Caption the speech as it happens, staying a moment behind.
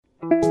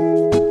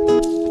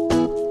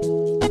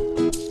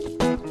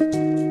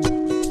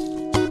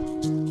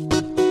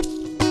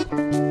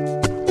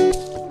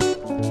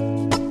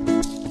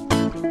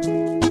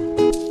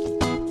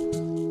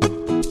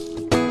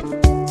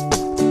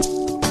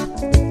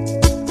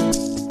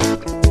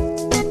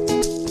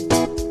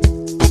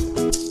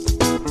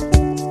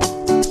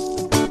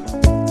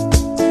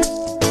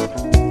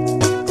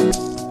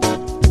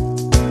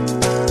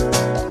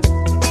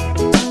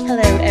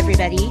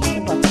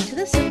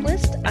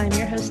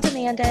host,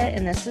 Amanda,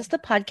 and this is the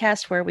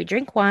podcast where we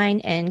drink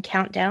wine and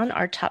count down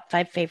our top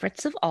 5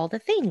 favorites of all the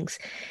things.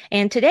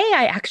 And today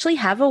I actually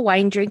have a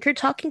wine drinker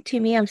talking to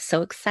me. I'm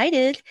so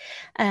excited.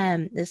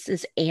 This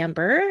is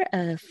Amber,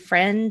 a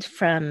friend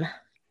from,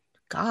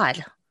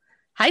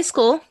 high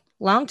school.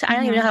 Long time. I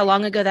don't even know how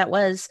long ago that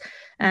was.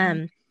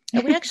 And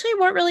we actually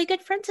weren't really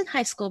good friends in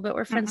high school, but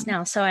we're friends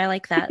now. So I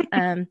like that.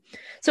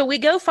 So we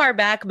go far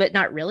back, but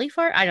not really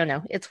far. I don't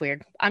know. It's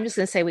weird. I'm just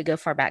going to say we go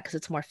far back because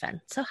it's more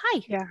fun. So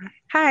hi. Yeah.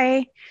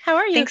 Hi. How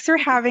are you? Thanks for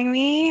having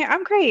me.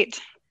 I'm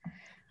great.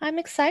 I'm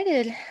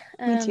excited.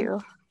 Me too.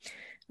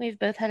 We've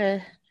both had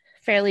a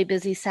fairly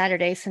busy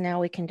Saturday, so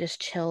now we can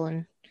just chill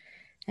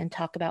and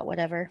talk about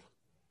whatever.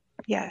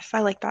 Yes, I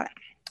like that.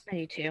 I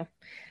do too.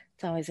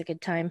 It's always a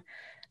good time.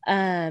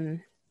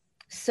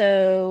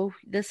 So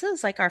this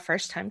is like our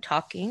first time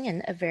talking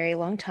in a very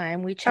long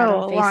time. We chat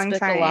on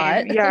Facebook a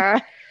lot. Yeah.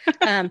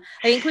 I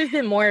think we've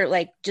been more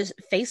like just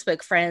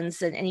Facebook friends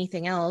than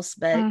anything else,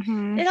 but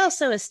it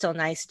also is still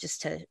nice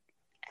just to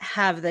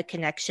have the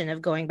connection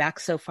of going back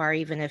so far,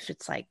 even if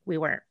it's like we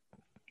weren't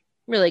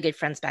really good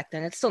friends back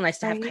then. It's still nice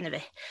to have kind of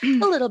a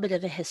little bit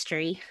of a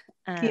history.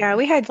 Yeah,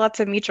 we had lots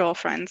of mutual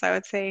friends, I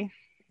would say.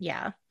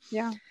 Yeah.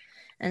 Yeah.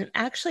 And I'm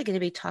actually going to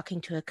be talking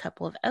to a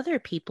couple of other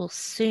people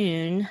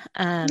soon.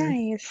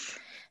 Nice.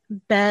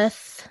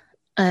 Beth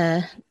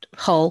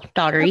Hull,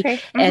 Daughtery,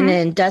 Okay. and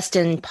then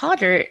Dustin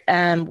Potter.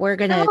 We're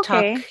going to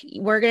talk.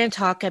 We're going to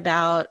talk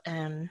about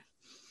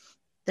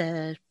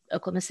the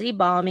Oklahoma City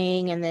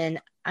bombing, and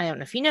then I don't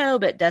know if you know,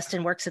 but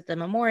Dustin works at the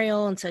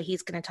memorial, and so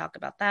he's going to talk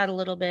about that a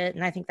little bit,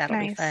 and I think that'll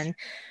be fun.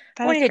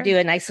 I wanted to do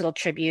a nice little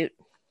tribute.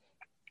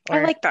 I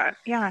like that.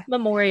 Yeah.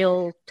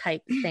 Memorial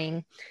type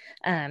thing.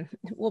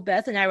 Well,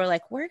 Beth and I were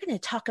like, we're going to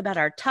talk about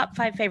our top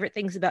 5 favorite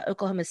things about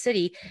Oklahoma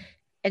City.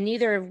 And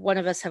neither one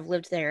of us have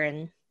lived there.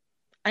 And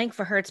I think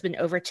for her, it's been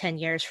over 10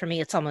 years. For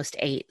me, it's almost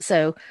 8.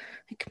 So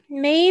like,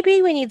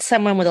 maybe we need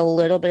someone with a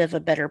little bit of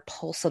a better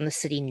pulse on the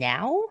city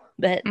now.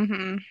 But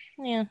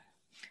yeah,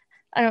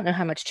 I don't know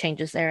how much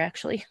changes there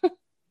actually.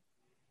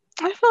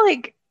 I feel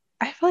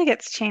like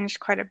it's changed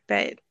quite a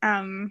bit.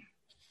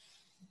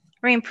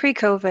 I mean,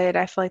 pre-COVID,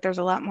 I feel like there's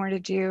a lot more to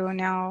do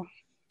now.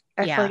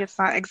 I feel like it's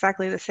not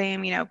exactly the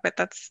same, but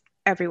that's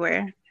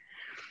everywhere.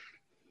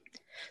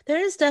 There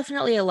is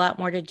definitely a lot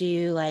more to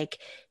do. Like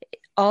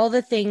all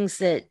the things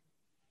that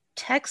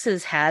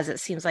Texas has, it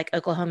seems like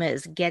Oklahoma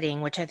is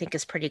getting, which I think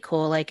is pretty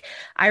cool. Like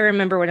I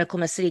remember when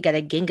Oklahoma City got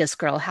a Genghis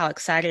Grill, how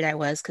excited I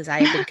was because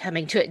I had been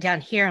coming to it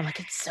down here. I'm like,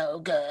 it's so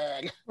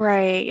good.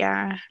 Right,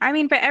 yeah. I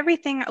mean, but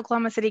everything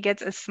Oklahoma City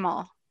gets is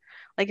small.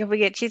 Like if we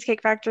get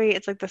Cheesecake Factory,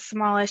 it's like the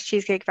smallest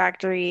cheesecake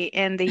factory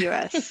in the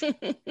US.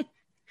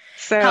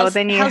 So how's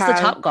then the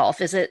Top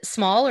Golf? Is it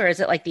small or is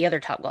it like the other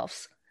Top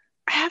Golfs?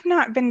 I have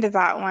not been to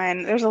that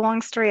one. There's a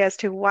long story as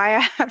to why I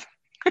have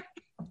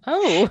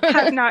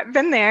have not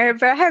been there,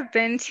 but I have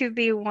been to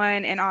the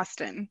one in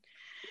Austin.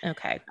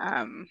 Okay.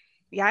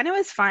 Yeah, and it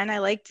was fun. I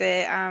liked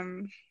it.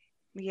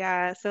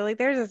 Yeah, so like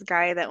there's this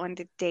guy that wanted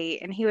to date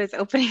and he was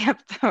opening up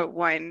the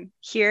one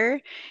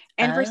here.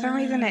 And for some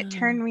reason it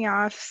turned me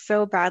off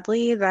so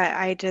badly that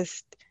I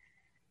just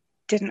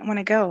didn't want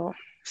to go.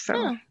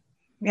 So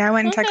yeah, I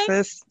went in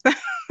Texas.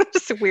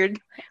 Just weird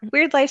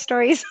life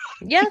stories.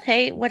 Yeah,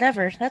 hey,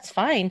 whatever. That's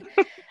fine.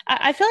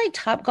 I feel like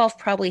Top Golf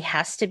probably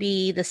has to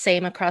be the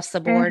same across the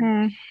board,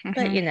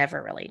 but you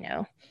never really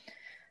know.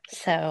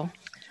 So,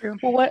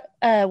 well,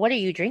 what are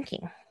you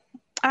drinking?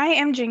 I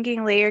am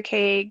drinking Layer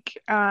Cake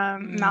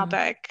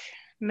Malbec,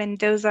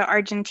 Mendoza,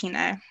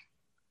 Argentina.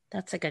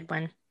 That's a good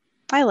one.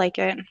 I like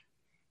it.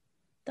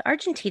 The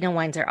Argentina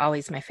wines are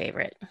always my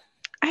favorite.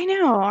 I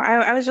know.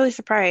 I was really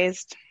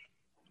surprised.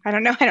 I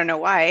don't know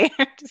why.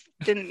 I just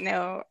didn't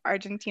know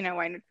Argentina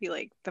wine would be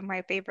like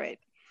my favorite.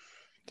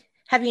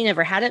 Have you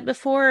never had it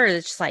before, or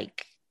it's just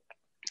like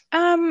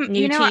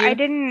new to you? I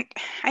didn't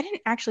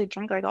actually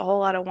drink like a whole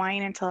lot of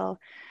wine until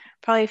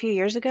probably a few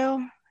years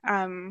ago.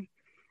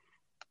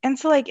 And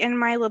so like in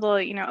my little,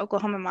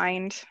 Oklahoma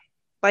mind,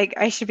 like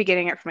I should be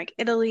getting it from like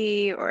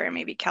Italy or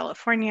maybe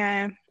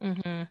California.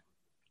 I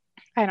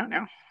don't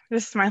know.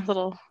 This is my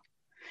little.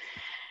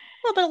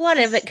 Well, but a lot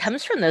of it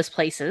comes from those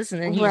places,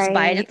 and then you just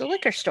buy it at the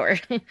liquor store.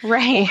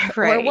 Right.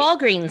 Or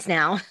Walgreens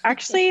now.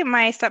 Actually,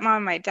 my stepmom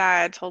and my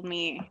dad told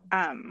me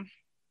I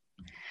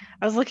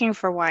was looking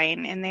for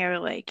wine, and they were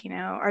like,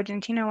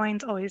 Argentina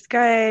wine's always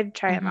good.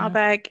 Try a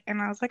Malbec. And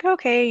I was like,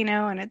 okay,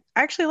 and I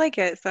actually like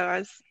it. So I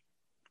was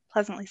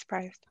pleasantly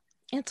surprised.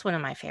 It's one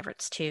of my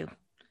favorites, too.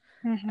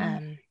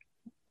 And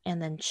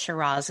then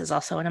Shiraz is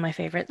also one of my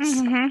favorites.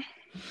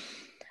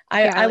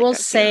 I will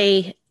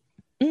say,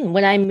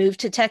 when I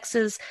moved to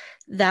Texas,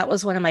 that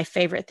was one of my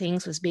favorite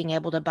things was being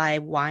able to buy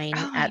wine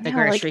at the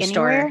grocery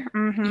store.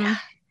 Yeah.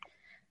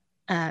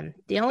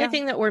 The only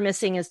thing that we're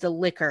missing is the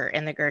liquor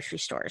in the grocery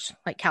stores,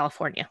 like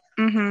California.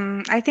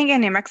 I think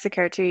in New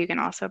Mexico, too, you can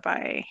also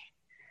buy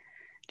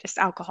just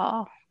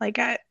alcohol, like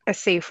at a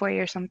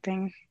Safeway or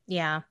something.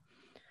 Yeah.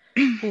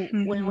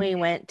 When we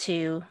went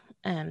to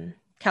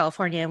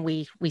California, and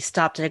we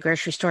stopped at a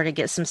grocery store to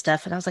get some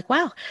stuff, and I was like,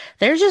 wow,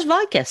 there's just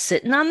vodka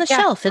sitting on the Yeah,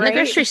 shelf in the right.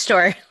 grocery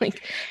store.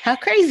 Like, how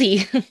crazy.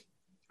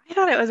 I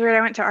thought it was weird.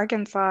 I went to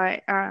Arkansas.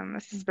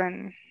 This has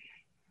been,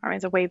 I mean,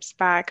 it's a waves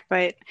back,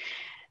 but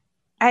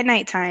at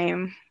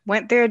nighttime,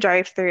 went through a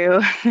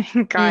drive-through,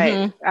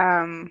 got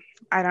Hmm.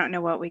 I don't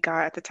know what we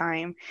got at the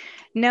time.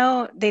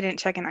 No, they didn't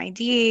check an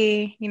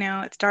ID.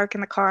 It's dark in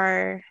the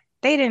car.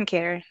 They didn't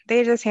care.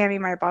 They just handed me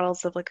my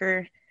bottles of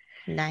liquor.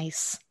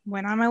 Nice.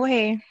 Went on my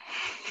way.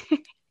 I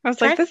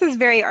was like, Drive, this is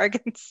very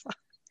Arkansas,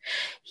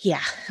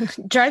 yeah.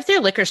 Drive-through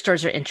liquor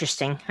stores are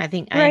interesting. I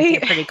think they're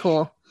right? pretty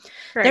cool.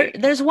 Right.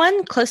 There's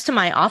one close to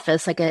my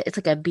office, it's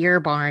like a beer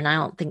barn. I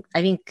don't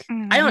know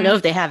Hmm.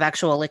 if they have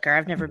actual liquor.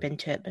 I've never been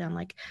to it, but I'm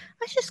like,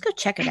 let's just go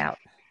check it out.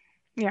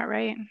 Yeah,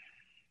 right.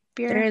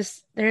 There Beer.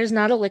 is there is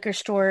not a liquor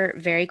store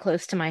very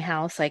close to my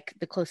house. Like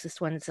the closest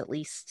one is at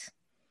least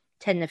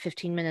 10 to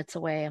 15 minutes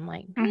away. I'm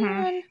like, Hmm.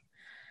 man, at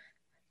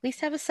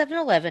least have a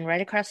 7-Eleven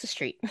right across the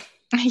street.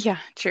 Yeah,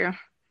 true.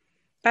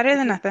 Better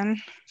than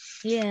nothing.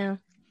 Yeah.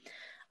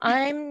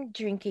 I'm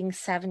drinking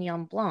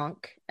Sauvignon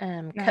Blanc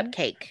Nice.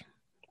 cupcake.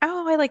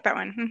 Oh, I like that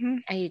one. Hmm.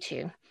 I do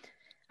too.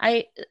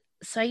 I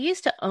I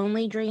used to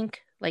only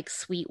drink like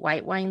sweet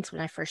white wines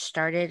when I first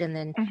started, and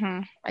then Hmm.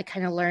 I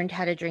kind of learned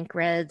how to drink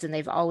reds, and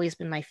they've always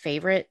been my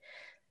favorite.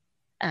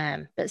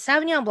 But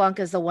Sauvignon Blanc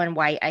is the one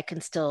white I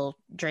can still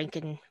drink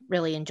and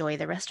really enjoy.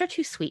 The rest are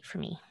too sweet for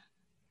me.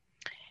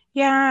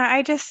 Yeah,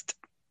 I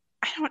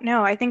don't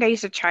know. I think I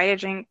used to try to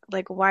drink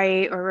like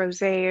white or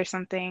rosé or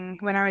something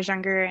when I was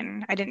younger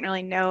and I didn't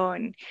really know.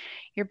 And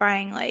you're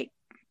buying like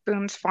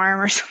Boone's Farm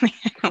or something.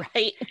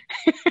 Right?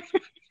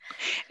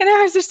 And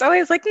I was just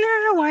always like,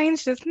 nah,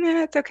 wine's just,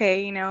 nah, it's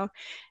okay.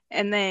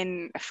 And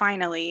then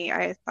finally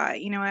I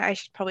thought, you know what, I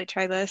should probably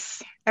try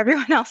this.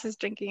 Everyone else is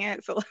drinking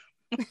it, so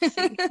let's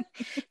see.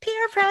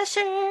 Peer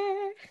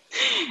pressure.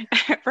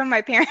 From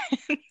my parents.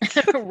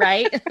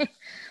 Right?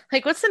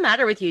 Like, what's the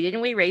matter with you?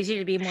 Didn't we raise you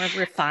to be more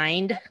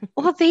refined?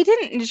 Well, they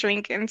didn't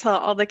drink until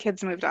all the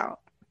kids moved out.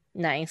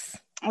 Nice.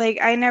 Like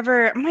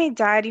my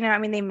dad, I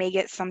mean, they may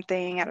get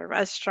something at a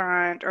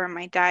restaurant or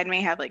my dad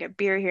may have like a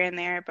beer here and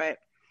there, but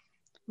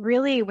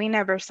really we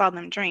never saw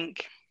them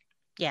drink.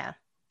 Yeah.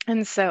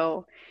 And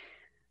so,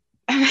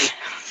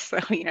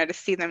 to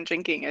see them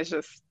drinking is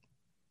just,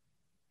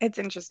 it's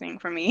interesting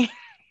for me.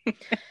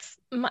 It's,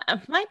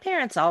 My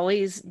parents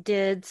always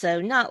did,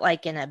 so not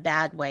like in a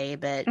bad way,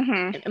 but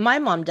hmm. my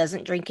mom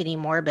doesn't drink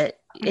anymore, but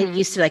it Hmm.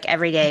 used to be like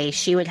every day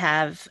she would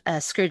have a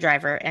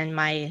screwdriver and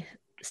my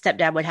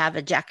stepdad would have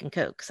a Jack and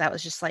Coke. So that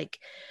was just like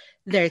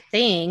their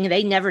thing.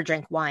 They never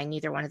drank wine.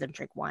 Neither one of them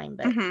drink wine,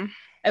 but Hmm.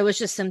 it was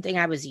just something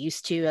I was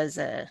used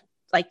to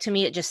like to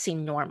me, it just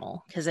seemed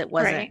normal because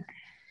Right.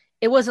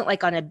 it wasn't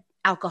like on a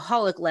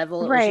alcoholic level.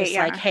 It was Right. just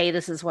like, Yeah. hey,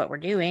 this is what we're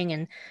doing.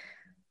 And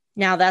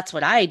now that's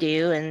what I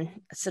do.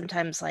 And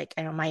sometimes like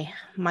I know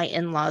my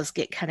in-laws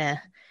get kind of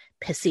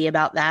pissy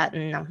about that.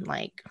 And I'm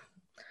like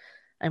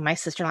my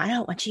sister, I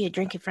don't want you to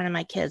drink in front of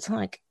my kids. I'm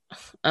like,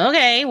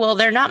 okay, well,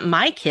 they're not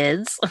my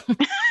kids.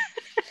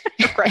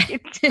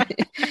 Right.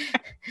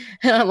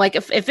 Like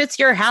if it's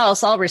your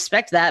house, I'll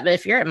respect that. But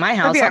if you're at my If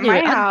house, you're at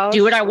my I'll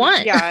do house, what I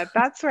want. yeah,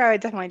 that's where I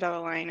would definitely draw the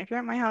line. If you're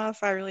at my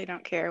house, I really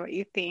don't care what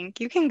you think.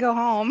 You can go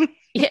home.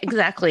 Yeah,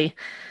 exactly.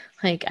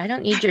 Like I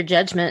don't need your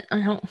judgment.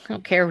 I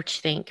don't care what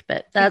you think.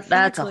 But that's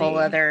a whole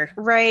Exactly. other.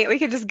 Right. We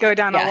could just go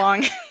down a Yeah.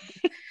 long.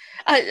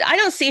 I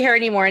don't see her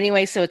anymore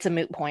anyway, so it's a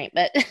moot point.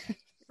 But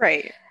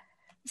Right.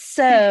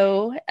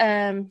 so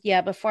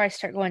yeah, before I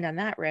start going down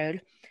that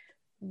road,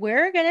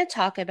 we're gonna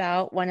talk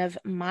about one of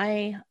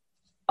my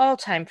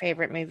all-time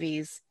favorite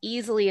movies,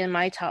 easily in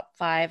my top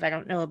 5. I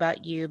don't know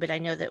about you, but I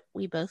know that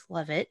we both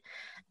love it.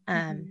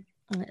 Hmm.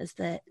 Is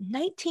the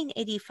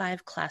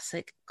 1985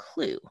 classic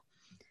Clue.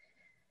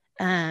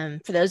 For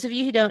those of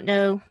you who don't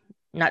know,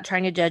 not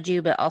trying to judge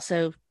you, but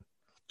also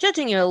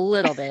judging you a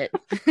little bit,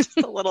 Just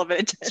a little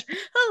bit.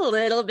 a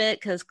little bit,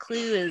 because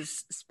Clue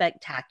is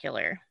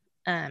spectacular.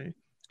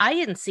 I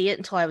didn't see it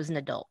until I was an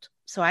adult,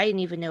 so I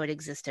didn't even know it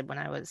existed when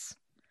I was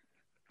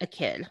a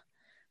kid.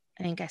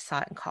 I think I saw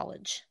it in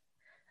college.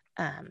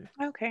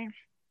 Okay.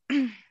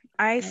 I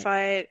Right. saw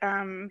it.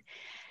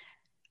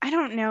 I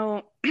don't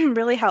know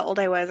really how old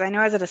I was. I know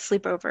I was at a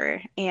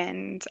sleepover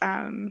and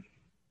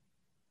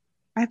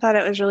I thought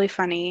it was really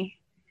funny.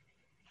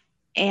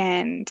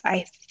 And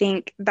I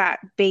think that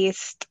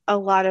based a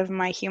lot of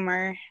my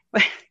humor,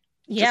 just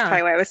Yeah.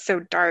 probably why it was so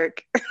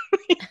dark.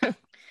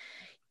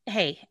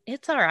 Hey,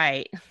 it's all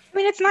right. I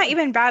mean, it's not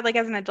even bad like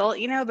as an adult,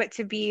 but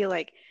to be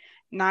like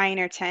 9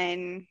 or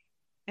 10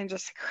 and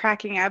just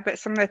cracking up at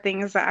some of the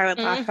things that I would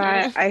laugh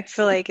at, Hmm. I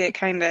feel like it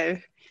kind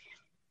of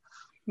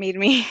made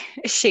me,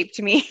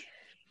 shaped me.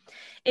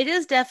 It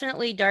is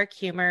definitely dark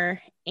humor,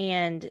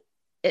 and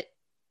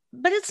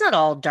but it's not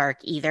all dark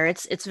either.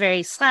 It's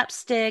very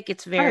slapstick.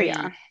 It's Oh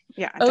yeah. very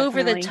Yeah,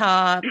 over the definitely.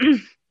 top,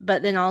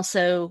 but then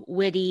also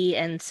witty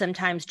and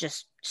sometimes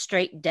just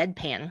straight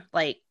deadpan.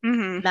 Like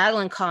Hmm.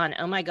 Madeline Kahn,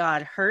 oh my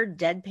God, her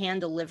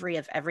deadpan delivery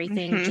of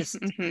everything Hmm. just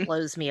Hmm.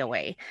 blows me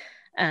away.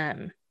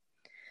 Um,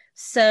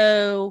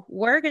 So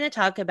we're going to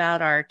talk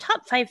about our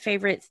top 5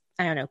 favorite,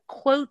 I don't know,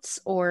 quotes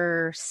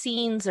or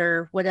scenes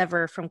or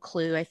whatever from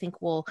Clue.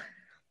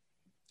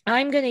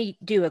 I'm going to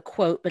do a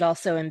quote, but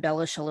also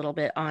embellish a little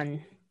bit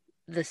on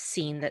the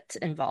scene that's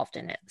involved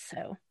in it.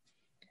 So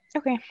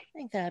Okay. I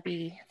think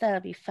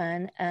that'll be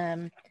fun.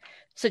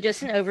 So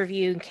just an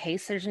overview in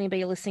case there's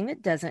anybody listening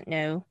that doesn't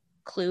know.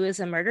 Clue is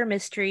a murder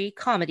mystery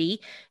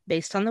comedy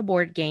based on the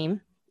board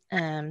game.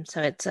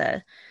 So it's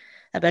a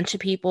bunch of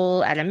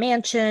people at a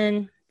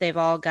mansion. They've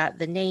all got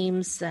the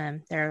names.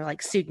 They're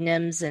like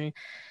pseudonyms. And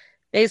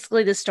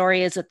basically the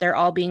story is that they're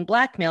all being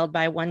blackmailed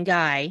by one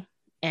guy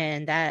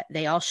and that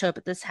they all show up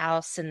at this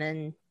house and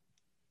then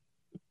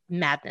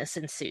madness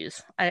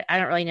ensues. I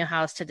don't really know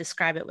how else to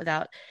describe it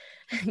without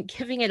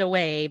giving it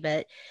away,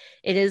 but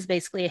it is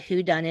basically a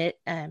whodunit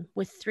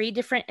with 3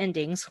 different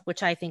endings,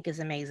 which I think is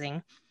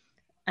amazing.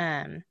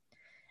 I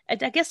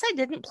guess I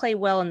didn't play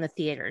well in the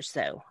theaters,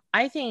 though.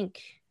 I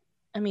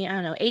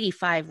don't know,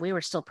 85, we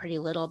were still pretty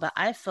little, but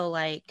I feel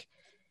like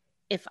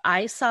if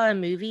I saw a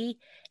movie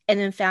and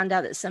then found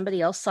out that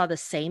somebody else saw the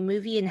same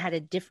movie and had a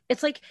different,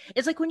 it's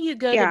like when you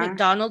go to Yeah.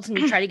 McDonald's and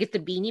you try to get the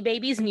Beanie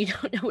Babies and you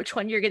don't know which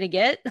one you're going to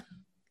get.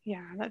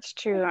 Yeah, that's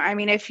true. I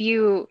mean, if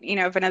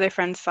another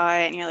friend saw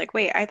it and you're like,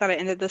 wait, I thought it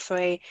ended this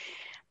way.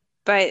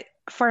 But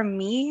for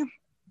me,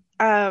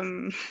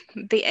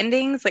 the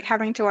endings, like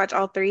having to watch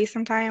all 3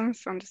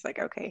 sometimes, I'm just like,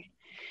 okay.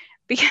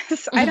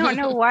 Because I don't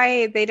know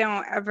why they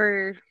don't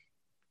ever,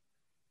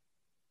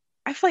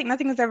 I feel like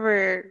nothing's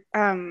ever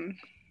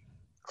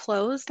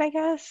closed, I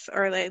guess,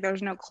 or like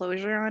there's no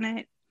closure on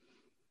it.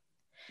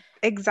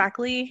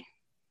 Exactly.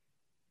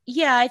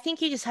 Yeah, I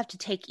think you just have to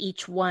take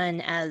each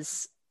one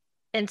as,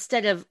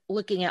 instead of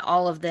looking at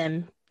all of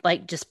them,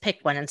 like just pick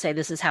one and say,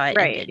 this is how it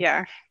Right, ended.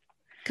 yeah.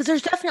 Because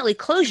there's definitely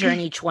closure in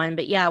each one.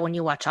 But yeah, when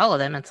you watch all of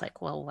them, it's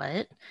like, well,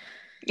 what?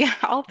 Yeah,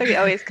 all 3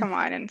 always come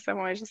on, and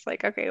someone is just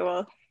like, okay,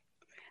 well,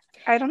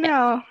 I don't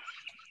know.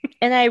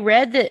 And I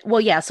read that,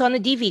 well, yeah, so on the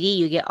DVD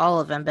you get all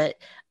of them, but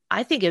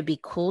I think it'd be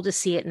cool to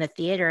see it in the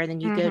theater and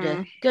then you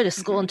Hmm. go to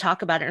school Hmm. and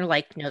talk about it and you're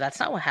like, no, that's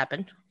not what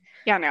happened.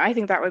 Yeah, no, I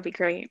think that would be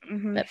great.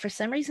 Hmm. But for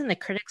some reason the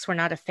critics were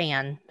not a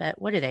fan,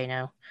 but what do they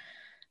know?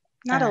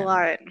 Not a Um,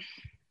 lot, it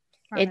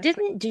honestly.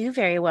 didn't do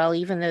very well,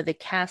 even though the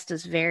cast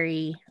is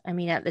very, I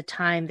mean, at the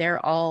time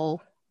they're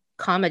all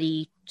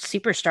comedy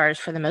superstars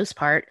for the most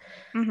part.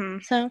 Hmm.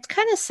 So it's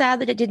kind of sad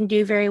that it didn't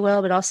do very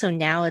well, but also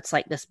now it's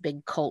like this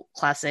big cult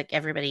classic.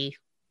 Everybody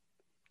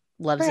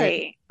loves it.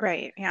 Right,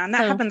 right. Yeah, and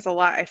that So, happens a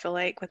lot, I feel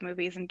like, with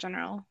movies in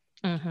general.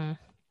 mhm.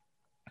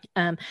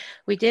 Um,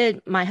 we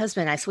did, my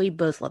husband and I, so we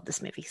both love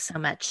this movie so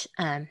much.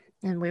 And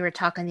we were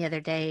talking the other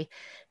day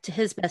to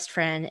his best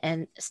friend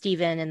and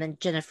Steven and then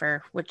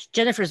Jennifer, which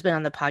Jennifer's been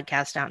on the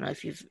podcast. I don't know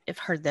if you've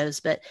heard those,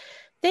 but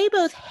they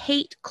both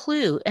hate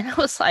Clue. And I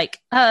was like,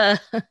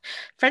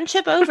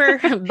 friendship over.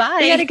 We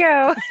Bye. gotta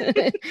go.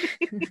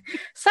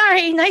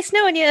 Sorry, nice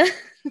knowing you.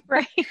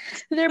 Right.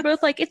 They're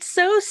both like, it's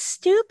so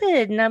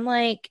stupid. And I'm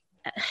like,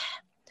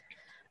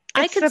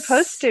 It's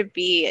supposed to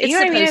be. It's You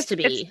know what I mean? supposed to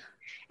be.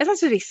 It's not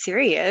supposed to be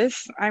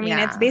serious. I mean,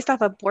 it's Yeah, based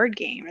off a board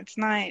game. It's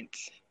not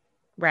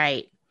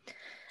right.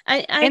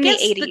 I in the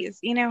guess 80s,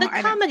 you know? the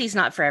I don't. comedy's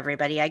not for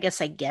everybody. I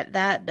guess I get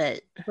that,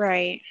 but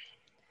Right.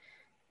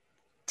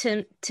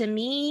 to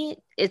me,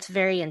 it's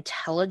very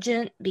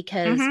intelligent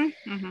because Hmm.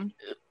 Hmm.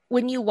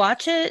 when you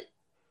watch it,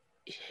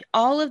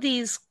 all of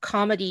these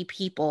comedy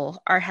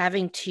people are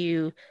having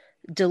to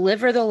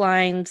deliver the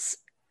lines,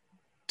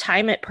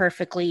 time it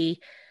perfectly,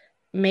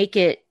 make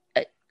it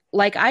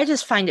like I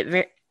just find it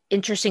very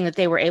interesting that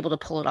they were able to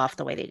pull it off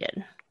the way they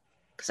did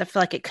because I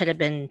feel like it could have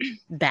been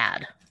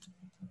bad.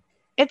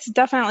 It's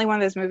definitely one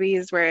of those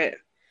movies where,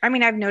 I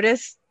mean, I've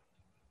noticed,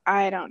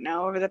 I don't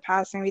know, over the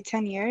past maybe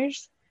 10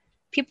 years,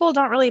 people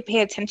don't really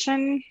pay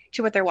attention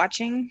to what they're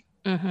watching.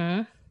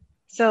 Mm-hmm.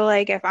 So,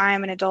 like, if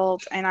I'm an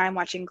adult and I'm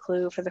watching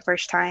Clue for the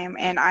first time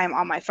and I'm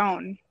on my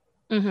phone,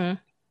 Mm-hmm.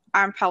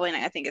 I'm probably not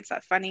gonna think it's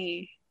that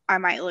funny. I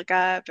might look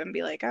up and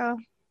be like, oh,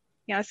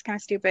 it's kind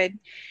of stupid.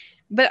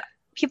 But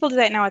people do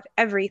that now with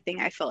everything,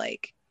 I feel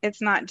like.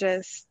 It's not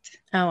just,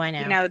 Oh, I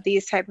know.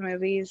 these type of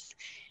movies.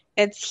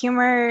 It's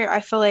humor.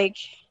 I feel like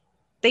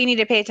they need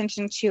to pay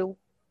attention to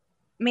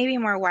maybe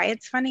more why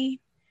it's funny.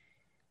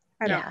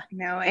 I don't Yeah,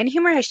 know. And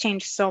humor has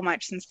changed so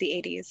much since the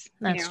 80s,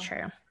 that's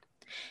true.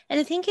 And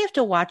I think you have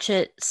to watch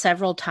it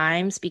several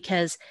times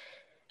because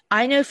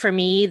I know for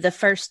me, the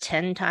first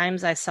 10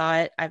 times I saw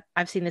it,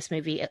 I've seen this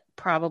movie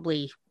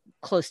probably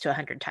close to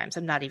 100 times.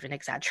 I'm not even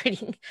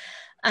exaggerating.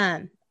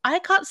 I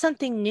caught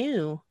something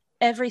new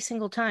every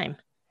single time.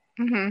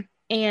 Hmm.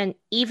 And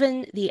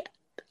even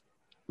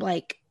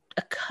like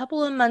a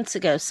couple of months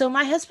ago, so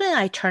my husband and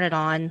I turn it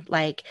on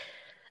like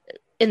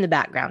in the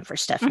background for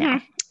stuff Hmm.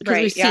 now because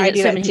Right. we've Yeah, seen I it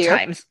do so that many too.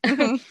 times.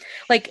 Hmm.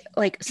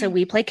 So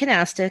we play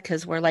canasta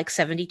because we're like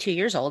 72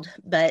 years old,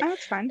 but Oh,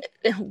 that's fun.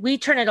 we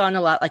turn it on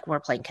a lot like we're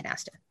playing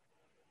canasta.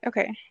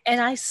 Okay. And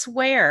I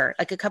swear,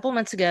 like a couple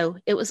months ago,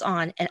 it was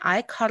on, and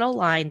I caught a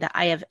line that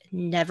I have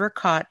never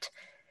caught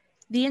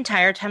the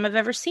entire time I've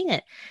ever seen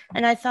it.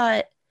 And I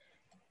thought,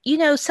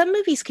 some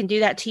movies can do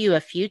that to you a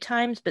few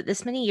times, but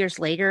this many years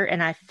later,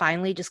 and I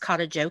finally just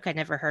caught a joke I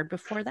never heard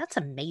before. That's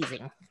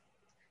amazing.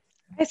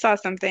 I saw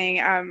something,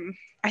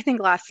 I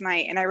think last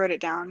night, and I wrote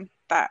it down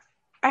that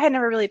I had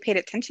never really paid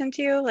attention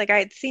to. Like I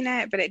had seen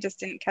it, but it just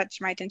didn't catch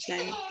my attention,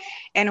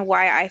 and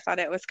why I thought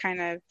it was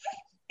kind of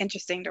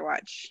interesting to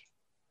watch.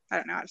 I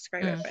don't know how to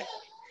describe it, but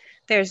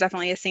there's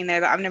definitely a scene there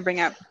that I'm gonna bring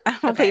up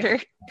Okay. later.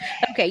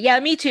 Okay. Yeah,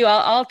 me too.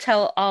 I'll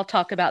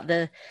talk about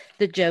the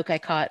joke I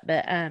caught,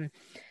 but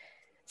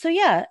so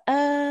yeah,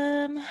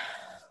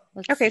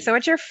 let's Okay, see. so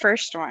what's your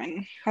first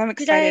one? I'm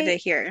Did excited to I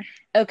hear.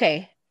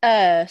 Okay.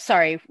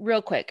 Sorry,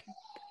 real quick.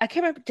 I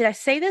can't remember. Did I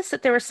say this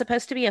that there was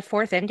supposed to be a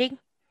fourth ending?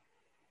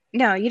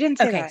 No, you didn't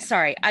say Okay, that.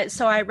 sorry.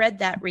 So I read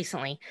that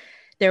recently.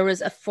 There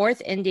was a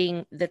fourth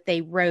ending that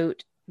they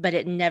wrote, but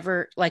it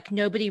never, like,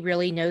 nobody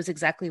really knows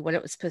exactly what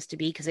it was supposed to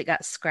be because it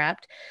got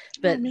scrapped.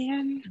 Oh But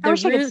man, I the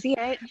wish I could room, see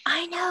it.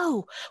 I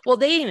know. Well,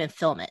 they didn't even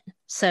film it.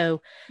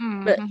 So,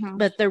 but Mm-hmm.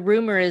 but the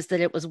rumor is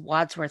that it was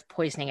Wadsworth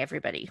poisoning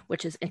everybody,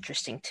 which is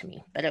interesting to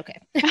me. But okay.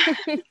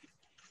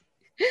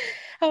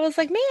 I was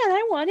like, man,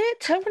 I want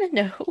it. I want to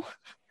know.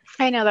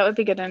 I know that would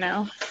be good to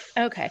know.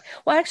 Okay.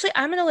 Well, actually,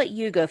 I'm going to let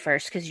you go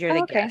first because you're the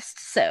Oh, okay. guest.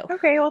 So,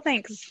 Okay, well,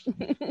 thanks.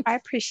 I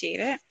appreciate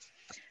it.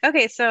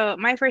 Okay, so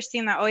my first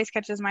scene that always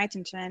catches my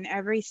attention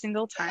every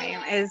single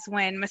time is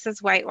when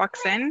Mrs. White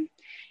walks in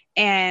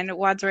and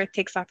Wadsworth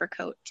takes off her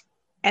coat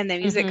and the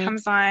music mhm.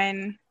 comes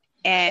on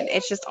and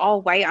it's just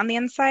all white on the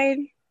inside.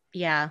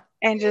 Yeah.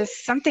 And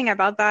just something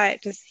about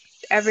that, just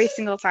every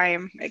single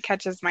time it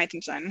catches my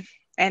attention.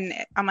 And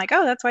I'm like,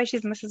 oh, that's why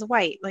she's Mrs.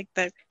 White. Like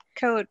the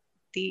coat,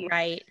 the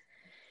Right.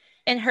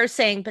 And her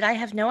saying, but I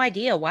have no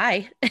idea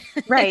why.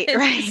 right, You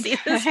right. see I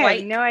this have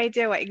white. no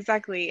idea what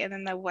exactly. And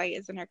then the white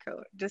is in her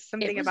coat. Just It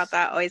something about was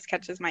that always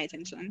catches my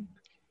attention.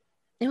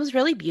 it was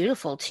really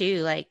beautiful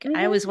too. Like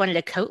I always Hmm. wanted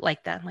a coat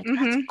like that. I'm like,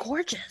 that's Hmm.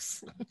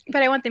 gorgeous.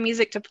 But I want the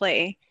music to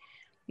play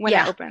when it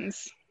Yeah.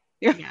 opens.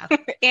 Yeah.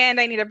 And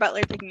I need a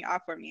butler picking it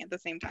off for me at the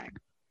same time.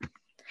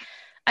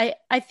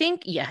 I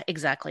think, yeah,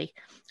 exactly.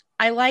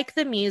 I like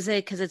the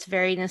music because it's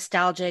very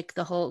nostalgic.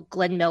 The whole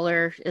Glenn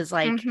Miller is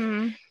like,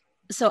 Hmm.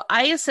 so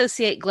I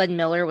associate Glenn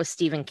Miller with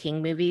Stephen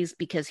King movies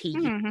because he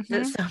uses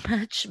it Hmm. so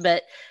much.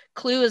 But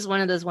Clue is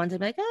one of those ones I'm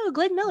like, oh,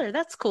 Glenn Miller,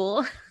 that's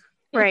cool.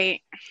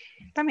 Right.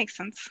 That makes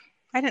sense.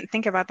 I didn't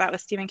think about that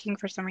with Stephen King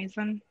for some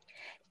reason.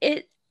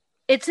 It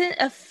it's in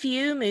a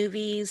few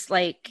movies,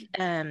 like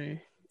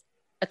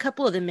a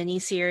couple of the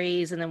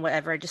miniseries, and then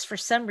whatever. Just for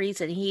some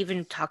reason, he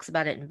even talks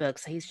about it in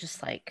books. He's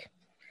just like,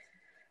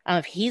 I don't know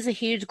if he's a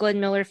huge Glenn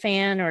Miller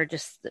fan or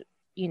just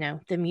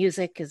the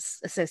music is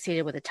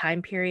associated with a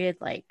time period.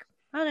 Like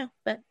I don't know,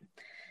 but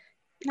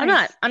I'm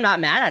not Nice. I'm not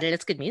mad at it.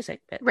 It's good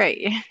music, but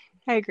Right.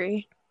 I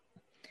agree.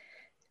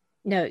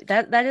 no,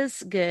 that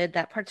is good.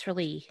 That part's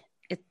really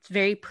it's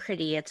very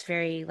pretty. It's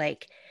very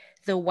like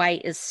the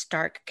white is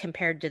stark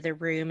compared to the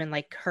room and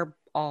like her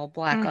all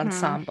black Hmm.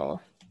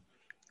 ensemble.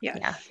 Yeah,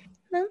 Yes.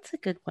 that's a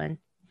good one.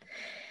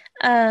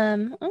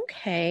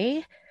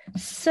 Okay.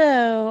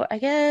 So I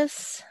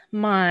guess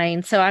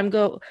mine.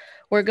 So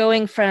we're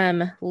going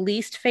from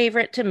least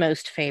favorite to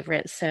most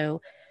favorite.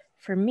 So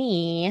for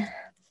me,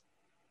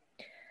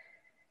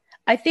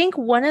 I think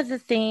one of the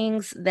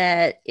things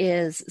that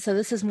is so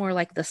this is more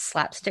like the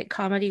slapstick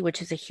comedy,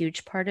 which is a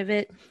huge part of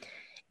it,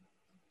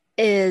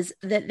 is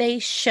that they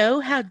show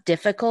how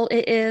difficult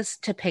it is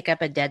to pick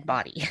up a dead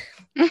body.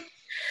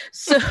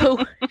 So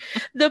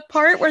the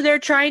part where they're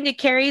trying to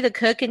carry the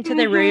cook into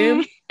the Hmm.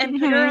 room and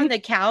put her Hmm. on the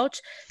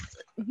couch,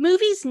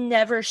 movies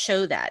never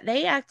show that.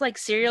 They act like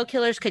serial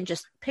killers can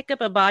just pick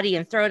up a body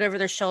and throw it over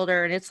their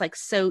shoulder and it's like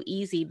so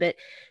easy. But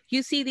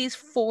you see these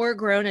four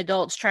grown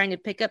adults trying to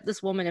pick up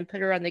this woman and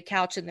put her on the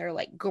couch and they're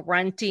like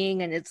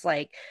grunting. And it's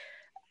like,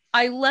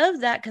 I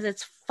love that because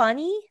it's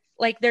funny.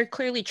 Like they're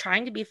clearly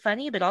trying to be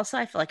funny, but also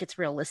I feel like it's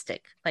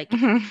realistic. Like,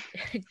 Hmm.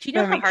 do you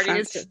know That how makes hard it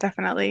is sense. to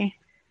Definitely.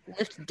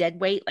 lift dead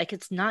weight? Like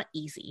it's not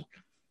easy.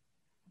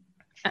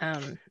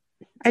 Um,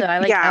 so I,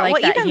 I yeah. like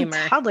Well, that even humor.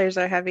 toddlers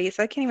are heavy,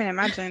 so I can't even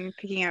imagine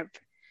picking up.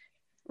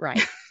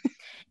 Right.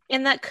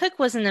 And that cook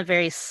wasn't a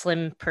very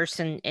slim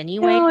person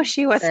anyway. No,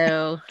 she wasn't.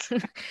 So,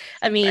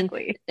 I mean,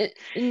 Exactly.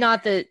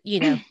 not that,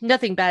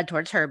 nothing bad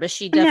towards her, but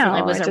she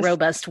definitely No, was it a just,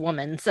 robust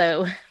woman.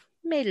 So,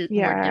 made it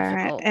more yeah.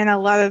 difficult. And a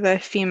lot of the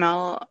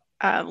female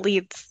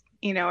leads,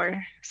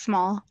 are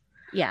small.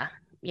 Yeah.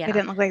 They Yeah.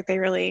 didn't look like they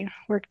really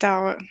worked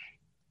out.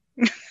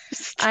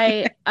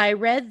 I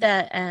read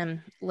that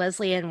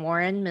Leslie Ann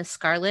Warren, Miss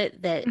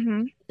Scarlet, that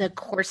Hmm. the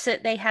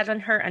corset they had on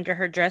her under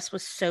her dress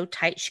was so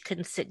tight she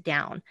couldn't sit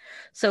down.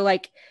 So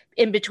like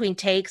in between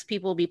takes,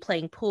 people would be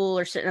playing pool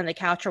or sitting on the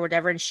couch or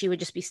whatever, and she would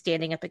just be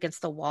standing up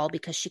against the wall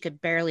because she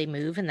could barely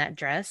move in that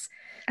dress.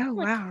 Oh, I'm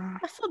like, wow.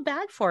 I feel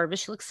bad for her, but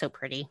she looks so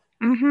pretty.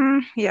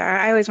 Yeah,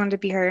 I always wanted to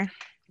be her.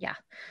 Yeah,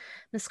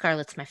 Miss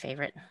Scarlet's my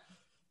favorite.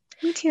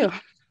 Me too.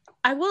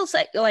 I will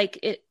say, like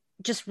it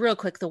just real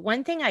quick, the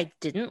one thing I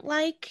didn't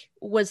like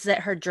was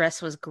that her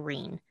dress was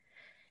green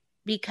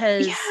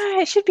because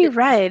Yeah, it should be it,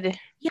 red.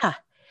 yeah,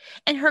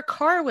 and her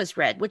car was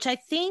red, which I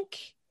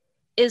think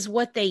is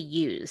what they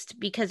used.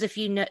 Because if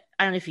you know,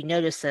 I don't know if you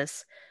notice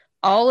this,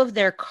 all of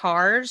their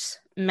cars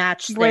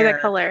match Were the their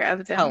color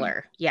of them.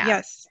 color. Yeah.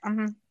 Yes.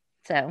 Mm-hmm.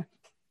 So,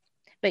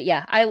 but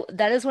yeah, I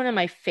that is one of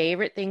my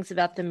favorite things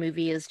about the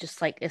movie is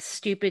just like a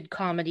stupid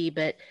comedy,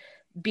 but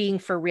being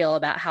for real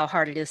about how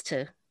hard it is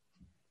to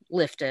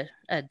lift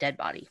a dead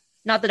body.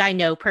 Not that I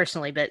know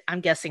personally, but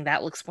I'm guessing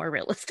that looks more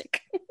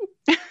realistic.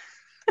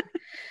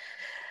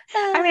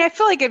 I mean, I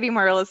feel like it'd be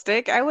more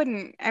realistic. I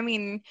wouldn't, I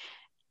mean,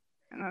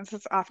 this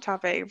is off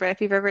topic, but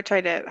if you've ever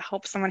tried to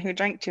help someone who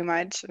drank too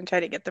much and try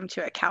to get them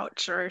to a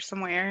couch or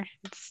somewhere,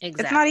 it's not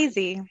Exactly.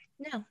 easy.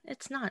 No,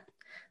 it's not.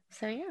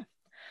 So yeah.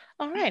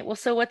 All right. Well,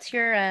 so what's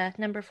your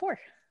number four?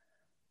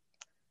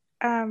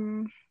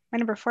 My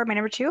number four, my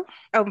number two?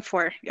 Oh,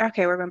 four.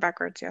 Okay, we're going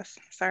backwards. Yes.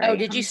 Oh, Sorry.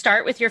 did you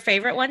start with your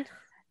favorite one?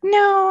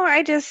 No,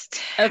 I just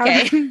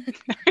Okay. have them.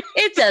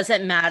 It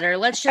doesn't matter.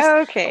 Let's just,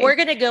 Okay. we're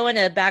going to go in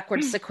a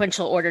backwards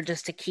sequential order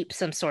just to keep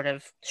some sort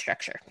of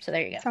structure. So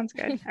there you Sounds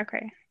go. good.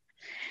 Okay.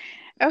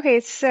 Okay,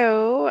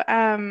 so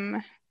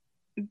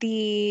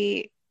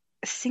the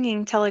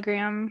singing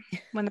telegram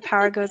when the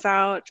power goes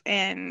out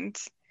and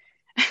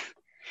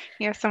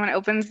someone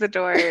opens the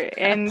door That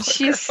and poor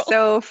she's girl.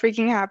 so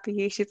freaking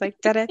happy. She's like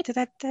da da da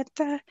da da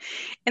da,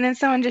 and then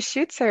someone just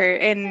shoots her, I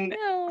and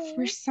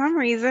for know. some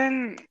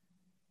reason,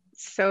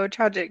 so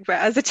tragic. But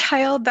as a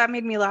child, that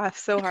made me laugh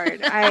so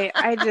hard.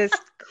 I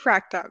just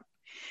cracked up,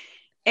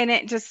 and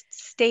it just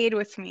stayed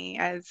with me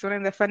as one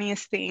of the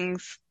funniest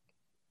things.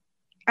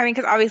 I mean,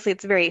 because obviously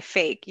it's very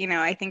fake,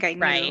 I think I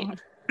Right.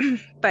 knew,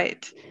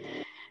 but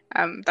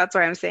that's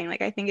why I'm saying,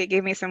 like, I think it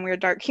gave me some weird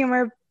dark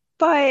humor,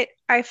 but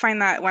I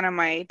find that one of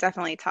my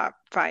definitely top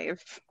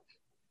five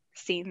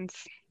scenes.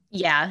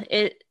 Yeah.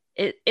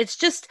 It's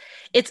just,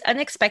 it's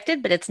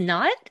unexpected, but it's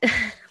not.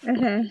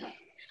 Hmm.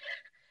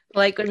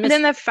 Like when And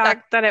then Miss the Peacock,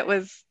 fact that it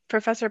was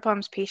Professor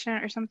Plum's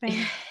patient or something.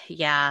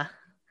 yeah.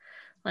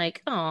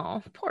 Like,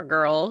 oh, poor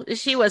girl.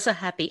 She was so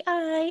happy.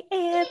 I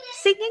am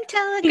singing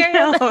I telegram.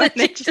 know, and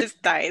She it just,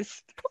 just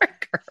dies. poor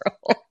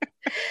girl.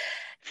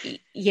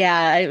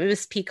 Yeah, it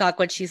was Peacock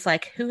when she's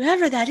like,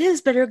 whoever that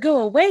is better go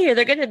away or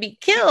they're gonna be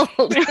killed.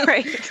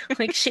 Right.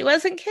 Like she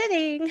wasn't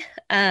kidding.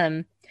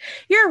 Um,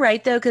 you're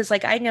right though, because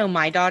like I know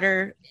my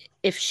daughter,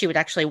 if she would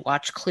actually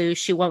watch Clue,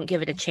 she won't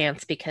give it a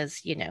chance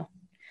because,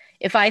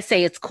 if I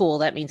say it's cool,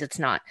 that means it's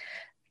not.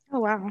 Oh,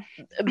 wow.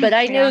 But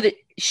I know Yeah. that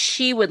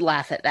she would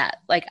laugh at that.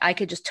 Like I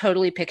could just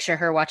totally picture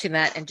her watching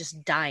that and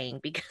just dying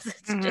because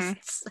it's Hmm.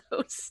 just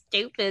so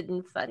stupid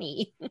and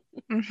funny.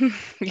 Hmm.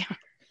 Yeah,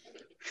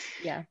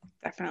 Yeah,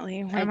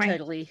 definitely. One I of my.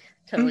 totally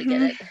get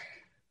Hmm. it.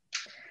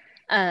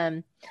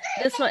 Um,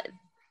 this one,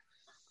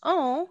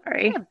 oh,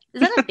 Sorry.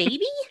 is that a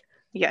baby?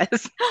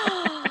 Yes.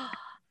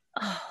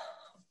 Oh,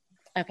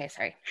 okay,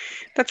 sorry.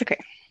 That's okay.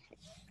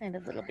 I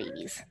love little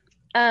babies.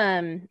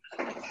 Um,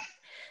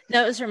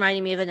 that was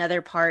reminding me of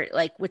another part,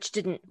 like which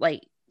didn't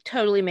like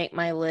totally make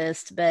my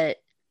list, but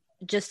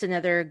just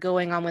another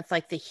going on with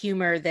like the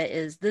humor that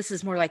is this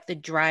is more like the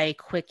dry,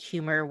 quick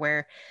humor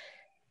where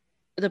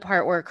the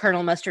part where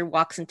Colonel Mustard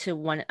walks into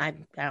one I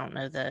don't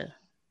know the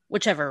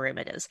whichever room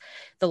it is,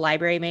 the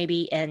library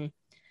maybe, and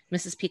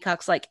Mrs.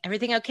 Peacock's like,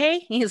 everything okay?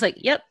 And he's like,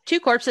 yep, two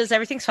corpses,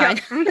 everything's Yep.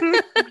 fine. Hmm.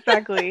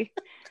 Exactly.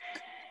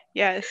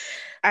 Yes.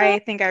 I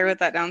think I wrote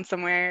that down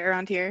somewhere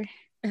around here.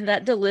 And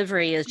that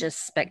delivery is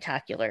just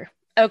spectacular.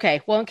 Okay,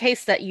 well, in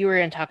case that you were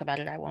going to talk about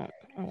it, I won't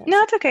No,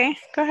 say. it's okay.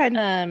 Go ahead.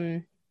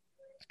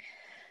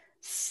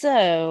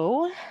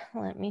 So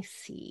let me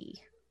see.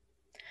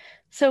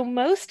 So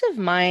most of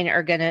mine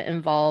are going to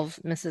involve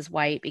Mrs.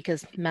 White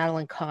because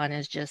Madeline Kahn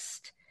is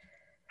just,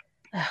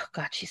 oh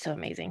God, she's so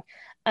amazing.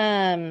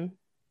 Um,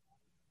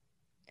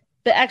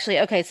 but actually,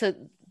 okay, so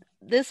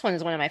this one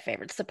is one of my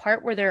favorites. The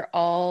part where they're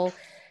all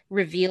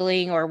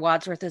revealing, or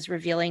Wadsworth is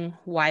revealing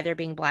why they're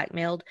being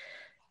blackmailed.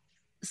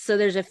 So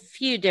there's a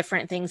few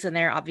different things in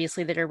there,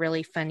 obviously, that are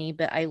really funny,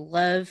 but I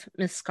love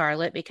Miss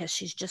Scarlet because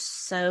she's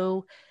just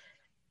so,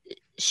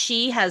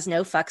 she has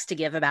no fucks to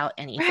give about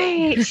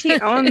anything. Right. She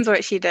owns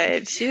what she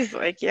did. She's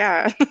like,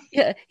 yeah.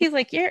 Yeah, he's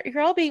like, you're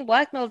all being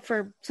blackmailed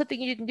for something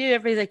you didn't do.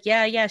 Everybody's like,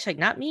 yeah, yeah. She's like,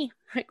 not me.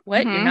 Like,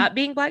 what? You're Hmm. not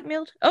being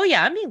blackmailed? Oh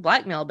yeah, I'm being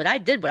blackmailed, but I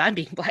did what I'm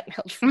being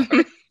blackmailed for. Hmm.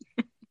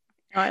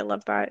 Oh, I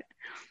love that.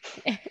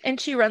 And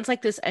she runs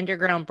like this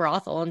underground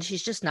brothel, and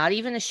she's just not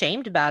even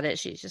ashamed about it.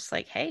 She's just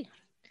like, hey,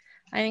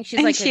 I think she's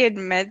And like she a.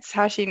 admits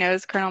how she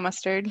knows Colonel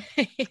Mustard.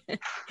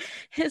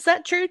 Is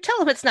that true? Tell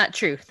him it's not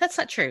true. That's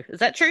not true. Is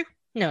that true?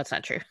 No, it's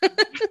not true.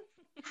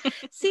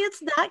 See,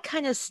 it's that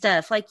kind of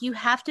stuff. Like you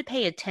have to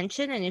pay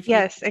attention, and if you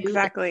Yes, do, it's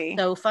exactly.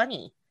 so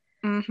funny.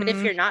 But if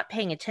Hmm. you're not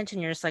paying attention,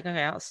 you're just like, okay,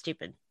 that was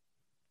stupid.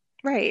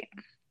 Right.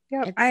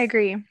 Yep, I It's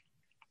agree.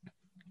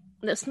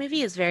 this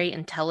movie is very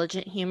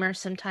intelligent humor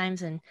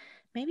sometimes, and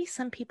maybe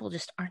some people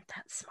just aren't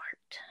that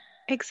smart.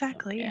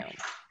 Exactly. Yeah.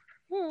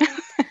 Hmm.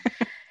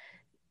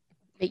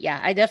 But yeah,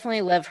 I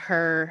definitely love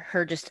her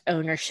just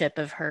ownership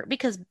of her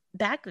because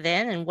back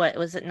then, and what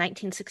was it,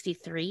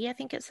 1963? I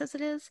think it says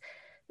it is.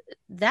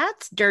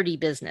 That's dirty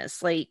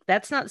business. Like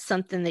that's not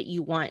something that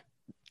you want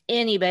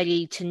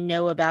anybody to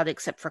know about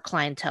except for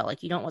clientele.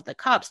 Like, you don't want the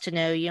cops to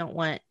know. You don't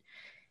want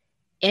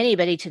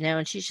anybody to know.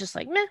 And she's just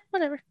like, meh,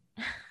 whatever.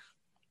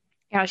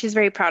 Yeah, she's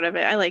very proud of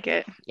it. I like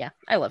it. Yeah,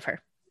 I love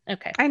her.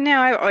 Okay. I know.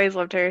 I've always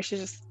loved her. She's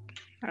just,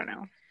 I don't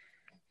know.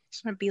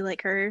 Just want to be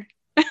like her.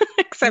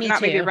 Except Me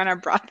not maybe too. run a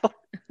brothel.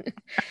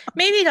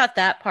 Maybe not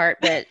that part,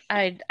 but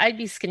I'd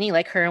be skinny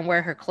like her and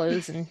wear her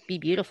clothes and be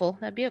beautiful.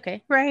 That'd be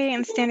okay. Right.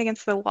 And stand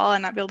against the wall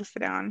and not be able to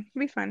sit down. It'd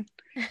be fun.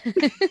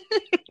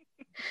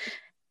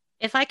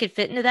 If I could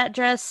fit into that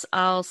dress,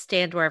 I'll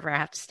stand wherever I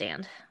have to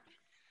stand.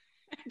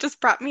 Just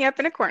prop me up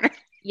in a corner.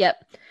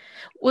 Yep.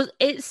 Well,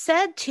 it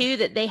said too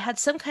that they had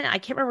some kind of, I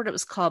can't remember what it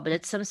was called, but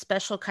it's some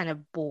special kind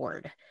of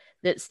board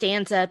that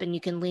stands up and you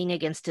can lean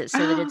against it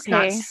so that it's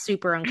not Okay.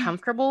 super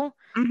uncomfortable.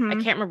 I Mm-hmm.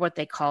 can't remember what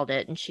they called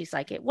it. And she's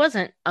like, it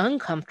wasn't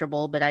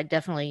uncomfortable, but I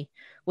definitely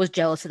was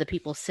jealous of the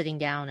people sitting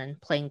down and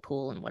playing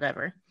pool and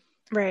whatever.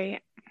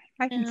 Right.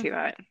 I can Yeah. see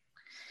that.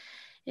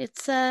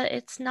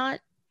 It's not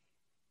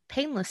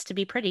painless to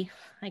be pretty,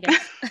 I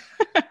guess.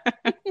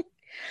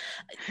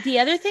 The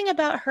other thing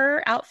about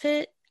her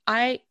outfit,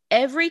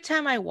 every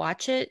time I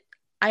watch it,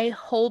 I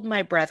hold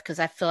my breath because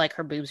I feel like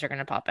her boobs are going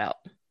to pop out.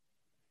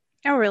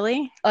 Oh,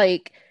 really?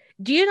 Like,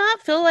 do you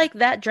not feel like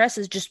that dress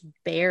is just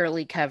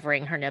barely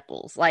covering her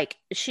nipples? Like,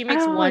 she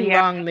makes Oh, one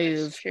yeah. wrong That's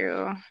move.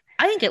 true.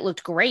 I think it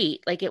looked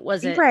great. Like, it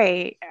wasn't.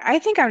 Right. I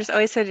think I'm just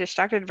always so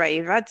distracted by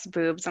Yvette's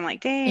boobs. I'm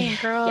like, dang,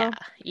 Yeah, girl.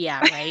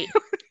 yeah, right.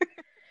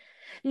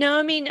 No,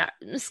 I mean,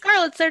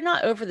 Scarlett's, they're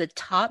not over the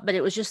top, but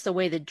it was just the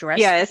way the dress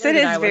Yes, wore it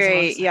that is I was very,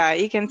 almost like, yeah,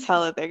 you can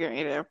tell that they're getting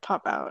ready to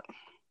pop out.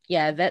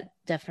 yeah, that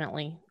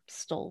definitely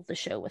stole the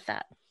show with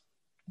that.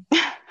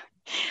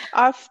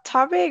 Off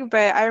topic,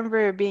 but I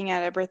remember being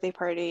at a birthday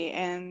party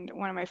and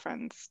one of my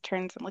friends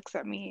turns and looks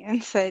at me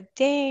and said,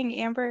 dang,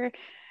 Amber,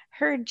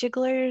 her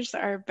jigglers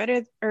are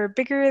better or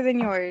bigger than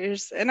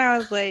yours. And I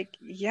was like,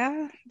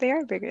 yeah, they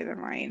are bigger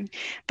than mine.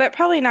 But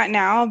probably not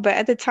now, but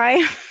at the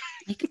time,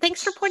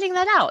 Thanks for pointing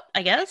that out,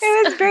 I guess.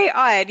 it was very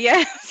odd.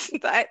 Yes.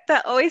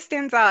 That always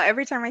stands out.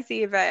 Every time I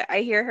see Yvette, I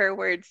hear her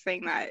words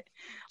saying that,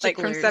 like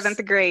from Jigglers.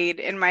 seventh grade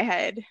in my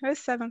head. It was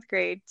seventh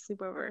grade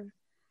sleepover.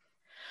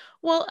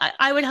 Well,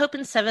 I would hope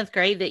in seventh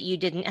grade that you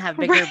didn't have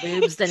bigger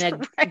boobs than Right, a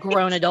right.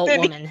 grown adult Then,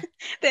 woman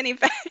then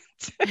Yvette.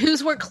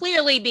 whose were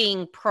clearly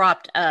being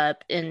propped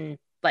up and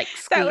like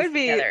That would squeezed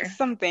be together.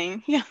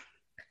 something. Yeah.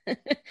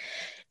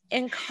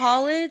 In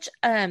college,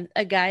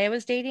 a guy I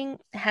was dating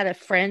had a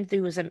friend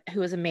who was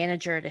a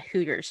manager at a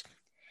Hooters,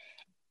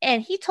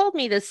 and he told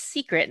me this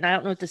secret, and I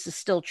don't know if this is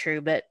still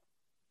true, but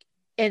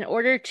in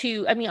order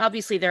to, I mean,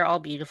 obviously they're all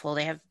beautiful.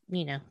 They have,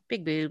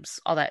 big boobs,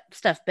 all that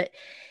stuff. But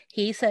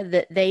he said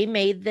that they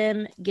made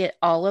them get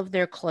all of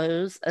their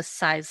clothes a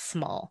size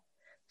small.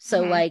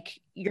 So, Hmm. like,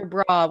 your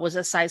bra was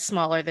a size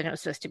smaller than it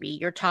was supposed to be.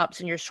 Your tops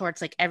and your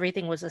shorts, like,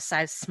 everything was a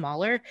size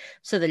smaller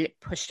so that it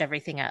pushed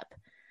everything up.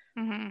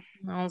 Hmm.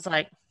 And I was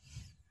like,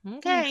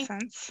 Makes okay,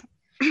 sense.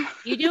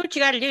 you do what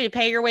you got to do to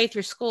pay your way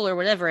through school or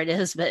whatever it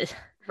is. But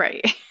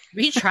Right.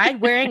 we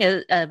tried wearing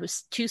a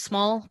too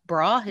small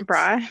bra. It's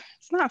Bra.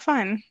 It's not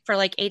fun. for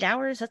like 8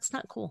 hours. That's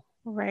not cool.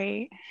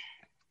 Right.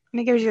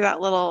 And it gives you that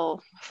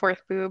little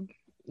fourth boob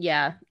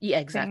Yeah, thing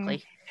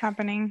exactly.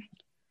 happening.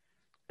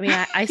 I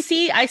mean, I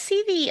see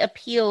the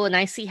appeal and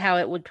I see how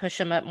it would push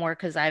them up more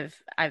because I've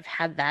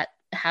had that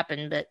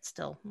happen, but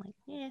still, I'm like,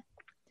 yeah,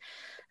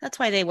 that's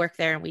why they work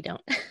there and we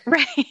don't.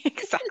 Right.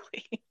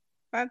 Exactly.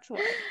 That's why.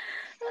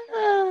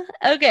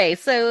 Okay,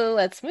 so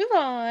let's move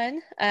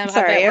on. I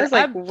Sorry, bet it we're was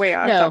like way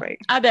off no, topic.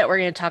 I bet we're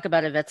going to talk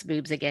about Yvette's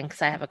boobs again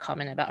because I have a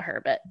comment about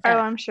her. But Oh,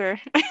 I'm sure.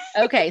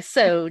 okay,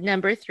 so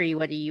number 3,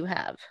 what do you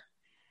have?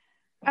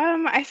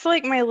 I feel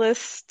like my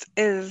list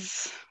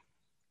is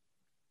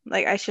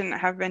like I shouldn't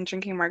have been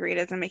drinking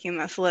margaritas and making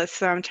this list,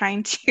 so I'm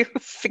trying to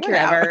figure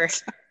Whatever.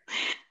 out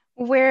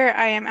where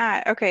I am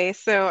at. Okay,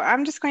 so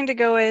I'm just going to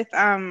go with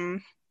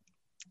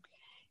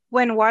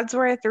when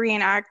Wadsworth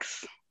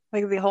reenacts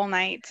like the whole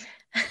night.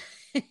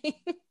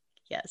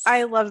 Yes.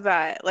 I love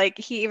that. Like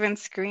he even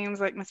screams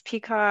like Miss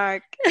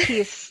Peacock.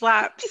 He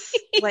slaps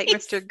like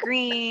Mr.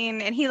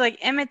 Green, and he like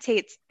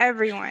imitates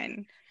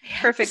everyone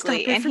Stop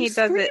perfectly, her and from he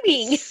does it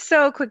screaming.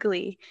 so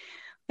quickly.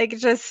 Like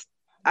just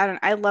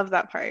I love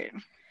that part.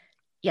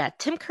 Yeah,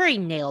 Tim Curry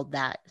nailed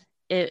that.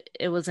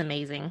 It was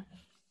amazing.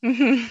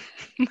 I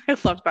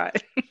love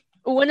that.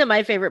 One of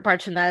my favorite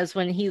parts from that is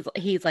when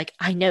he's like,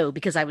 I know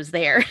because I was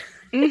there.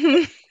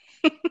 Hmm.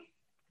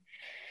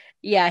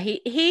 Yeah, he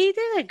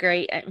did a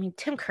great. I mean,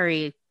 Tim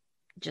Curry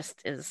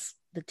just is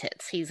the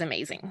tits. He's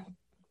amazing.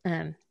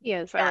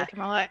 Yes, I Yeah, like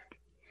him a lot.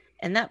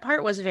 and that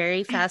part was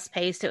very fast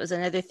paced. It was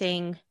another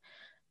thing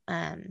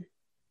um,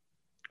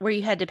 where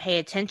you had to pay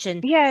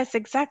attention, Yes,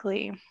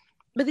 exactly.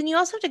 but then you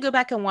also have to go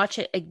back and watch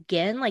it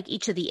again, like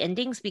each of the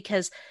endings,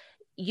 because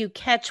you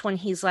catch when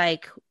he's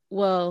like,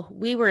 well,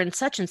 we were in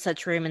such and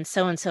such room and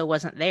so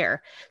wasn't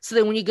there. So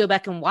then when you go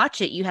back and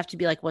watch it, you have to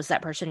be like, was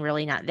that person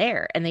really not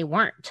there? And they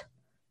weren't.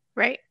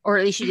 Right. Or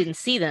at least you didn't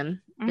see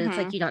them. But it's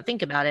Hmm. like you don't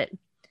think about it.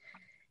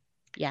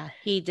 Yeah,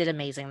 he did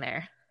amazing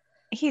there.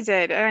 He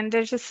did. And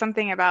there's just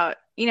something about,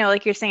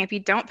 like you're saying, if you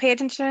don't pay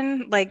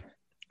attention, like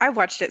I've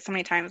watched it so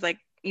many times, like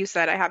you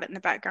said, I have it in the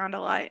background a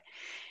lot.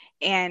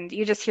 And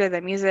you just hear the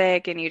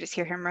music and you just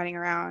hear him running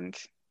around,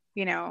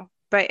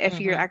 But if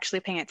you're Hmm. actually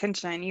paying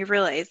attention, you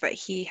realize that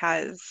he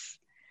has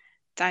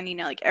done,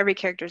 like every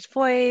character's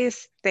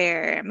voice,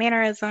 their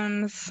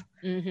mannerisms.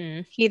 Hmm.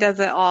 He does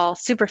it all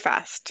super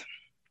fast.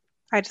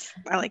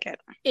 I like it.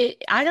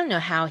 I don't know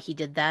how he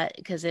did that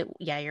because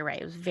yeah, you're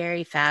right. It was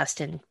very fast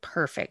and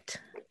perfect.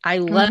 I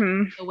love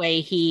Hmm. the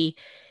way he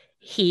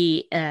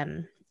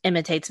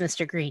imitates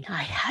Mr. Green.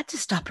 I had to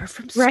stop her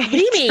from Right,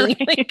 screaming.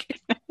 right.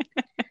 Like,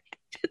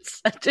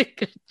 it's such a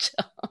good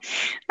job.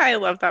 I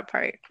love that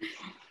part.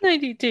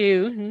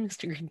 92.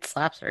 Mr. Green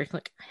slaps her. He's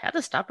like, I had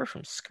to stop her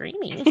from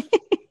screaming.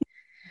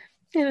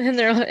 And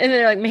they're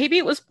like, maybe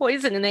it was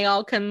poison. And they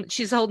all come,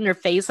 she's holding her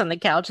face on the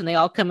couch and they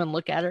all come and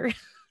look at her,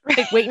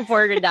 like waiting for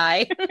her to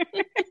die.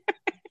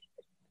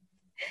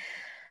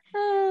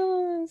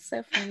 Oh,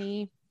 so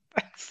funny.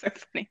 That's so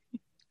funny.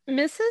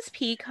 Mrs.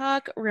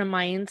 Peacock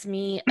reminds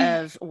me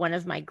of one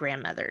of my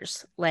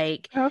grandmothers.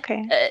 Like,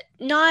 Okay.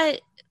 not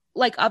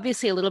like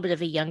obviously a little bit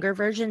of a younger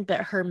version,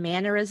 but her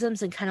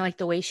mannerisms and kind of like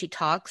the way she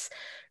talks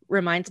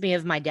reminds me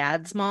of my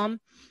dad's mom.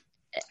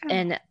 Oh,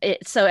 And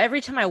so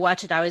every time I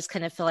watch it, I always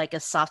kind of feel like a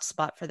soft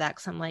spot for that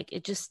because I'm like,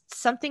 it just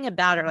something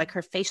about her, like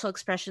her facial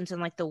expressions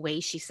and like the way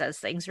she says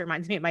things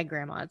reminds me of my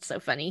grandma. It's so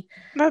funny.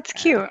 that's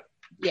Um, cute.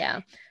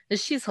 yeah,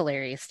 she's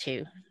hilarious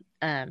too.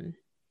 Um,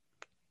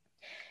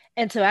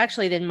 and so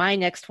actually, then my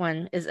next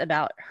one is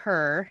about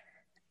her,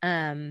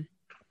 um,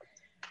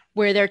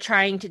 where they're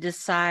trying to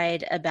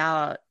decide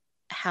about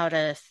how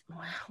to,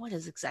 what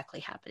is exactly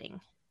happening.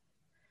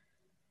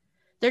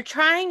 They're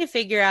trying to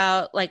figure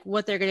out like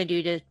what they're going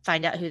to do to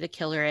find out who the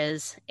killer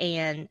is,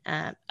 and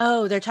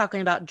they're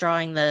talking about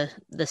drawing the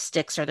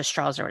sticks or the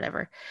straws or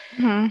whatever.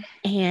 Hmm.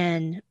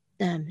 And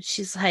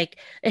she's like,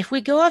 if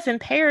we go off in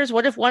pairs,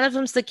 what if one of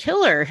them's the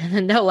killer? And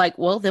then they're like,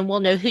 well, then we'll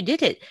know who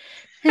did it.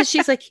 And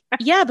she's like,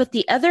 yeah, but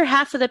the other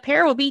half of the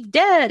pair will be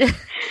dead.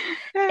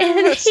 Yeah,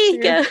 And that's he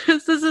true.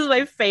 goes, this is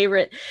my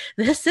favorite.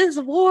 This is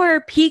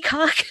war,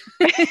 Peacock.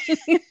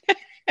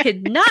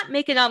 Could not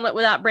make an omelet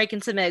without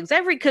breaking some eggs.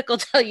 Every cook will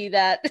tell you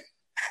that.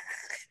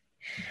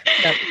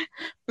 But,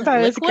 but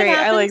That is look what great. I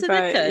happened like to the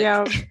that.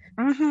 Yeah.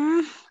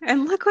 cook.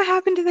 And look what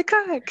happened to the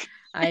cook.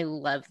 I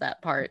love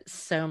that part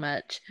so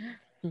much.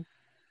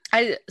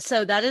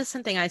 So that is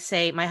something I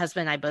say, my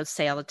husband and I both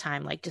say all the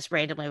time, like just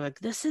randomly, like,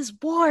 this is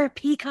war,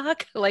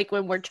 Peacock. Like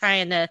when we're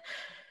trying to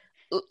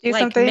Do like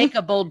something. make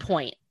a bold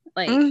point.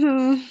 Like,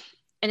 Hmm.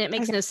 and it I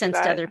makes can no see sense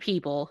to that. other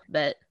people,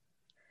 but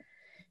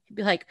he'd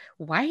be like,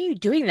 why are you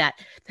doing that?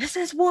 This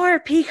is war,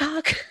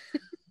 Peacock.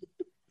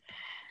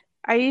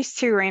 I used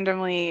to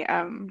randomly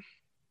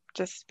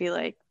just be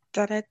like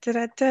da da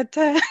da da da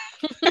da.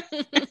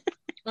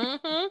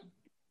 Hmm.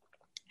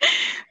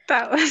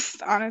 That was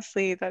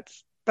honestly that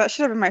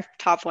should have been my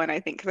top one, I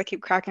think, because I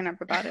keep cracking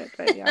up about it.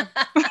 But yeah.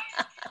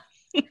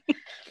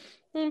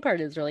 That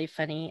part is really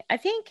funny. I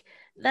think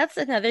that's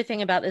another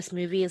thing about this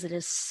movie is it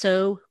is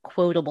so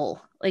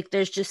quotable. Like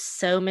there's just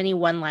so many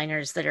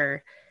one-liners that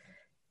are,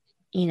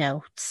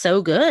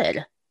 so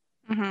good.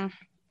 Hmm.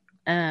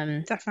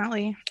 Um,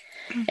 Definitely.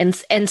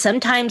 and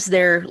sometimes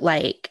they're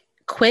like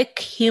quick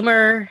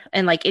humor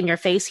and like in your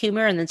face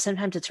humor, and then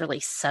sometimes it's really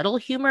subtle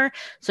humor.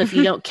 So if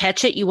you don't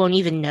catch it, you won't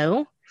even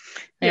know.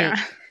 Yeah. Like,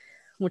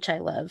 which I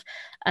love.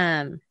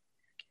 Um,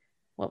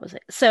 what was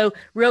it? So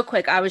real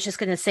quick, I was just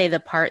going to say the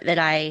part that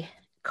I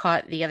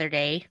caught the other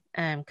day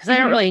because I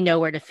don't Hmm. really know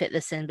where to fit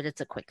this in, but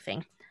it's a quick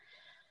thing.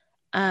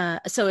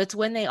 So it's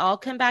when they all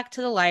come back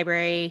to the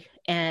library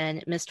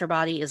and Mr.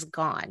 Body is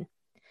gone.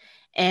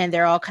 And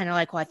they're all kind of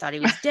like, well, I thought he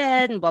was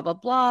dead and blah, blah,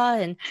 blah.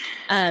 And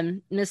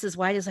Mrs.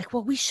 White is like,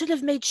 well, we should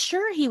have made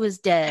sure he was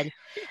dead.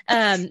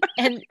 And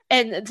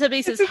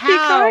somebody says, Mrs. Peacock?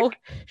 how?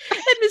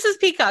 And Mrs.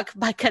 Peacock,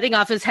 by cutting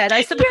off his head,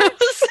 I suppose.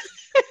 Yes.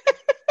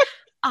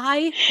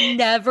 I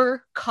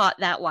never caught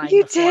that line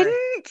You before.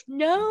 didn't?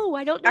 No,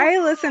 I don't know I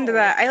listened to how.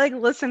 that. I like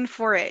listened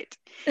for it.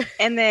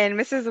 And then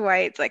Mrs.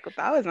 White's like, well,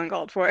 that was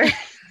uncalled for.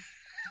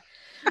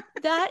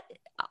 That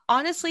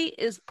honestly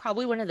is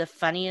probably one of the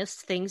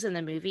funniest things in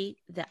the movie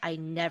that I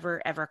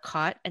never ever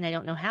caught, and I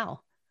don't know how.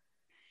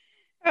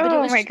 But it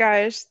Oh my was,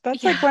 gosh.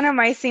 That's like yeah, one of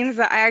my scenes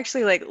that I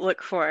actually like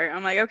look for.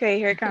 I'm like, okay,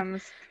 here it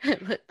comes.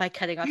 by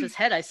cutting off his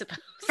head, I suppose.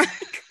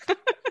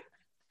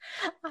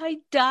 I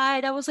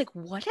died. I was like,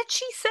 what did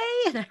she say?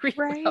 And I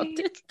rewound Right.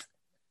 it.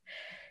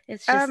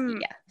 It's just, Um,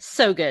 yeah,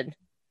 so good.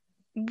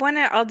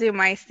 I'll do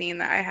my scene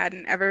that I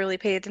hadn't ever really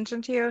paid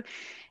attention to,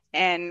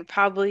 and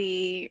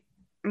probably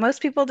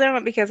most people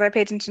don't because I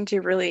pay attention to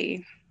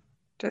really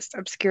just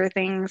obscure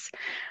things.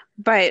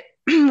 But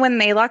when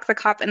they lock the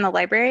cop in the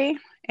library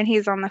and he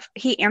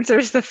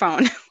answers the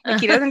phone. Like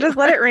he doesn't just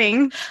let it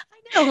ring.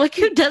 I know, like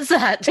who does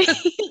that?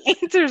 He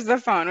answers the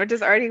phone, which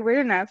is already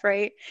weird enough,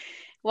 right?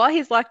 While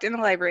he's locked in the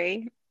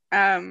library.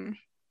 And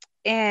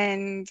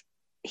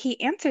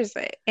he answers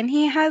it and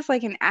he has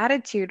like an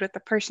attitude with the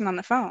person on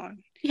the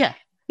phone. Yeah.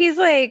 He's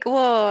like,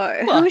 well,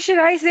 Well, who should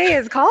I say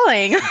is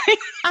calling?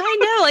 I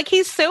know, like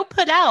he's so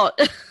put out.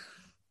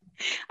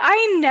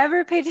 I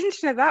never paid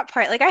attention to that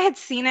part. Like I had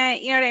seen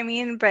it, you know what I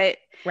mean? But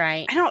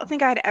Right. I don't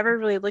think I'd ever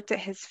really looked at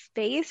his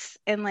face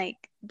and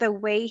like the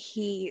way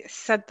he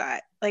said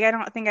that. Like I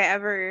don't think I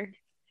ever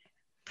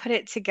put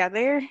it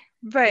together.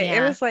 But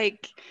it Yeah. was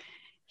like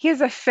he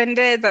was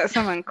offended that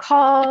someone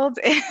called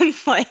and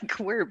like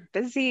we're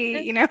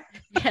busy, you know?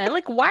 Yeah,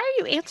 like why are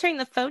you answering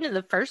the phone in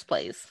the first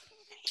place?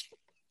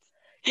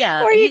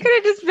 Yeah, Or you he could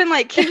have just been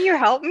like, "Can you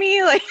help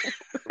me? Like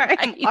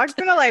I'm right. locked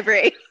in the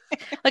library.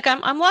 Like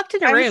I'm locked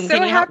in a I'm room.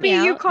 Can so you help happy me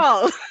you out?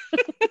 called."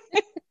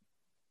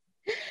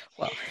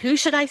 Well, who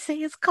should I say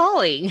is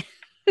calling?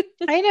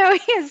 I know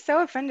he is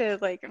so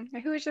offended. Like,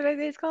 who should I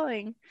say is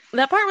calling?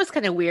 That part was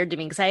kind of weird to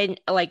me because I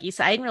didn't, like you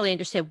said, I didn't really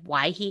understand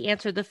why he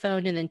answered the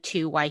phone, and then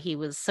two, why he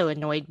was so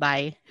annoyed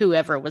by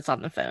whoever was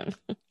on the phone.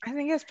 I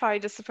think it's probably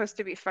just supposed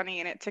to be funny,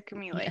 and it took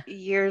me Yeah. like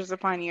years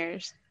upon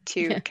years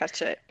to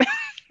catch it.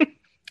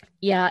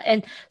 Yeah.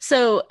 And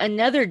so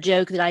another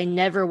joke that I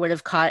never would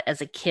have caught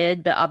as a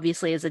kid, but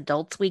obviously as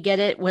adults we get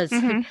it,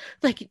 was Hmm.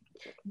 like,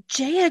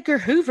 J. Edgar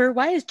Hoover,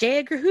 why is J.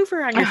 Edgar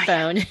Hoover on your Oh yeah.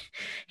 phone?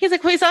 He's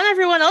like, well, he's on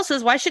everyone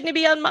else's. Why shouldn't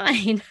he be on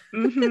mine?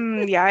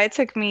 Yeah, it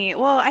took me.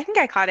 Well, I think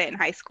I caught it in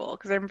high school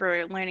because I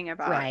remember learning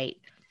about. Right.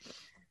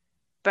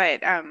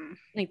 But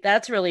Like,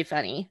 that's really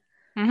funny.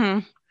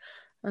 mhm,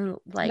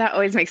 Like, that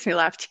always makes me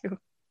laugh too.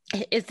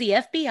 is the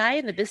FBI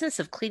in the business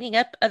of cleaning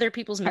up other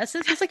people's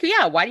messes? He's like,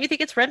 yeah, why do you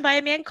think it's run by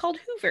a man called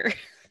Hoover?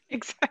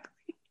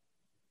 Exactly.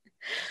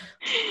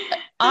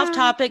 Off Uh,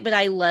 topic, but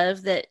I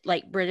love that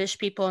like British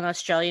people and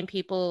Australian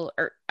people,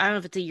 or I don't know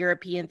if it's a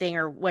European thing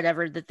or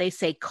whatever, that they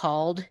say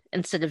called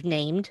instead of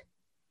named.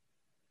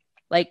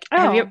 Like,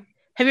 oh,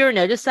 have you ever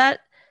noticed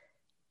that?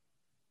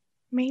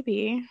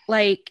 maybe.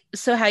 Like,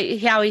 so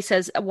how he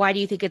says, why do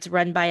you think it's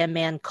run by a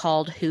man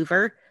called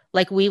Hoover?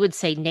 Like we would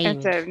say Instead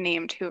named. of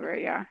named Hoover,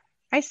 yeah.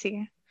 I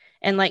see.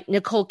 And like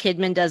Nicole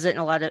Kidman does it in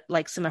a lot of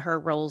like some of her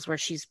roles where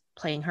she's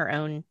playing her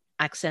own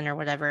accent or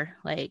whatever.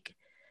 Like,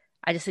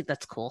 I just think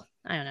that's cool.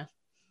 I don't know.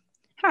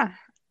 Huh.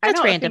 I That's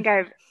don't random. think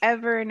I've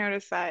ever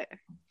noticed that.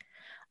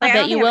 I Like, I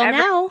bet don't you think I've will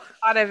ever now.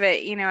 thought of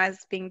it,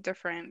 as being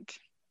different.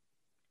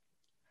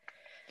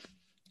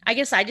 I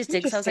guess I just did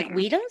because I was like, Interesting.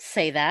 we don't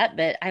say that,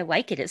 but I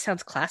like it. It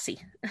sounds classy.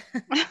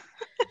 I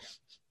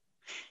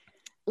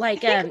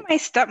Like, think my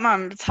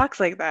stepmom talks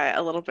like that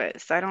a little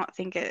bit, so I don't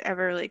think it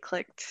ever really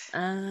clicked.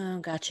 oh,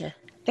 gotcha.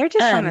 They're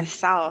just from the Um,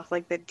 South,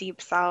 like the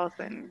deep South,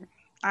 and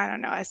I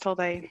don't know. I was told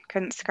I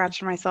couldn't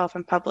scratch myself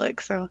in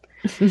public, so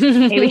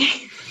maybe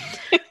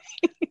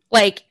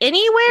like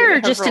maybe anywhere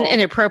or her just in role.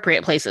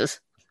 inappropriate places?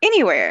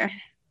 Anywhere.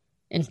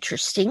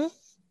 Interesting.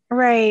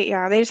 Right,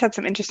 yeah. They just had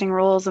some interesting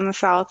roles in the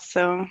South,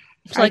 so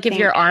So, I like, if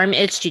your think arm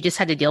itched, you just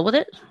had to deal with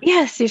it?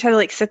 yes, you just had to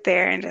like sit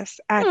there and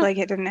just act Hmm. like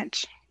it didn't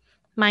itch.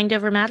 Mind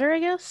over matter, I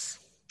guess.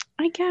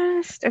 I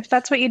guess if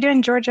that's what you do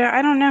in Georgia,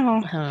 I don't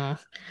know. Oh,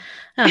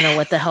 I don't know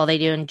what the hell they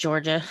do in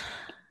Georgia.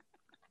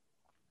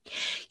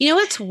 You know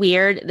what's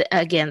weird?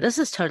 Again, this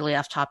is totally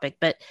off topic,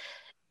 but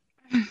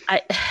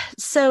I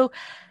so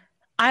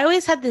I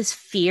always had this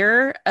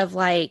fear of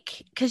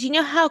like, because you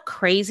know how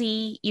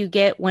crazy you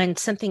get when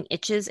something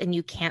itches and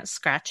you can't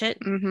scratch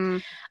it? Hmm.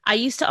 I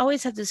used to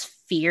always have this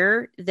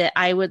fear that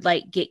I would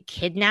like get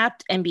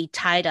kidnapped and be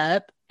tied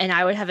up and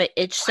I would have an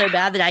itch so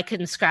bad that I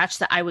couldn't scratch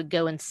that I would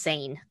go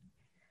insane.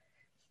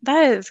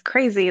 That is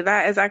crazy.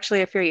 That is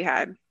actually a fear you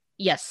had.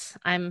 Yes,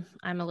 I'm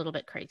a little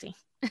bit crazy.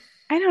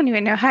 I don't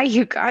even know how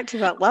you got to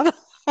that level.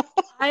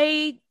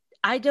 I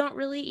I don't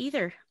really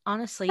either,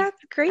 honestly.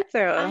 That's great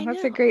though. I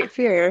That's a know. great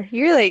fear.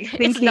 You're like It's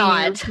thinking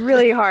not.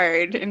 really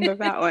hard into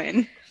that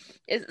one.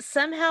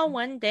 Somehow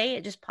one day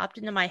it just popped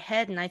into my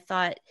head and I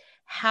thought,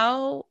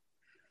 how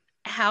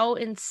how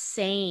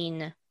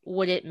insane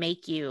would it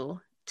make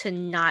you to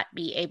not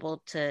be able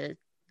to,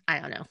 I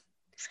don't know.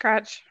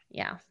 Scratch.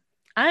 Yeah.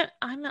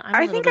 I'm a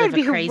I little think bit of I'd a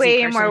be crazy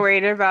way more person.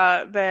 worried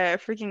about the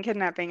freaking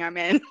kidnapping I'm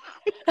in.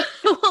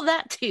 Well,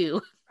 that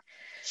too.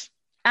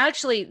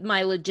 Actually,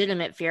 my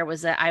legitimate fear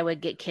was that I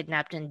would get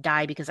kidnapped and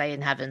die because I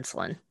didn't have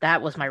insulin.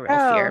 That was my real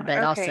fear. Oh,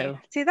 But okay.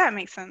 also, See, that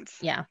makes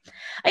sense. yeah.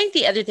 I think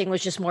the other thing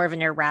was just more of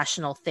an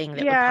irrational thing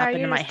that would Yeah, pop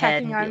into you're my just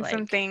head tacking and be on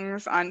some like,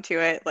 things onto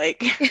it,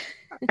 like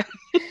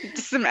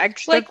just some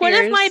extra like, what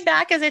if my fears.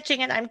 back is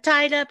itching and I'm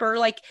tied up? Or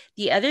like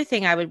the other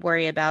thing I would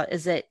worry about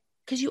is that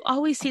because you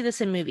always see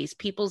this in movies,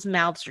 people's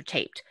mouths are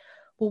taped.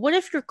 Well, what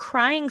if you're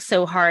crying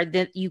so hard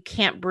that you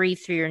can't breathe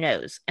through your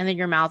nose and then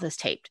your mouth is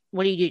taped?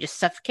 What do? Just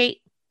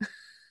suffocate?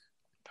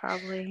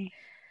 Probably.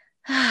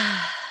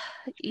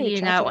 Pretty You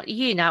tragic.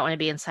 you not want to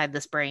be inside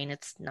this brain.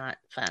 It's not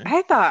fun.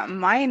 I thought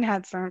mine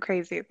had some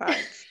crazy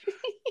thoughts.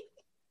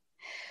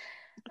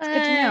 It's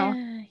good to know.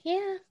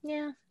 Yeah,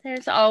 yeah.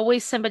 There's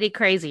always somebody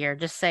crazier.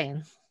 Just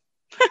saying.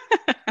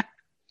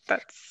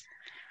 That's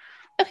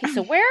Okay,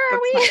 so where are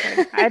that's not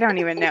good. I we? don't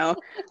even know.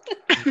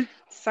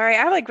 Sorry, I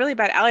have like really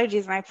bad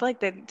allergies, and I feel like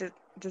the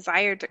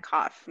desire to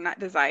cough, not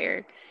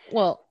desire,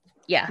 Well,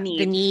 yeah,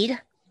 the need.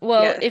 need.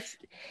 Well, Yes.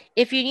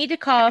 if you need to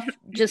cough,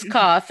 just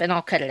cough, and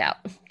I'll cut it out.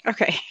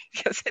 Okay,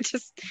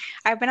 because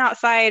I've been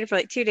outside for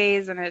like 2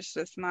 days and it's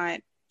just not,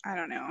 I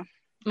don't know,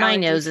 My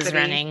allergy nose is city.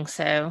 running,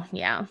 so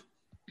yeah.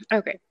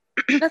 Okay.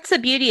 That's the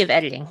beauty of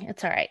editing.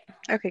 It's all right.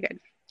 Okay, good.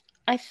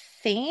 I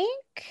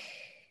think,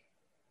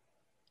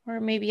 or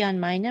maybe on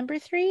my number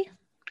three.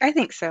 I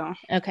think so.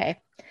 Okay.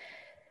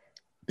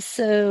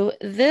 So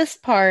this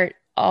part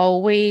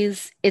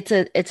always it's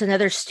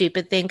another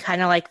stupid thing,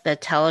 kind of like the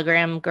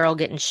telegram girl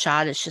getting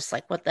shot. It's just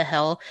like, what the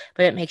hell?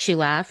 But it makes you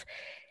laugh.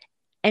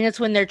 And it's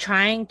when they're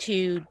trying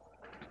to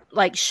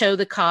like show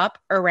the cop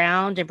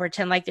around and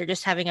pretend like they're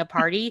just having a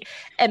party,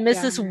 and Yeah.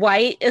 Mrs.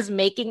 White is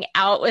making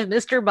out with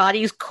Mr.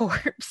 Body's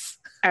corpse.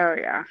 Oh,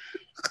 yeah.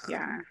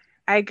 Yeah.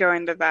 I go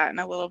into that in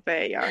a little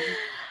bit. Yeah.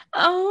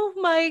 Oh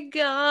my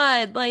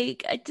God.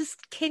 Like, I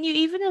just, can you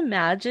even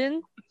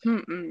imagine?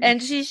 Mm-mm.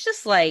 And she's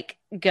just like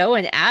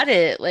going at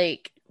it,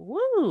 like,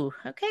 woo,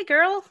 okay,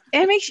 girl.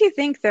 It makes you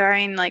think though.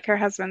 I mean, like her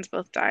husbands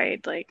both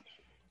died. Like,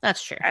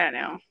 That's true. I don't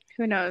know.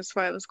 Who knows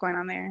what was going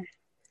on there?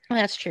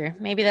 That's true.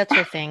 Maybe that's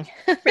her thing.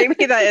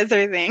 Maybe that is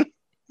her thing.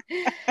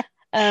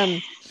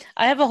 Um,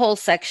 I have a whole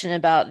section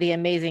about the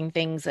amazing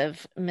things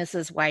of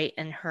Mrs. White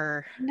and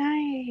her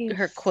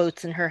Nice.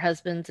 quotes and her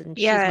husband's, and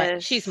she's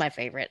Yes. my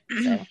favorite.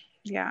 So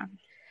Yeah.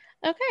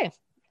 okay.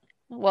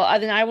 Well,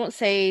 then I won't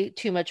say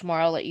too much more.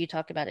 I'll let you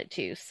talk about it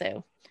too.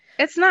 So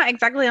It's not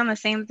exactly on the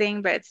same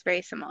thing, but it's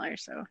very similar.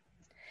 So,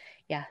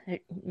 yeah,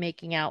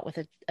 making out with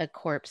a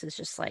corpse is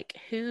just like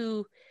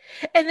who.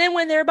 And then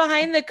when they're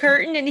behind the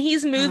curtain and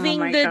he's oh moving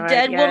my the God,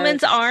 dead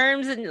woman's yes.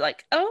 arms and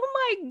like, oh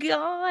my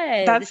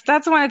God.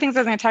 That's one of the things I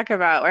was going to talk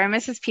about, where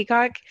Mrs.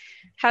 Peacock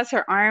has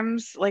her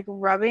arms like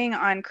rubbing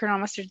on Colonel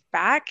Mustard's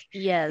back,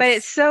 but it's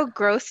Yes. so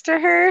gross to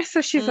her.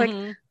 So she's like,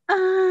 Hmm.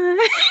 uh,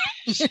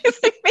 she's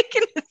like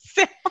making a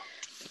sound.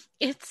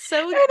 It's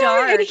so And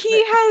dark,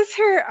 he but has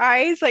her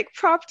eyes like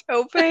propped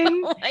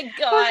open. oh my I was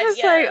God,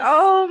 just like, yes.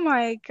 oh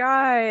my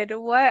God,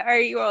 what are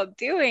you all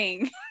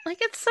doing? Like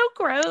it's so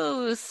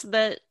gross,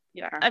 but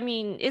Yeah. I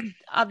mean,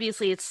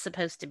 it's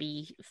supposed to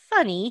be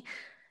funny,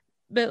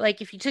 but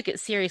like if you took it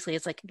seriously,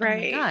 it's like, oh my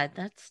Right. God,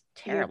 that's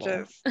You're terrible.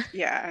 just,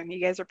 yeah,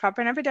 you guys are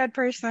popping up a dead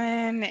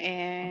person,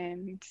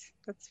 and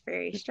that's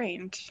very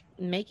strange.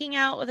 Making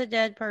out with a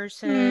dead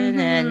person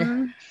and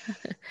Hmm.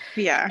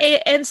 Yeah.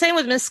 and same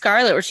with Miss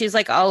Scarlet where she's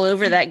like all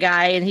over that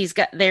guy and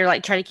they're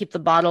like trying to keep the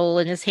bottle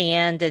in his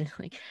hand and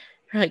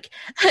like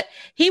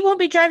he won't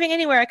be driving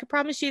anywhere, I can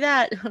promise you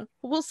that.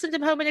 We'll send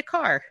him home in a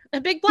car, a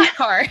big black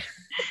car.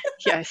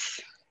 Yes,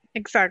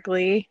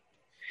 exactly.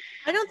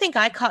 I don't think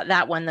I caught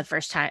that one the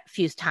first time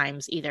few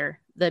times either,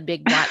 the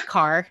big black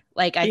car.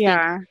 Like I think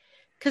Yeah.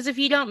 because if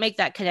you don't make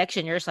that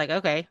connection, you're just like,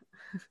 okay.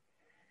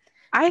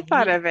 I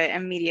thought He, of it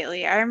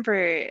immediately. I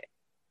remember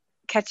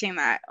catching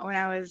that when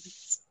I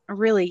was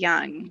really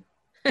young.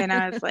 And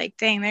I was like,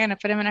 dang, they're gonna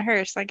put him in a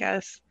hearse, I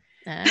guess.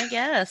 I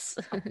guess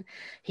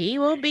he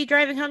won't be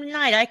driving home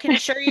tonight, I can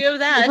assure you of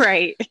that.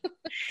 Right.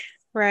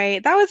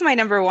 Right. That was my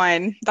number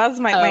one. That was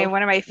my Oh,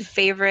 one of my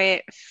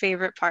favorite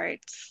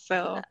parts.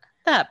 So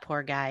that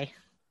poor guy.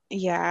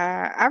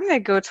 yeah, I'm gonna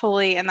go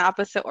totally in the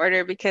opposite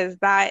order because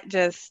that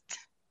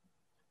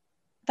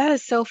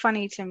is so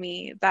funny to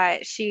me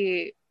that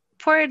she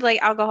poured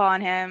like alcohol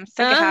on him,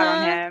 stuck a hat on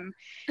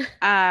Uh-huh.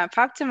 him,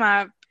 propped him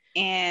up,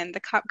 and the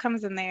cop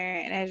comes in there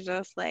and is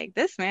just like,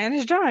 "This man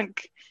is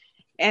drunk,"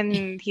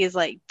 and he's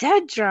like,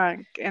 "Dead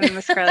drunk," and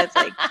Miss Scarlett's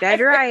like, "Dead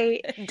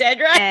right," Dead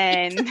right.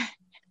 and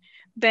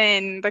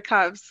then the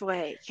cop's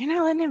like, "You're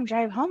not letting him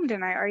drive home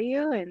tonight, are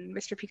you?" And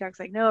Mr. Peacock's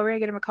like, "No, we're gonna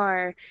get him a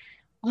car."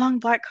 A long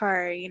black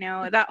car,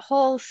 that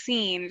whole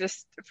scene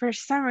just for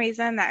some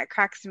reason that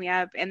cracks me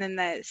up. And then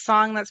the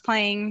song that's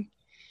playing,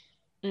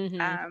 Hmm.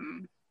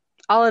 um,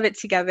 all of it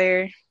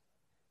together,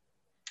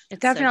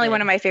 It's so definitely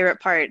one of good. my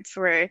favorite parts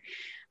where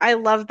I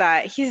love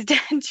that he's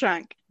dead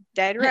drunk,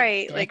 dead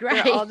right. Dead Like they're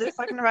right. all just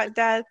talking about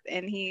death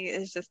and he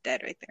is just dead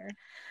right there.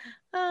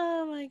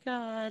 Oh my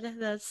God,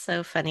 that's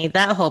so funny.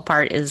 That whole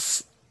part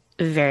is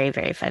very,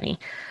 very funny.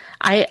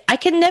 I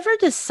can never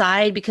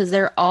decide because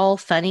they're all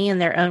funny in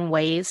their own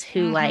ways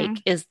who Hmm.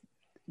 like is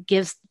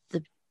gives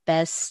the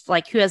best,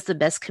 like who has the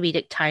best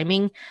comedic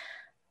timing.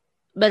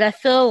 But I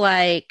feel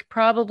like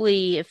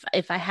probably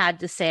if I had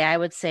to say, I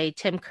would say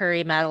Tim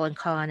Curry, Madeline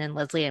Kahn, and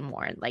Leslie Ann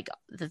Warren. Like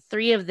the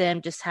three of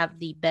them just have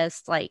the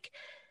best like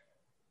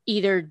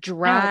either Oh,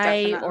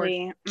 dry or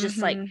definitely. just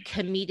like Hmm.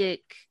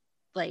 comedic,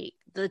 like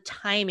the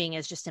timing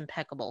is just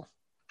impeccable.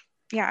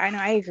 Yeah, I know.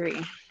 I agree.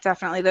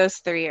 Definitely. Those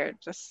three are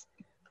just,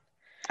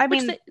 I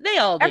Which mean, they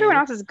all everyone do.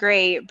 else is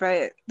great,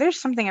 but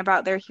there's something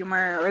about their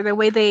humor or the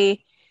way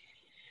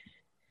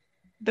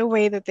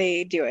that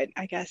they do it,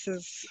 I guess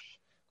is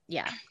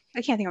Yeah.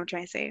 I can't think of what I'm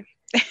trying to say.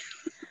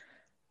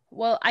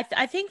 Well,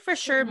 I think for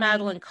sure Um,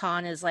 Madeline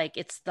Kahn is like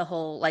it's the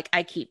whole like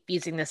I keep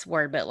using this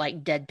word, but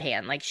like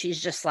deadpan. Like she's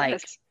just like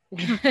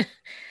yes.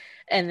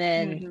 and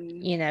then,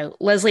 Hmm.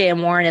 Leslie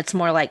Ann Warren, it's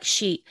more like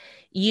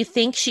you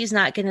think she's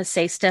not gonna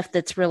say stuff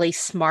that's really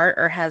smart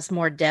or has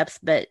more depth,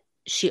 but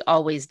she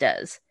always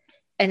does.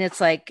 And it's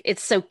like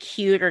it's so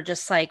cute or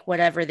just like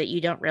whatever that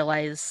you don't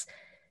realize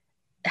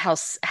how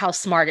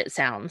smart it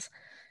sounds.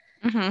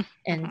 Mm-hmm.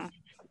 And Mm-hmm.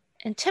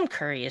 and Tim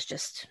Curry is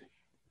just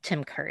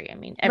Tim Curry. I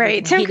mean,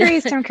 Right. everything Tim he does, Curry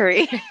is Tim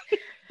Curry.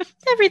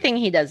 everything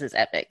he does is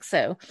epic.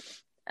 So,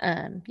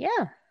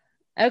 yeah.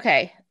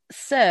 Okay.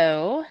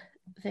 So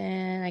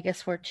then I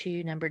guess we're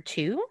to number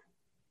two.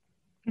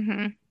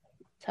 Mm-hmm.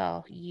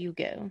 So you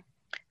go.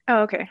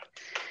 Oh, okay.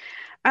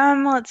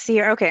 Let's see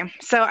here. Okay.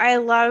 So I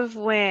love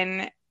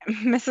when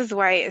Mrs.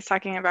 White is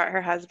talking about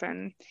her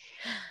husband,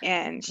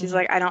 and she's Mhm.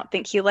 like, I don't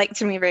think he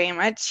liked me very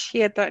much. He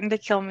had threatened to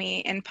kill me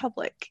in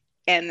public.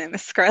 And then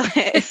Miss Scarlet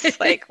is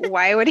like,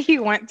 why would he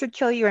want to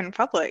kill you in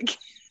public?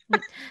 I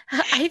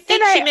And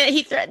think she meant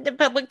he threatened the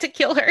public to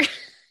kill her.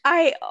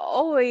 I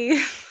always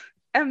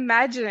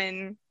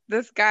imagine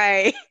this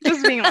guy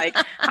just being like,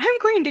 I'm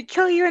going to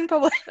kill you in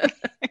public.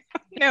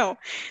 No,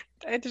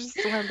 it's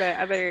just one of the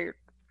other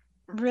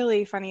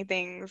really funny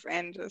things,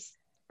 and just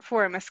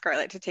for Miss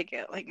Scarlet to take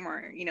it like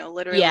more,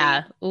 literally.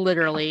 Yeah,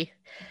 literally.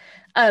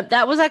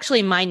 That was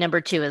actually my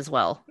number two as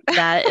well.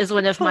 That is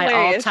one It's of my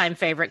hilarious. all-time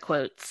favorite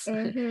quotes.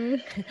 Hmm.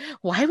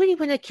 Why would he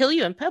want to kill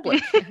you in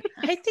public?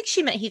 I think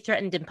she meant he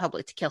threatened in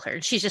public to kill her.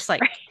 And she's just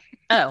like,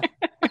 oh.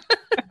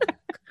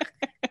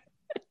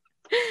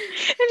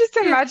 And just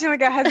imagine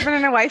like a husband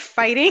and a wife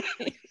fighting.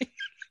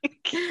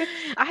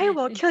 I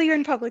will kill you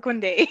in public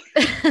one day.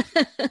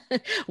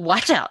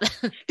 Watch out.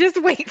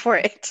 Just wait for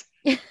it.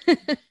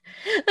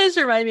 This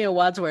reminds me of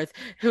Wadsworth.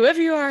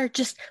 Whoever you are,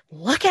 just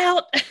look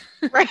out.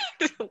 Right.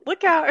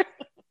 Look out.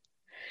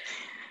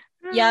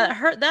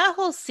 Yeah, that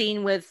whole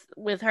scene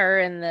with her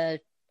and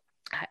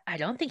I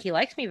don't think he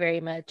likes me very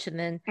much. And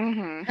then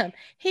Mm-hmm.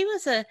 he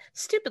was a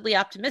stupidly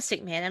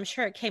optimistic man. I'm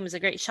sure it came as a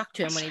great shock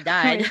to him when he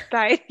died.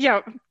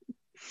 Yep.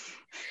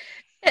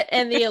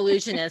 And the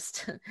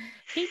illusionist,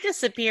 he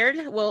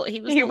disappeared. Well, he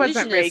was He an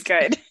wasn't very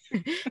illusionist.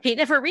 good. He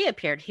never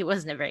reappeared. He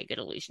wasn't a very good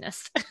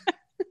illusionist.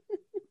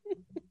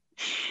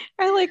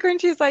 I like when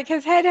she's like,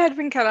 his head had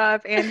been cut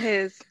off and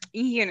his,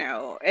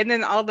 and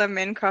then all the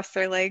men cross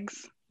their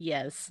legs.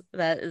 Yes,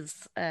 that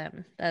is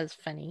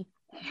funny.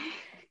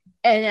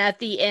 And at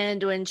the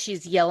end, when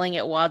she's yelling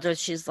at Waldo,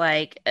 she's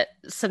like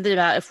something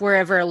about if we're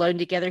ever alone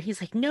together.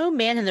 He's like, no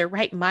man in their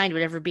right mind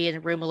would ever be in a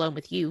room alone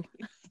with you.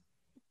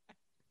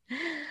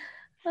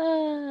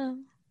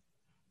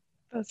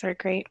 Those are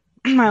great.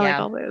 I Yeah. like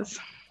all those.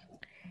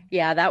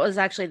 Yeah, that was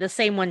actually the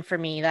same one for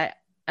me. That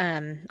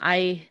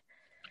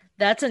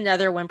that's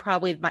another one.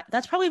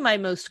 That's probably my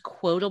most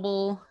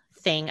quotable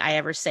thing I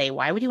ever say.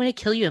 Why would you want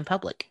to kill you in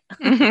public?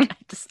 Mm-hmm.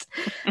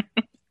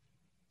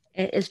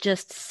 It is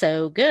just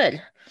so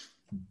good.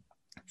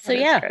 So That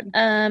is yeah, good.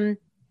 and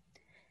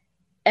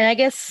I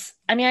guess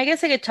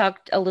I could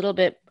talk a little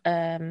bit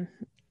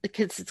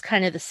because it's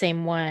kind of the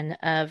same one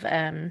of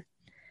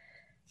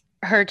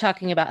her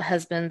talking about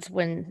husbands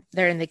when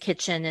they're in the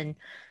kitchen,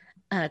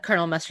 and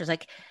Colonel Mustard's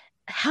like,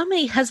 how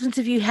many husbands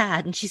have you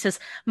had? And she says,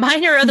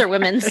 mine or other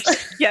women's.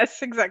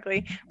 Yes,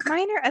 exactly.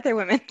 Mine or other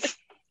women's.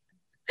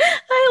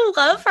 I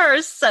love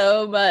her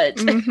so much.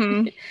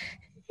 Mm-hmm.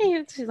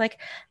 She's like,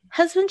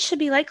 husbands should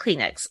be like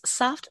Kleenex,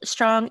 soft,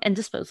 strong, and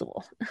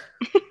disposable.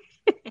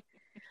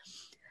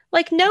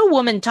 Like, no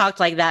woman talked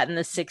like that in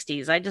the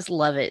 60s. I just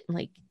love it.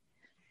 Like,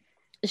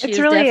 It's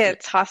really a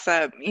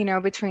toss-up,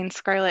 between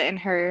Scarlett and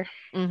her.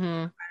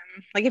 Mm-hmm.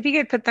 Like, if you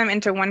could put them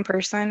into one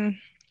person,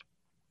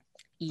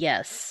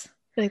 yes,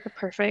 like the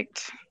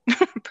perfect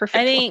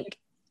I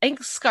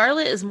think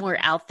Scarlett is more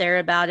out there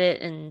about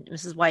it, and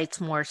Mrs.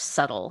 White's more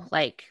subtle,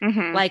 like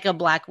Mm-hmm. like a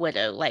Black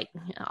Widow. Like,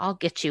 I'll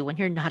get you when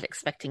you're not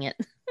expecting it.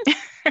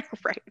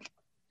 Right.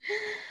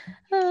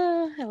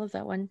 I love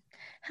that one.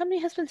 How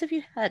many husbands have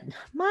you had?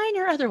 Mine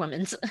or other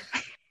women's?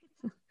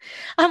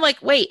 I'm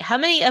like, wait, how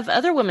many of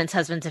other women's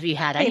husbands have you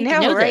had? I need to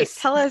know right?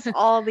 this. Tell us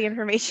all the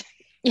information.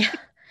 Yeah.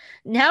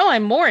 Now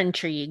I'm more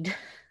intrigued.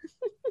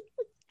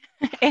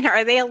 And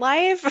are they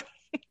alive?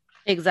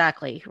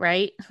 Exactly,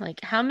 right?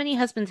 Like, how many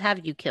husbands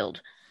have you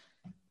killed?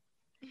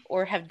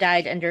 Or have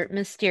died under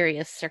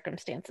mysterious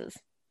circumstances?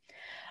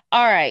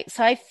 All right,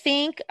 so I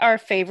think our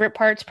favorite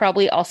part's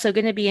probably also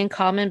going to be in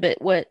common,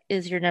 but what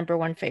is your number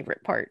one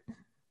favorite part?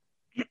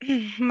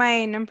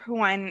 My number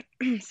one,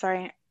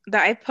 sorry,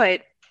 that I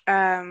put,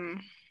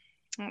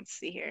 let's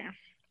see here.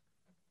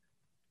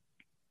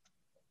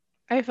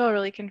 I feel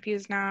really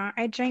confused now.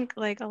 I drank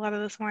like a lot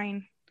of this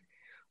wine.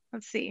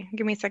 Let's see.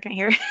 Give me a second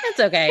here. That's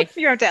okay.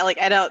 You have to like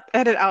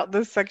edit out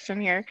this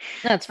section here.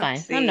 That's fine.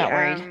 I'm not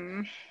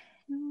worried.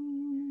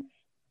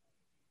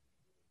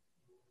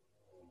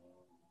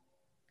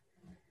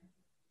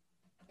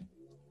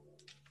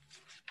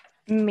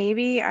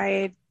 Maybe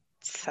I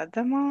said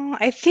them all.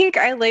 I think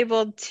I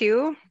labeled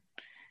two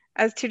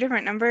as two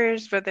different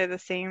numbers, but they're the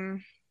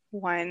same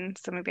one.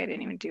 So maybe I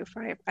didn't even do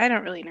five. I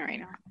don't really know right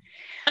now.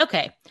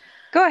 Okay.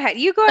 Go ahead.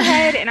 You go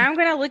ahead, and I'm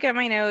going to look at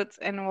my notes,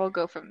 and we'll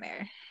go from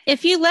there.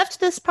 If you left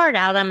this part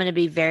out, I'm going to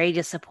be very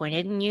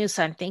disappointed in you.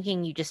 So I'm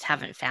thinking you just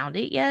haven't found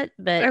it yet.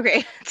 But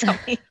okay,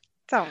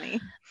 tell me.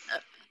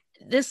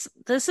 This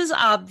is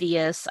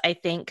obvious, I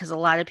think, because a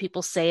lot of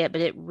people say it,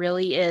 but it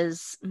really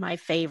is my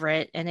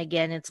favorite. And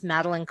again, it's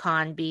Madeline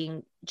Kahn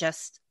being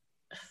just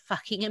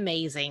fucking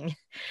amazing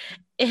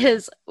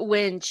is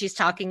when she's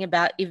talking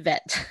about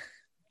Yvette.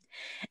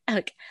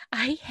 Like,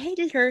 I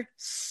hated her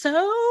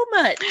so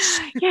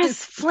much.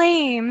 Yes,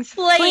 flames.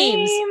 Flames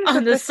Flames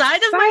on at the the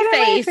side of my side of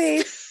my face.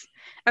 face.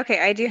 Okay,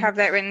 I do have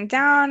that written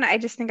down. I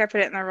just think I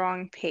put it in the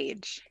wrong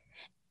page.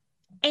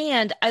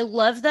 And I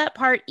love that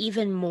part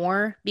even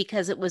more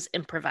because it was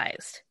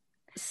improvised.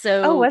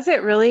 Oh, So, was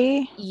it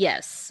really?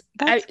 yes,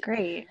 I That's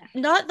great.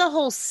 not the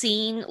whole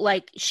scene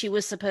like she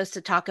was supposed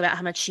to talk about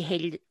how much she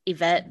hated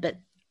Yvette, but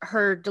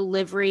her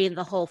delivery and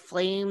the whole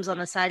flames on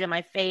the side of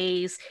my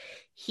face,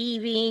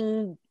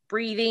 heaving,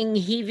 breathing,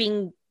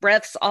 heaving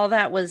breaths, all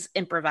that was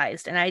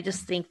improvised. And I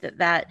just think that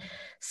that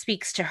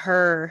speaks to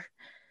her,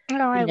 Oh,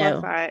 you I love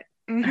know, that.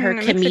 her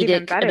It makes it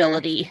even comedic better.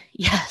 ability.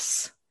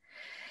 Yes.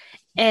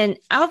 And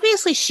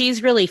obviously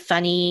she's really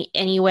funny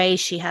anyway.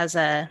 She has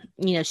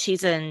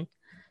she's in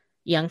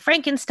Young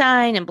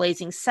Frankenstein and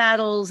Blazing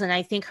Saddles, and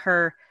I think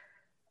her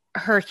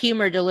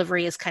humor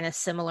delivery is kind of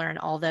similar in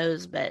all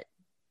those, but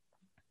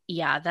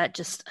yeah, that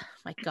just, oh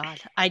my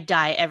God, I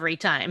die every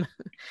time.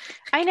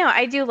 I know,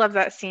 I do love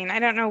that scene. I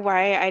don't know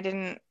why I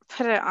didn't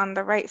put it on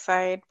the right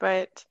side,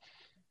 but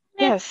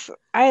Eh, yes,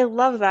 I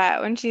love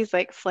that when she's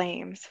like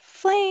flames,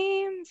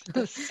 flames,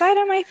 the side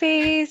of my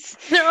face.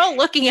 they're all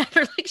looking at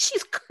her like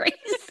she's crazy.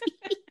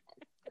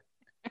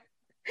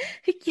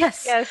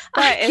 Yes, Yes,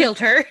 I that is killed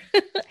her. I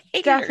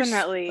hated her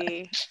so definitely,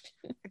 much.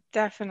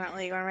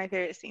 definitely one of my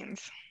favorite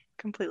scenes.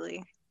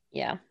 Completely.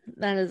 Yeah,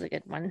 that is a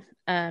good one.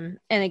 And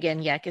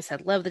again, yeah, like I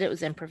said, love that it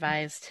was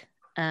improvised.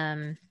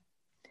 Um,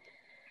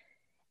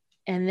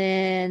 and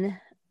then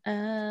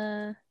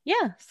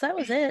yeah, so that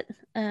was it.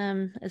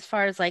 As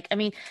far as like, I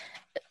mean,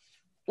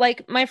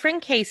 like my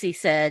friend Casey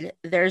said,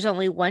 there's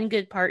only one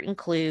good part in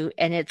Clue,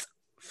 and it's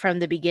from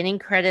the beginning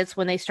credits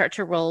when they start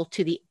to roll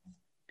to the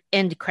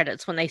end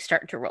credits when they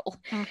start to roll.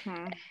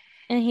 Hmm.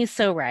 And he's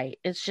so right.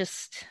 It's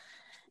just,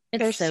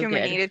 it's There's so too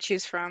many good. to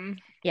choose from.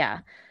 Yeah.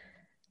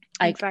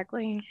 Like,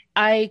 Exactly.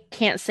 I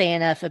can't say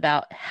enough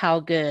about how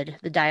good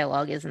the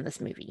dialogue is in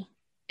this movie.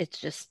 It's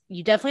just,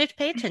 you definitely have to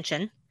pay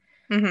attention.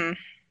 Hmm.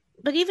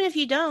 But even if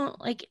you don't,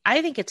 like,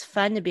 I think it's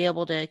fun to be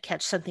able to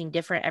catch something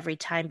different every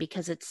time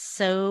because it's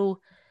so,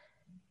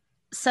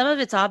 some of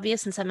it's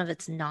obvious and some of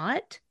it's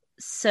not.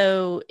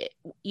 So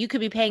you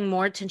could be paying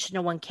more attention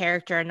to one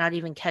character and not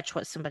even catch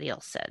what somebody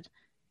else said,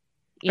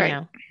 you Right.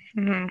 know?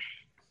 Hmm.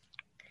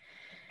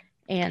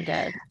 And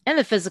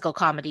the physical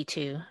comedy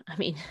too. I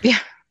mean, Yeah.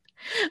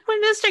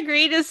 when Mr.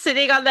 Green is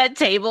sitting on that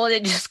table and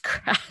it just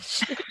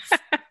crashes.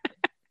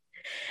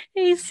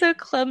 He's so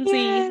clumsy.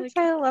 Yes, Like,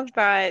 I love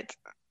that.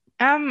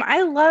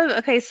 I love,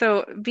 okay,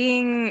 so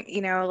being,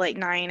 like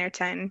 9 or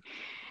 10,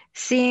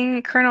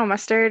 seeing Colonel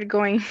Mustard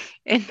going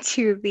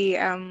into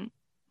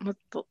what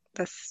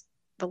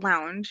the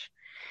lounge,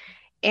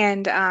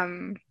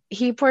 and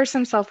he pours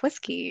himself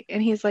whiskey,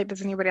 and he's like,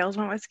 "Does anybody else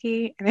want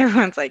whiskey?" And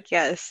everyone's like,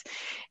 "Yes."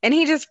 And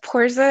he just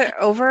pours it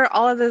over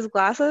all of his I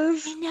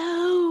glasses.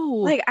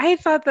 know. Like, I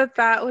thought that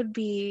that would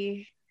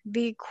be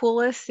the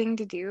coolest thing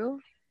to do,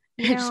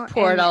 Just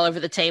pour it and all over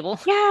the table.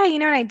 yeah,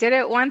 and I did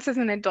it once as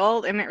an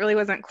adult, and it really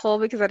wasn't cool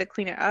because I had to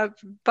clean it up,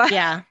 but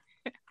Yeah.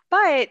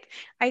 but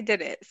I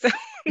did it. So,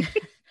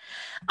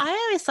 I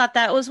always thought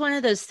that was one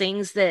of those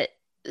things that,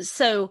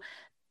 so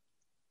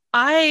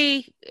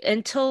I,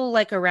 until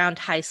like around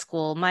high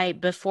school, my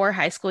before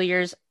high school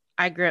years,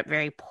 I grew up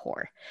very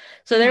poor.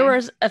 So there mhm,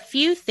 was a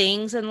few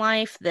things in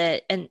life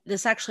that, and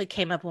this actually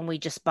came up when we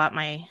just bought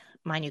my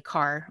new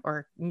car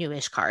or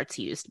newish car, it's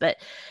used, but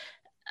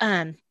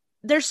um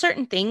there's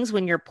certain things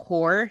when you're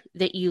poor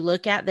that you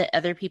look at that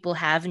other people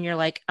have and you're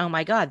like, oh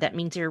my God, that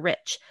means you're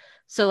rich.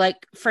 So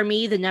like for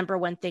me, the number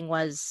one thing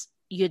was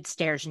you had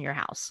stairs in your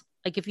house.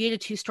 Like if you had a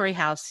two-story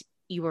house,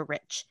 you were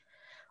rich.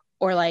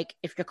 Or like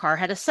if your car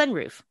had a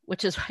sunroof,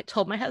 which is what I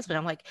told my husband.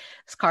 I'm like,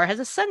 this car has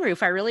a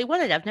sunroof. I really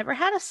want it. I've never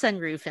had a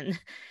sunroof. And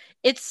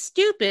it's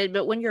stupid,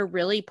 but when you're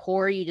really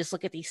poor, you just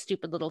look at these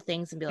stupid little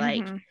things and be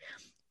like, mhm,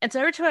 and so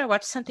every time I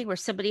watch something where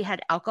somebody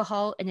had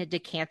alcohol in a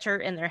decanter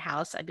in their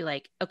house, I'd be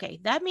like, okay,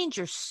 that means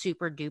you're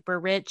super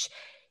duper rich.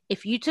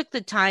 If you took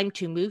the time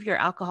to move your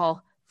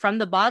alcohol from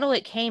the bottle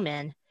it came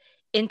in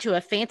into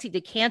a fancy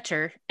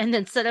decanter and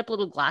then set up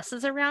little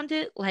glasses around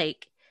it,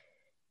 like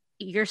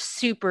you're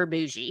super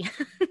bougie.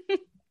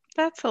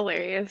 that's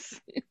hilarious.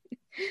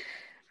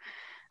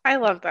 I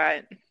love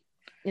that.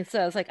 And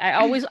so I was like, I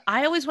always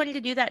wanted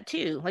to do that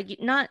too. Like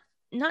not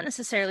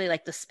necessarily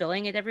like the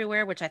spilling it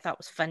everywhere, which I thought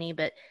was funny,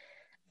 but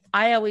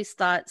I always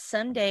thought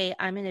someday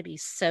I'm going to be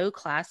so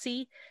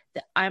classy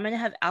that I'm going to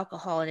have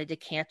alcohol in a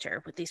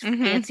decanter with these Hmm.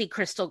 fancy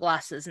crystal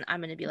glasses. And I'm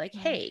going to be like,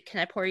 hey, can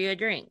I pour you a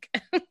drink?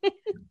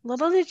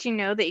 Little did you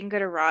know that you can go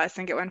to Ross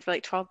and get one for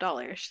like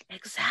 $12.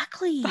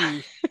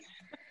 Exactly.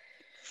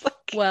 It's like,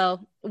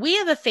 Well, we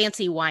have a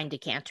fancy wine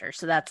decanter.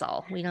 So that's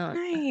all. We don't.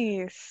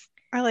 nice.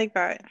 I like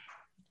that.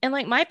 And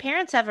like my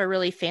parents have a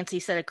really fancy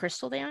set of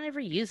crystal. They don't ever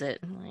use it.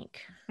 I'm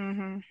like,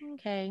 Hmm.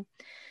 okay.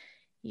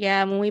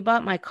 Yeah, when we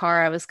bought my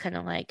car, I was kind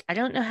of like, I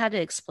don't know how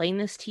to explain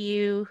this to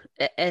you.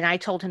 And I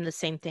told him the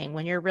same thing.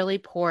 When you're really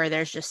poor,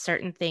 there's just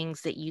certain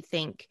things that you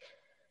think.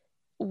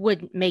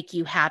 would make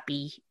you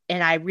happy.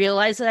 And I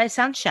realize that I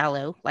sound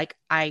shallow. Like,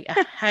 I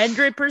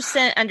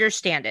 100%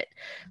 understand it.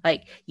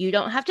 Like, you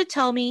don't have to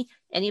tell me,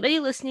 anybody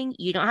listening,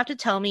 you don't have to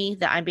tell me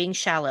that I'm being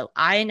shallow.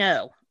 I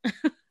know.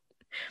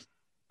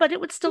 But it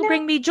would still No,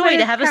 bring me but joy to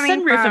it's have a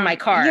coming sunroof in my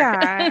from, car.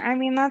 yeah, I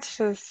mean,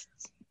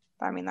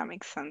 that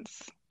makes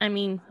sense. I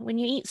mean, when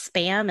you eat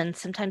spam and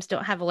sometimes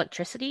don't have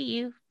electricity,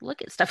 you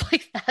look at stuff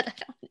like that. I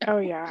don't Oh, know.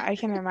 yeah, I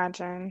can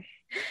imagine.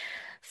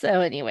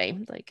 So anyway,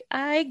 like,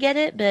 I get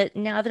it, but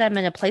now that I'm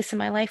in a place in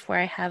my life where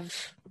I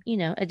have,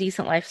 a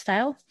decent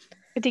lifestyle.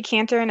 A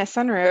decanter and a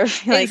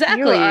sunroof. Like,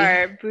 you Exactly.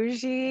 are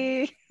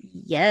bougie.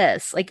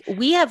 Yes. Like,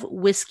 we have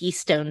whiskey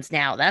stones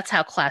now. That's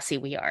how classy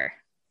we are.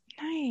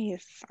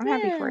 Nice. I'm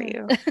happy for Yeah.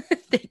 you.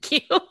 Thank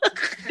you.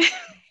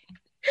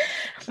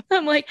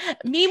 I'm like,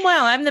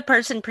 meanwhile, I'm the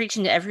person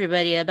preaching to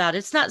everybody about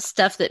it's not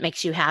stuff that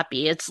makes you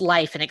happy, it's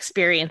life and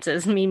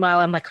experiences. Meanwhile,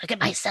 I'm like, look at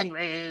my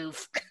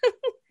sunroof.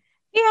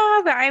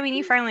 Yeah, but I mean,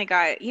 you finally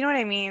got it. You know what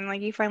I mean?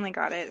 Like, you finally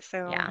got it.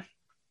 So, Yeah.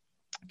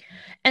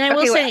 And I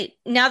will okay, say,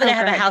 now that I oh, go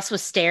have a ahead. house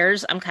with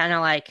stairs, I'm kind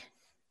of like,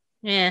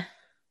 yeah,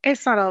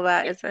 It's not all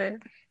that, is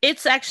it?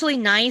 it's actually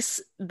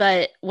nice.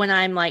 But when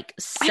I'm like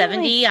I like,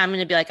 70, I'm going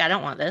to be like, I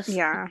don't want this.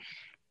 yeah.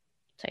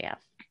 So, yeah.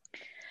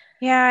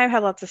 Yeah, I've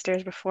had lots of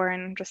stairs before,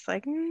 and I'm just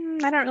like, I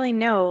don't really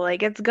know.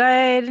 Like, it's good.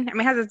 I mean,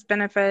 it has its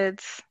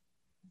benefits.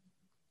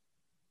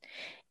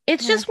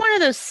 It's Yeah. just one of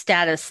those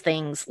status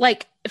things,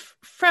 like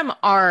from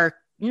our,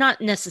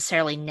 not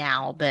necessarily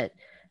now, but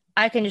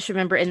I can just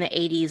remember in the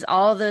 80s,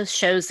 all those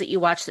shows that you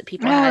watch that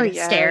people Oh, had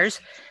yes. stairs,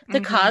 the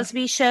Hmm.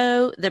 Cosby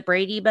Show, the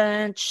Brady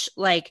Bunch,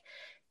 like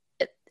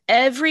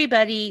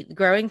everybody,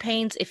 growing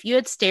pains, if you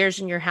had stairs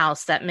in your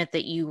house, that meant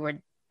that you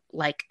were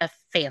like a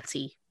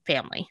fancy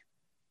family.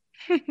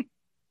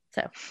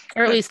 So,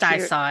 or at That's least I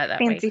cute. saw it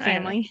that way. Fancy I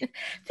don't know. family.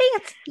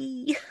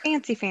 Fancy.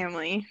 Fancy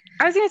family.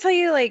 I was gonna tell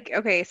you, like,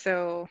 okay,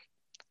 so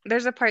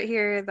there's a part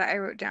here that I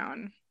wrote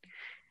down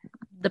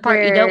The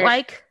part you don't where,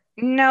 like?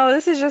 no,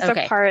 this is just a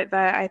Okay. part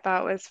that I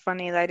thought was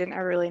funny that I didn't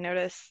ever really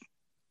notice,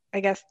 I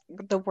guess,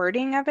 the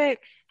wording of it.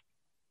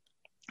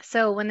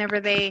 So whenever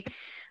they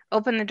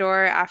open the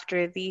door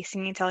after the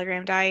singing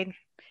telegram died,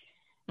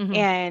 Hmm.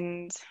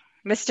 and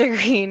Mr.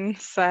 Green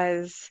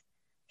says,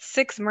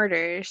 6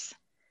 murders,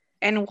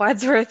 and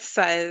Wadsworth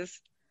says,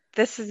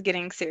 this is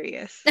getting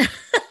serious.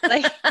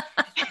 Like,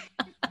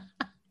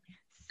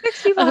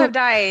 6 people have Oh,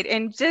 died,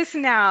 and just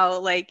now,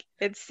 like,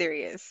 it's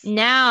serious.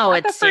 now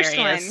Not it's the first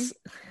one. serious.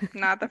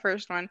 Not the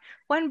first one.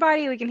 One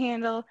body we can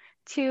handle.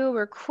 Two,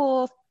 we're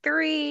cool.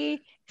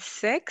 Three,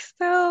 six,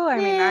 though. I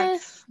mean, Yeah.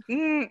 that's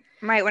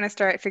might want to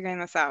start figuring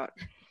this out.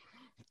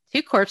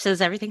 Two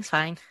corpses, everything's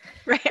fine.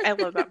 Right? I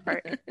love that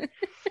part.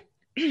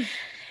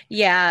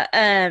 Yeah,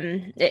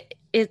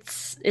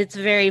 it's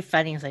very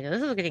funny. It's like,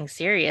 this is getting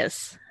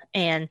serious.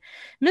 And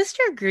Mr.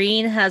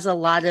 Green has a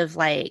lot of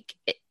like,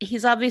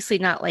 he's obviously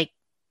not like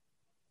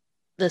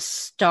the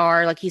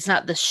star, like he's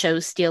not the show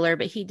stealer,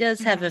 but he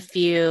does have a Mhm.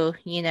 few,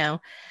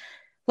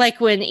 like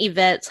when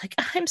Yvette's like,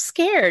 I'm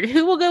scared.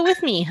 Who will go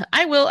with me?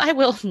 I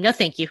will. No,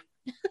 thank you.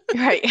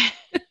 Right.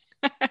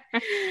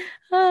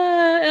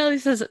 Ellie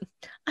says,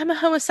 I'm a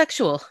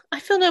homosexual. I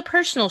feel no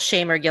personal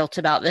shame or guilt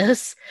about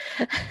this.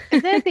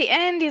 And then at the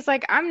end, he's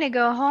like, I'm gonna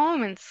go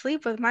home and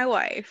sleep with my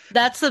wife.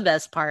 That's the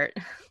best part.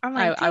 I'm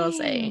like, I will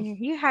say, dang,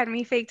 you had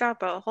me faked out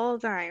the whole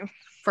time.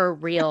 for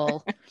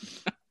real.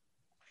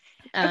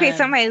 Okay,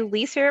 so Um, my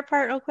least favorite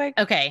part, real quick,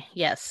 okay,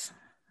 yes,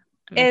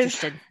 I'm is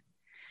interested.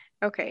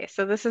 okay,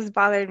 so this has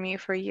bothered me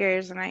for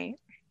years and I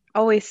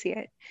always see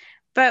it.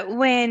 But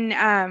when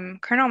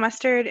Colonel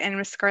Mustard and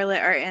Miss Scarlet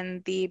are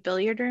in the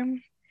billiard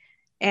room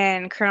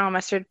and Colonel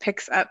Mustard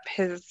picks up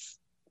his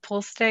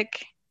pool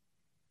stick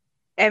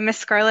and Miss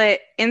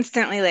Scarlet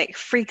instantly like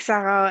freaks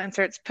out and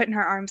starts putting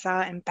her arms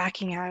out and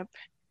backing up.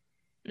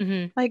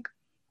 Hmm. Like,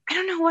 I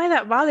don't know why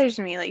that bothers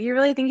me. Like, you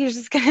really think he's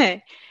just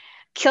gonna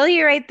kill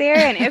you right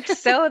there? And if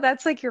so,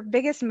 that's like your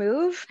biggest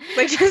move?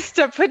 Like, just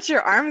to put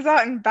your arms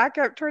out and back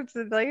up towards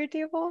the billiard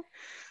table?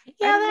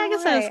 Yeah, I don't I know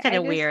guess that was why. kind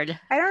of weird.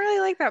 I don't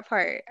really like that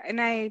part.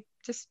 And I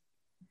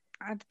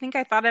think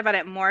I thought about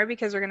it more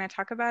because we're going to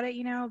talk about it,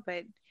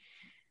 but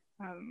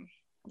um,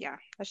 yeah,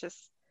 that's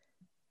just,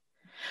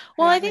 I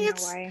Well, don't I even think know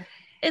it's why.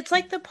 it's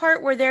like the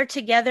part where they're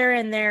together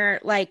and they're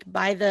like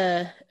by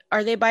the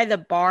are they by the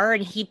bar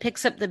and he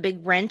picks up the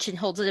big wrench and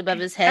holds it above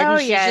his head Oh, and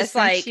she's just yes.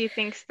 And like she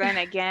thinks then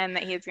again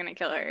that he's going to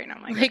kill her. And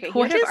I'm like, okay, like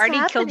he would what have is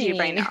already killed you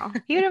by happening? now.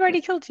 He would have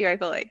already killed you, I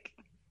feel like.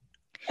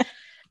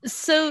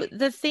 So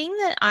the thing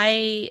that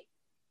I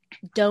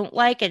don't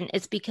like, and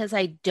it's because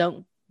I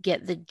don't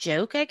get the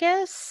joke, I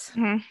guess,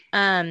 Hmm.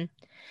 um,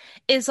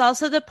 is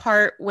also the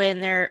part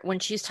when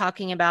she's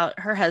talking about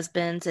her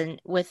husbands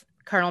and with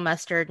Colonel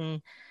Mustard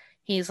and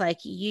he's like,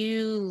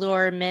 you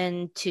lure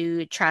men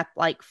to trap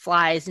like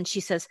flies. And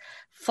she says,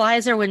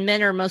 flies are when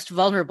men are most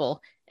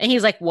vulnerable. And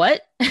he's like,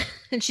 what?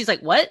 And she's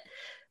like, what?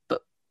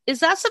 But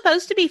is that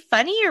supposed to be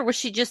funny or was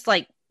she just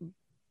like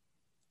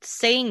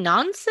saying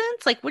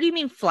nonsense? Like, what do you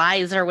mean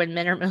flies are when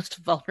men are most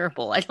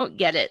vulnerable? I don't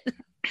get it.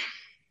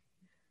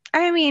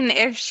 I mean,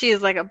 if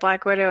she's like a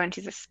black widow and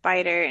she's a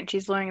spider and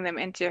she's luring them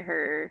into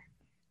her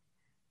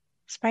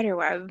spider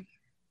web,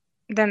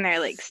 then they're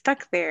like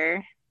stuck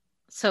there.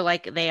 So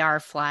like they are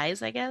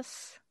flies, I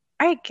guess.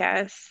 I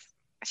guess.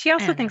 She I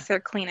also don't know. thinks they're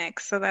Kleenex,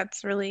 so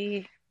that's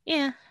really.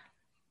 Yeah.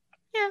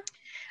 Yeah.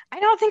 I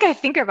don't think I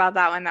think about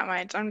that one that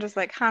much. I'm just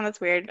like, huh, that's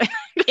weird.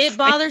 It Just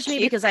like bothers me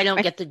keep because I don't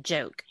going. get the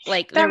joke.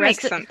 Like That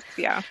makes sense.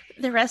 Yeah.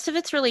 the rest of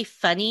it's really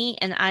funny,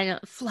 and I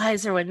don't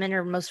flies are when men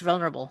are most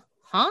vulnerable.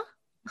 Huh?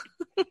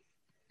 But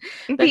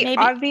The maybe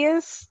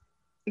obvious,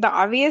 the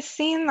obvious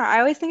scene that I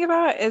always think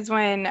about is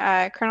when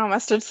Colonel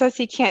Mustard says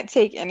he can't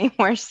take any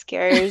more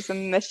scares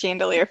and the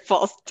chandelier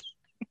falls.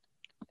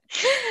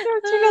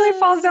 The chandelier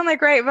falls down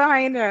like right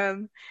behind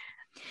him.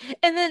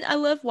 And then I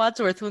love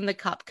Wadsworth when the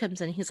cop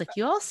comes in. He's like,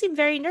 "You all seem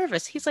very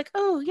nervous." He's like,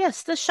 "Oh,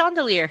 yes, the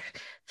chandelier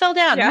fell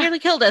down, Yeah. nearly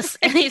killed us."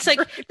 And he's like,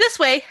 "This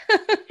way."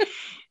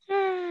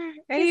 And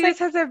He's he like, just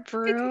has a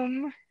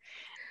broom.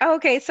 Oh,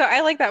 okay, so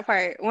I like that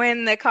part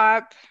when the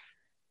cop,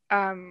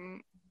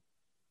 um,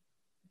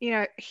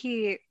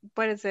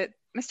 what is it?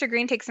 Mr.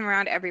 Green takes him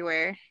around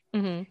everywhere,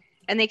 mm-hmm.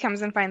 and he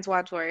comes and finds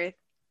Wadsworth,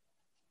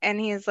 and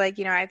he's like,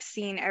 I've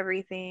seen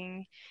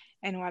everything,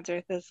 and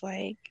Wadsworth is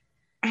like,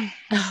 let's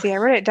Oh, see, I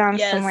wrote it down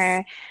yes.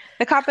 somewhere.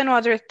 The cop and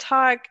Wadsworth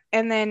talk,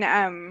 and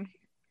then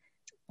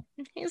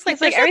He's like,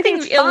 he's like, "There's nothing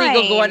everything's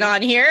illegal going fine.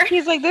 on here."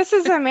 He's like, this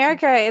is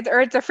America,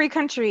 it's a free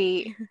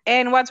country,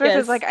 and Wadsworth is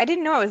Yes. like, I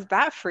didn't know it was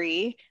that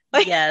free.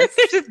 Like, there's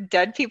Yes. just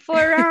dead people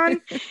around.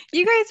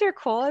 You guys are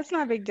cool. It's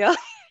not a big deal.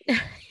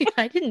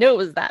 I didn't know it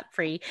was that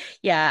free.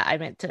 Yeah, I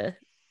meant to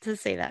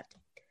say that.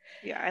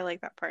 Yeah, I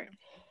like that part.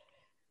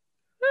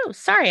 Oh,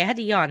 sorry, I had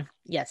to yawn.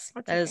 Yes,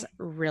 That's that is okay.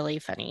 really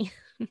funny.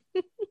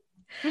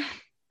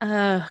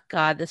 Oh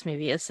God, this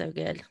movie is so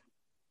good.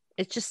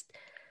 It's just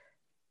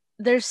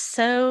there's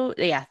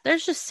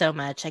just so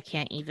much I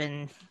can't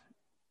even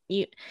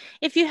you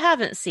if you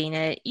haven't seen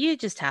it, you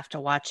just have to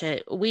watch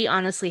it. We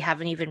honestly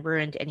haven't even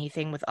ruined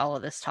anything with all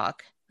of this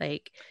talk.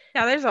 Like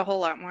Yeah, there's a whole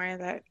lot more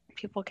that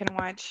people can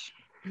watch.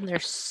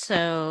 there's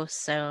so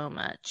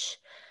much.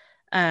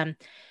 Um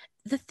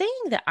the thing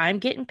that I'm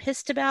getting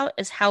pissed about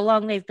is how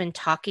long they've been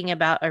talking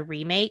about a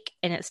remake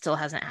and it still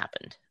hasn't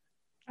happened.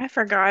 I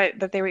forgot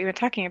that they were even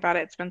talking about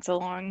it. It's been so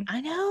long. I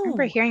I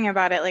remember know. hearing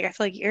about it, like, I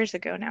feel like years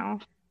ago now.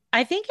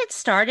 I think it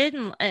started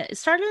in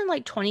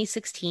like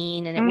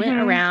 2016 and it went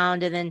Mm-hmm.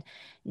 around and then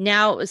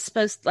now it was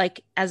supposed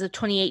like as of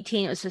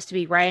 2018 it was supposed to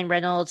be Ryan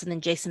Reynolds and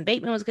then Jason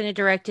Bateman was going to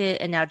direct it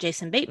and now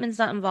Jason Bateman's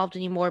not involved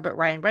anymore but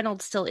Ryan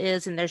Reynolds still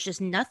is and there's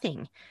just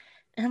nothing.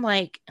 And I'm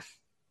like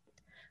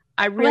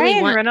I really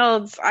Ryan want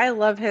Reynolds, I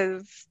love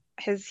his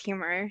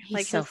humor, he's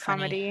like so his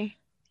funny. comedy.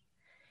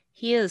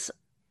 He is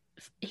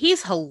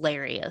he's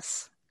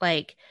hilarious.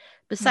 Like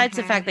besides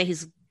the Hmm fact that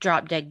he's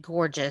drop dead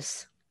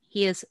gorgeous,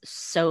 he is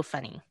so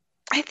funny.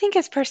 I think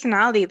his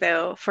personality,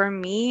 though, for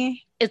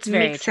me, It's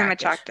very makes him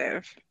attractive.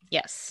 attractive.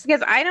 Yes.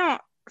 Because I don't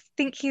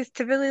think he's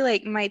typically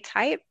like my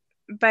type,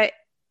 but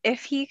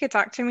if he could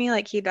talk to me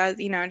like he does,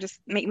 just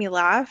make me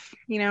laugh.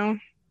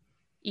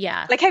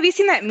 Yeah. Like, have you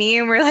seen that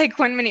meme where like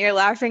 1 minute you're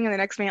laughing and the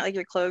next minute like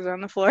your clothes are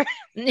on the floor?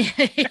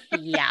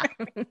 Yeah.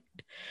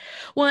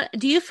 Well,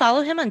 do you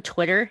follow him on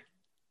Twitter?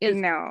 Is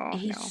No,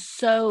 he's no.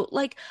 so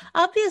like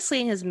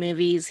obviously in his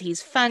movies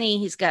he's funny,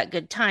 he's got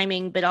good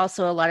timing, but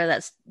also a lot of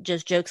that's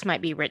just jokes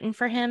might be written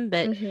for him,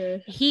 but Hmm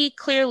he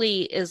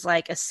clearly is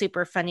like a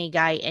super funny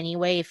guy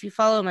anyway. If you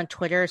follow him on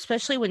Twitter,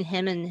 especially when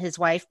him and his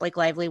wife Blake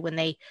Lively when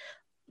they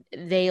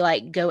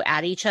like go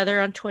at each other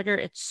on Twitter,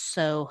 it's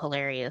so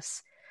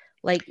hilarious.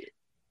 Like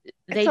It's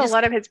they a just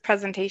lot of his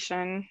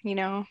presentation.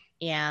 yeah,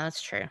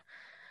 that's true.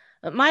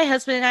 But my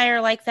husband and I are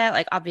like that.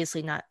 Like,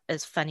 obviously not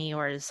as funny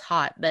or as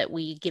hot, but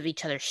we give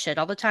each other shit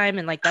all the time.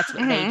 And like, that's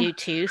what they Hmm do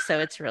too. So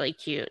it's really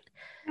cute.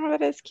 Oh,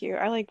 that is cute.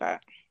 I like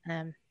that.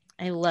 Um,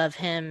 I love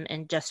him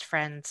and Just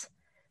Friends.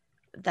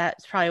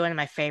 That's probably one of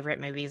my favorite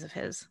movies of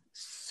his.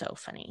 So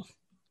funny.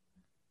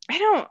 I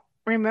don't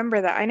remember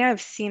that. I know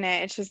I've seen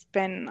it. It's just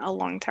been a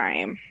long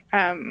time.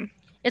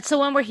 It's the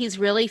one where he's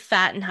really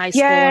fat in high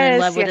school and in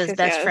love Yes, with yes, his yes,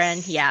 best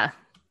friend. yes.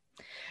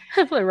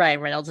 Yeah. But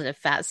Ryan Reynolds in a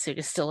fat suit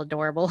is still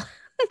adorable.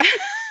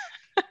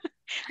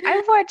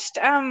 I've watched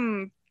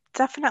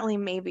definitely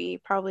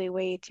maybe probably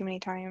way too many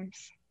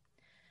times.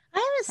 I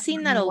haven't I seen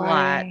don't that know a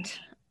why. lot.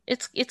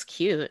 It's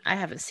cute. I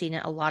haven't seen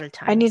it a lot of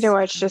I need to times.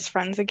 watch Just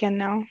Friends again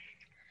now.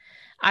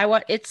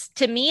 It's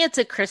to me it's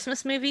a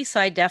Christmas movie, so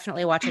I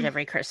definitely watch it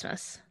every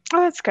Christmas.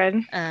 Oh, that's good.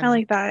 I Um,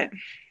 like that.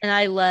 and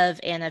I love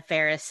Anna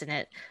Faris in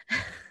it.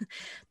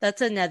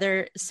 That's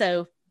another.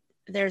 So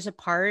there's a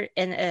part,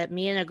 and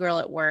me and a girl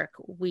at work,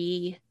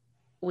 we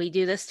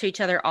do this to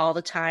each other all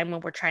the time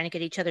when we're trying to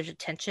get each other's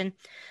attention.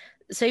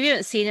 So if you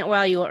haven't seen it,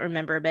 well, you won't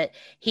remember, but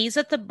he's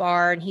at the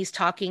bar and he's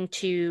talking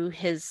to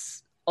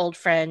his old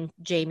friend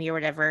Jamie or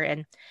whatever,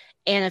 and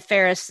Anna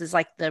Faris is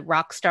like the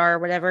rock star or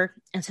whatever.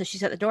 And so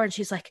she's at the door and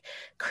she's like,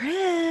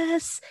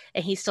 Chris.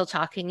 And he's still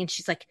talking. And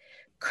she's like,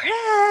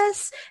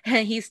 Chris.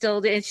 And he's still,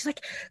 and she's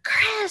like,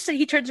 Chris. And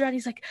he turns around.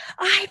 He's like,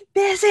 I'm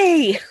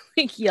busy.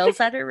 Like yells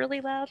at her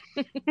really loud.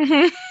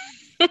 Mhm.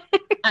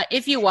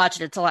 If you watch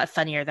it, it's a lot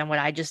funnier than what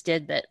I just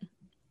did, but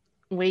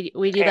we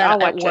do Okay, I'll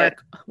that at watch it.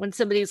 work when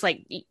somebody's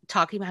like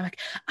talking about, I'm like,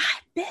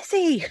 I'm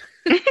busy.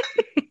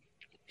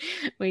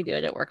 We do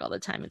it at work all the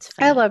time. It's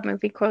I funny. love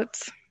movie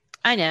quotes.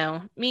 I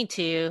know, me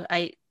too.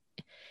 I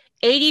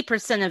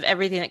 80% of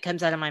everything that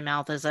comes out of my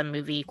mouth is a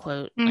movie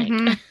quote.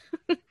 Like, Hmm.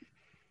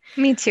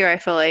 Me too, I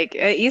feel like.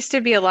 It used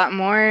to be a lot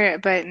more,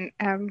 but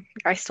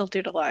I still do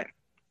it a lot.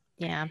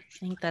 yeah, I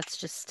think that's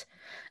just,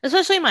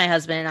 especially my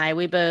husband and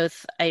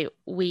I,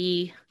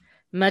 we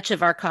much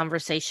of our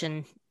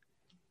conversation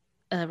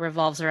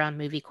revolves around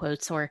movie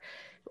quotes, or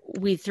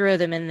we throw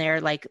them in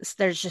there. Like,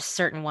 there's just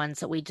certain ones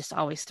that we just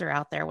always throw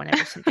out there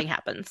whenever something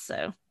happens.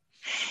 So,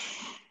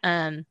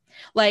 um,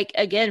 like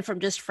again, from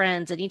just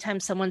friends, anytime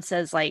someone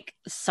says like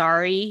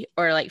sorry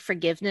or like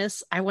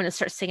forgiveness, I want to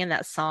start singing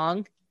that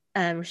song.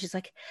 She's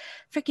like,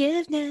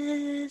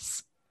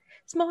 forgiveness,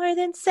 it's more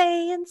than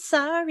saying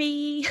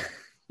sorry.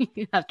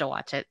 You have to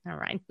watch it. Never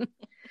mind.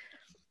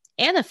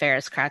 Anna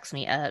Faris cracks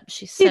me up.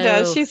 She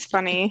does. She's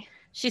funny.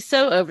 She's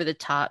so over the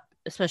top,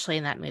 especially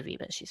in that movie,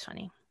 but she's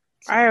funny.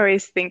 So, I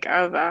always think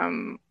of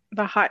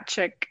the hot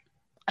chick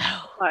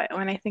oh,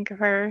 when I think of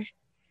her.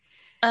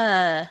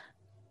 uh,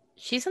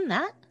 she's in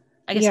that.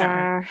 I guess I don't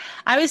remember. Yeah.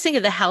 I always think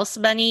of the House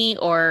Bunny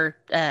or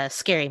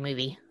Scary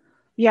Movie.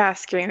 Yeah,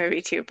 scary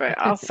movie too, but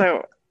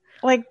also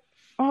like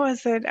what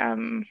was it?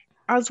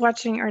 I was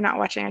watching or not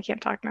watching, I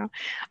can't talk now.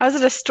 I was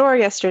at a store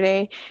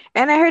yesterday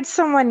and I heard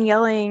someone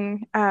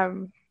yelling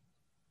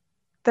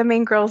the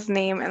main girl's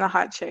name and the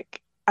hot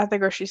chick at the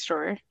grocery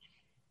store.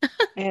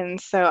 And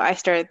so I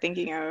started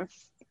thinking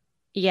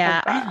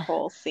Yeah, of that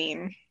whole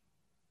scene.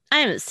 I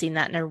haven't seen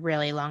that in a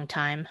really long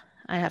time.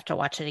 I have to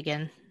watch it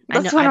again. I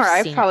know That's one I've where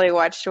I've seen it. probably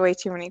watched way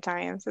too many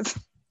times.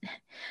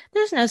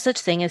 There's no such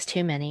thing as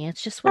too many.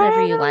 It's just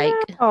whatever I you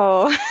like. don't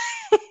know.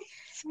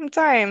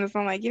 Sometimes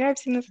I'm like, I've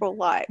seen this a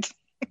lot.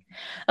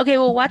 Okay,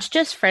 well, watch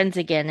Just Friends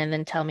again and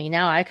then tell me.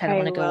 Now I kind of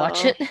want I to go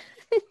watch will. it.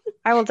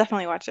 I will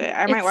definitely watch it.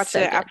 I might It's watch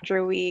so it good.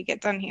 after we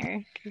get done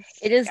here.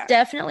 It is Yeah.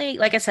 definitely,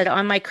 like I said,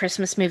 on my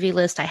Christmas movie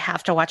list. I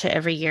have to watch it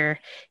every year.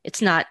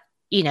 It's not,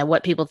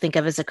 what people think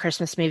of as a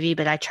Christmas movie,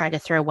 but I try to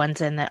throw ones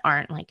in that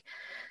aren't like,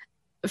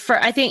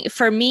 I think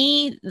for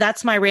me,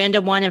 that's my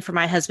random one. And for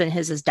my husband,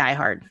 his is Die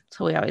Hard.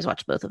 So we always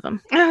watch both of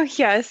them. Oh,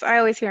 yes. I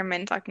always hear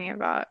men talking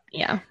about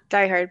Yeah.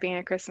 Die Hard being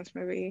a Christmas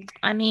movie.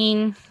 I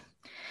mean,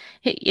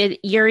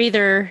 you're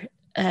either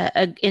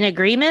in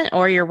agreement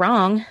or you're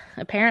wrong.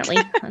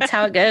 Apparently, that's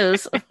how it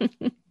goes.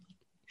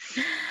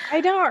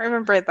 I don't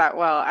remember it that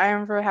well. I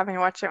remember having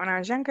watched it when I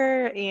was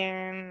younger,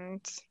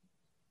 and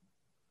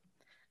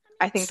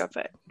I think that's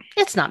it.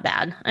 It's not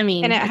bad. I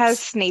And mean, it has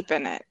it's Snape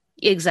in it.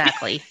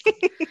 exactly.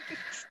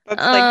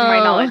 That's like my Oh,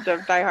 knowledge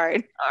of Die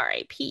Hard.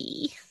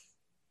 R.I.P.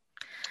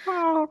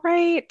 Oh,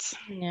 right.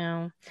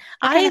 No,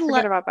 I kind I of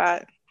forget love. about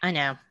that. I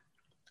know.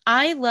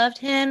 I loved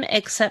him,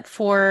 except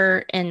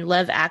for in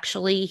Love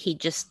Actually, he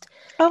just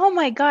Oh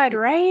my God,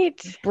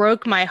 right?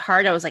 broke my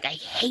heart. I was like, I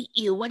hate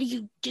you. What are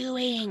you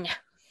doing?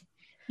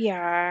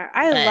 Yeah,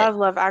 I But love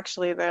Love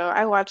Actually, though.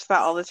 I watch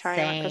that all the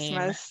time at same.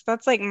 Christmas.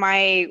 That's like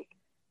my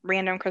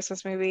random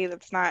Christmas movie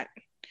that's not,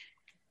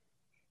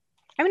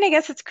 I mean, I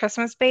guess it's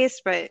Christmas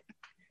based, but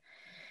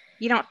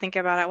you don't think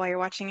about it while you're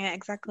watching it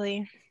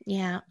exactly.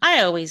 Yeah,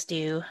 I always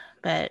do,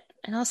 but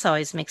it also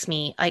always makes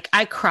me like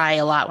I cry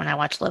a lot when I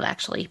watch Love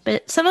Actually,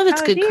 but some of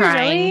it's Oh, do good you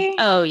crying. really?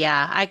 Oh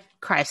yeah, I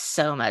cry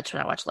so much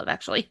when I watch Love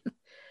Actually.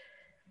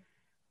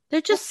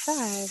 There's That's just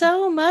sad.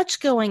 so much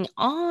going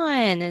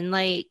on and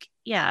like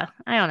yeah,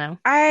 I don't know.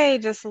 I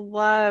just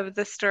love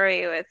the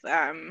story with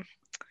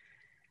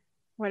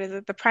what is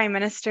it, the Prime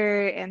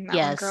Minister and that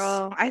one Yes.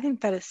 girl. I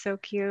think that is so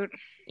cute.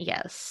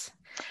 Yes.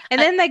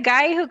 And Uh, then the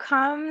guy who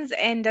comes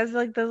and does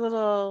like the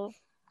little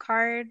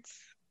cards.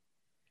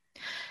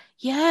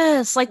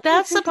 yes, like What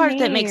is that's the his part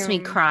that makes me name?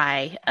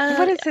 cry.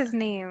 What is his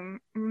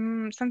name?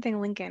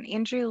 Something Lincoln.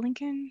 Andrew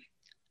Lincoln?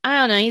 I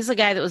don't know. He's the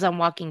guy that was on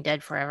Walking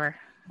Dead forever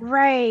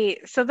Right.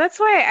 So that's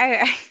why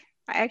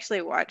I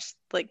actually watched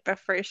like the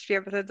first few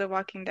episodes of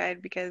Walking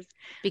Dead because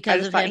I because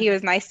just of thought him. he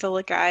was nice to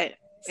look at.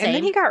 And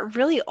then Same. he got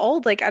really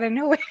old, like out of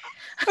nowhere.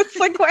 It's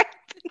like, what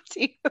happened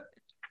to you?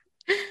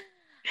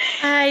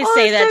 I All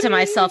of say a that to sudden,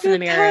 he myself in the just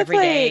mirror has every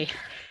day. like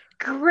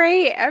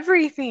gray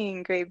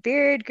everything, gray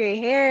beard, gray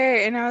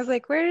hair. And I was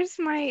like, where's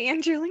my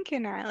Andrew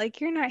Lincoln at? Like,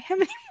 you're not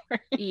him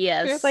anymore.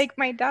 You're Yes. like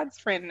my dad's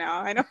friend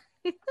now. I don't,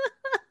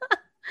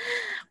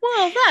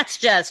 Well, that's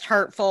just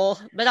hurtful.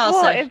 But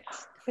well, also,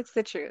 it's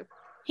the truth.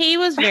 he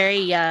was very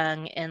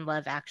young in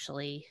Love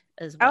Actually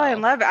as Oh,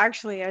 and well. Love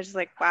Actually, I was just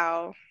like,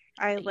 wow,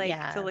 I like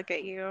to Yeah. look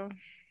at you.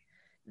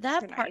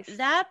 That You're part nice.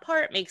 that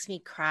part makes me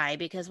cry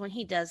because when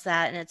he does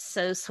that and it's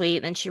so sweet,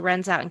 and then she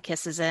runs out and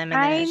kisses him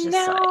and then I it's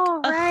just like,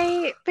 know, oh,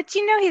 right? But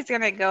you know he's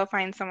gonna go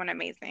find someone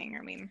amazing.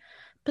 I mean,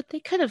 but they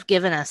could have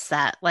given us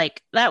that.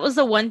 Like that was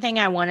the one thing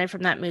I wanted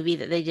from that movie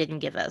that they didn't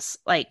give us.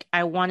 Like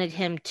I wanted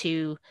him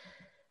to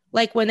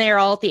like when they're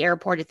all at the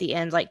airport at the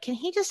end, like, can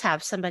he just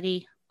have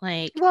somebody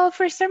like well,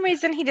 for some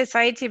reason he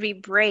decided to be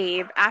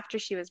brave after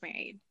she was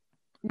married.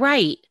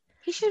 right.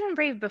 He should have been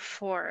brave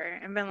before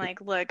and been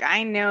like, look,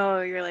 I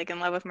know you're like in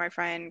love with my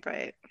friend,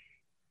 but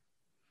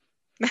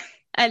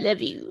I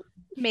love you.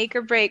 make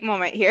or break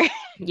moment here.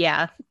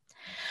 Yeah.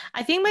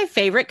 I think my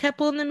favorite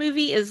couple in the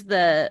movie is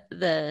the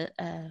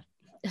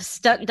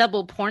stunt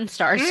double porn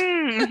stars.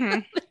 Mm-hmm.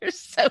 They're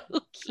so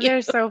cute.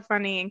 They're so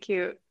funny and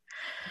cute.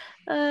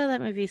 Oh,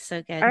 that movie's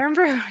so I good.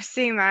 remember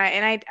seeing that,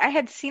 and I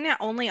had seen it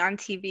only on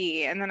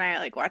TV, and then I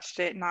like watched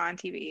it not on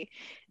TV,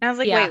 and I was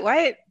like, Yeah. wait,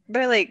 what?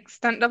 They're like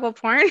stunt double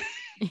porn?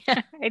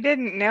 Yeah. I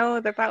didn't know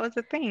that that was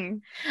a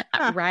thing.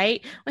 Huh.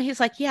 Right? Well, he's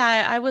like,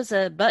 yeah, I was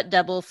a butt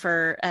double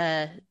for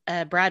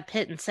Brad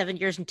Pitt in 7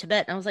 years in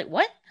Tibet. And I was like,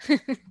 what? I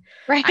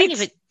didn't Right?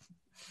 even.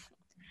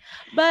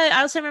 But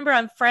I also remember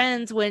on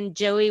Friends when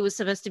Joey was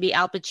supposed to be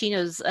Al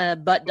Pacino's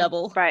butt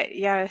double. But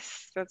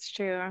yes, that's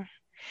true.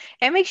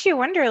 It makes you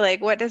wonder,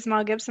 like, what does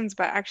Mel Gibson's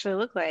butt actually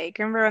look like?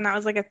 Remember when that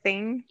was like a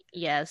thing?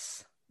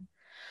 Yes.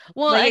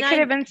 Well, Like, and it could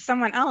have been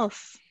someone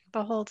else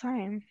the whole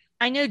time.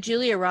 I know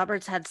Julia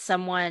Roberts had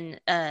someone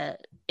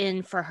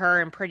in for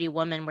her in Pretty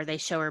Woman where they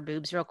show her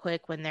boobs real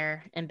quick when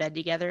they're in bed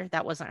together.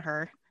 That wasn't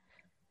her.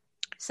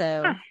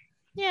 Huh. So,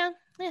 yeah,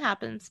 it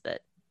happens.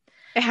 But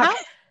It how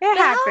happens. It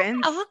but how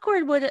happens.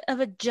 awkward would of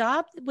a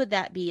job would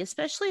that be?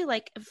 Especially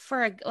like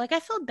for a like I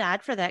feel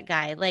bad for that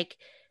guy. Like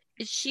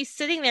she's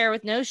sitting there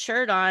with no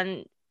shirt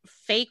on,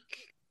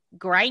 fake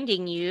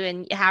grinding you,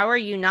 and how are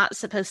you not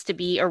supposed to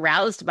be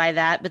aroused by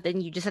that? But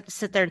then you just have to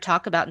sit there and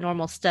talk about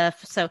normal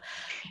stuff. So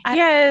I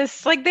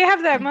Yes, like they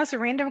have that most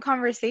random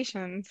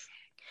conversations.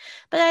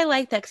 But I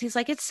like that because he's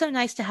like, it's so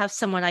nice to have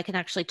someone I can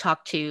actually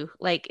talk to.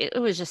 Like it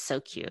was just so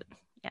cute.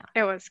 Yeah,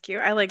 It was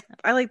cute. I like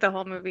the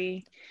whole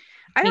movie.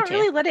 I me don't too.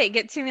 really let it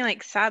get to me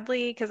like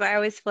sadly because I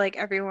always feel like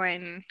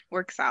everyone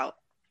works out.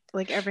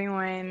 Like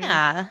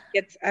everyone Yeah,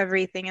 gets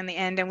everything in the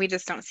end and we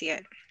just don't see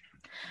it.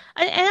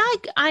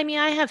 I mean,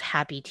 I have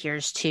happy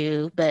tears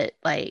too, but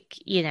like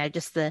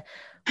just the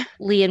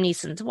Liam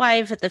Neeson's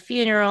wife at the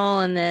funeral,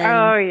 and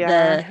then Oh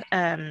yeah. the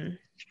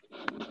But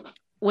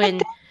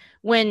when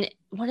when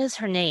what is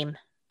her name?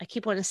 I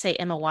keep wanting to say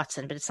Emma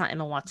Watson, but it's not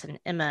Emma Watson.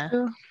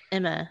 then,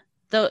 Emma,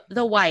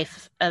 the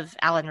wife of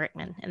Alan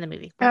Rickman in the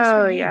movie. What is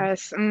her oh name?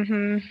 yes.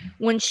 Mm-hmm.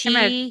 When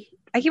Emma, she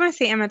I keep on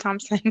saying Emma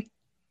Thompson.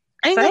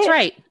 I Is think that that's it?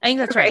 right. I think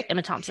that's right. Okay.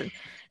 Emma Thompson.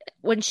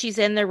 When she's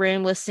in the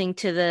room listening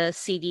to the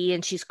CD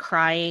and she's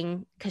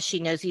crying because she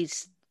knows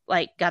he's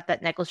like got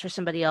that necklace for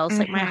somebody else,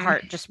 like my Mm-hmm.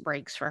 heart just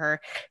breaks for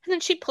her. And then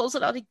she pulls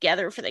it all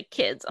together for the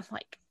kids. I'm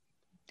like,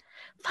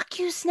 fuck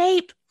you,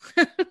 Snape.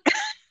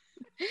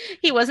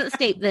 He wasn't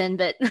Snape then,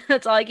 but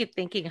that's all I keep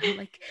thinking. I'm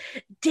like,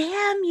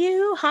 damn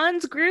you,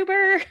 Hans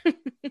Gruber.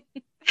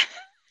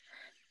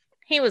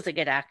 He was a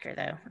good actor,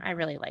 though. I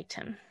really liked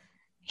him.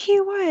 He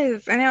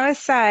was, and it was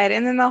sad.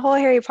 And then the whole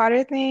Harry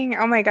Potter thing,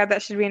 oh my God,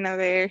 that should be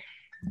another.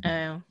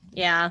 Oh,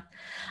 yeah.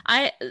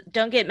 I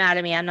don't get mad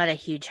at me. I'm not a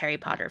huge Harry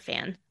Potter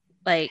fan.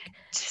 Like,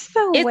 Just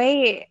the it's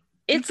way,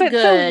 it's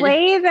but the good,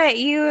 way that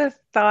you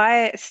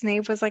thought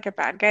Snape was like a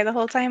bad guy the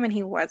whole time and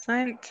he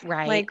wasn't.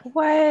 right? Like,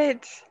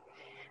 what?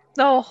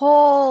 The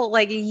whole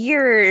like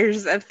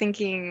years of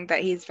thinking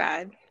that he's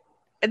bad.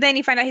 And then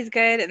you find out he's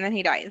good and then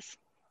he dies.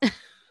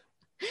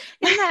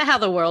 Isn't that how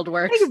the world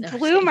works? Like No, I'm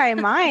just blew kidding. my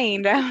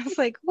mind. I was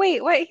like,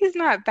 wait, what? He's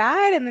not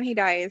bad and then he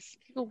dies.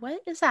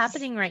 What is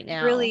happening right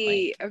now? Really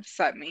Like,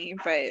 upset me,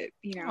 but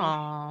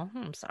oh,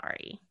 I'm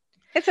sorry.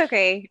 it's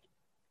okay.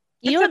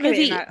 You It's know what okay that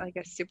you're movie? not like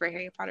a super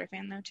Harry Potter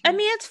fan though, I too.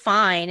 mean, it's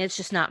fine. It's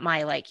just not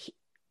my like,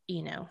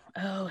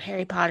 oh,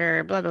 Harry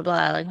Potter, blah blah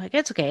blah. Like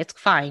it's okay, it's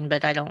fine,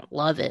 but I don't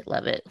love it.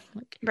 Love it.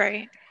 Like,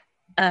 Right.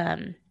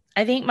 um,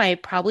 I think my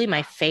probably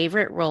my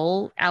favorite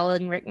role,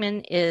 Alan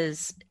Rickman,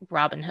 is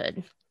Robin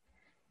Hood.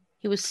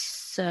 He was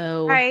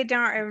so I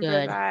don't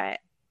remember good. that.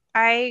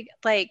 I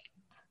like,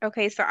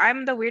 okay, so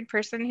I'm the weird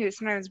person who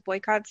sometimes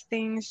boycotts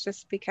things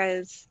just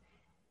because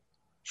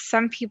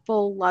some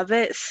people love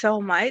it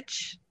so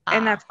much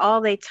and Ah, that's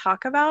all they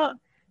talk about.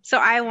 So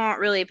I won't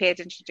really pay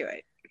attention to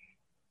it.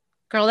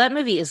 girl, that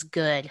movie is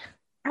good.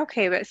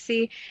 Okay, but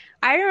see,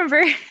 I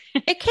remember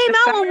It came the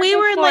out when summer we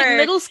were in like before.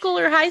 middle school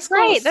or high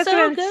school. It Right, was that's what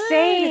so I'm good.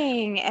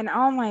 saying. And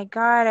oh my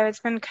God, I would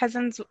spend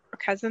cousins,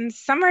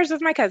 summers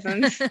with my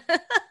cousins.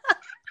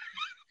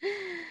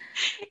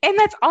 And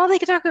that's all they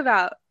could talk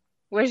about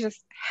was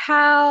just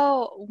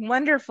how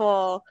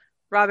wonderful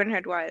Robin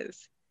Hood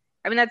was.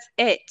 I mean, that's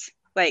it.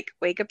 Like,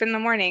 wake up in the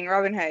morning,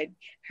 Robin Hood.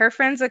 Her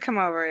friends would come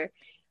over,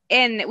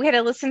 and we had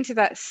to listen to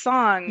that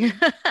song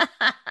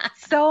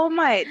so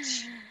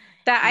much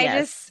that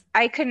Yes.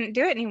 I couldn't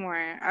do it anymore.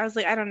 I was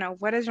like, I don't know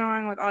what is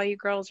wrong with all you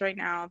girls right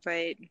now,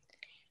 but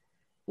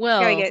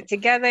gotta Well, get it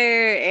together.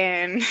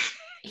 And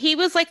he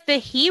was like the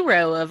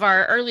hero of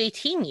our early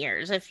teen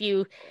years. If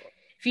you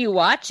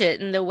watch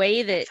it and the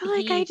way I that feel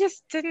like I he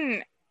just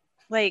didn't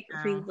like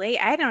oh, relate.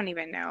 I don't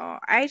even know.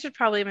 I should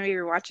probably maybe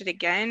rewatch it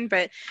again,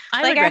 but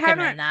I like would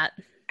recommend that.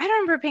 I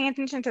don't remember paying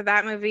attention to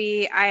that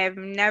movie. I have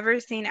never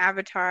seen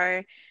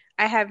Avatar.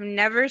 I have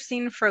never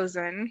seen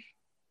Frozen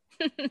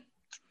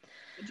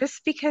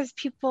just because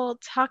people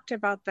talked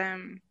about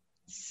them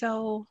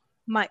so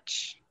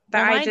much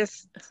that Well, I my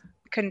just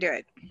couldn't do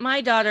it.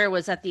 My daughter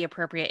was at the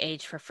appropriate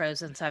age for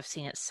Frozen, so I've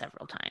seen it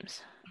several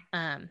times.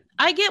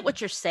 I get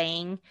what you're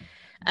saying.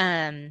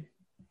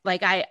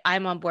 Like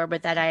I'm on board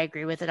with that. I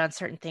agree with it on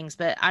certain things,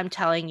 but I'm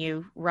telling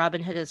you,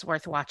 Robin Hood is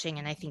worth watching,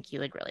 and I think you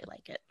would really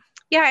like it.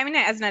 Yeah, I mean,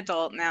 as an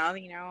adult now,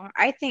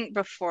 I think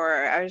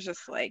before I was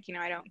just like,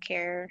 I don't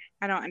care.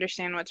 I don't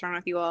understand what's wrong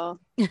with you all.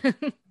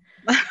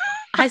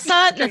 I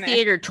saw it in the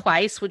theater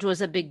twice, which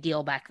was a big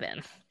deal back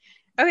then.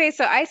 Okay,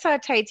 so I saw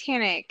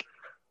Titanic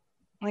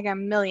like a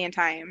million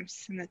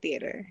times in the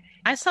theater.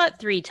 I saw it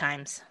 3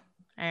 times.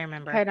 I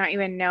remember. I don't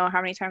even know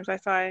how many times I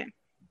saw it.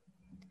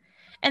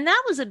 And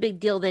that was a big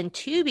deal then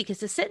too, because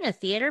to sit in a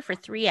theater for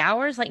 3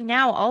 hours, like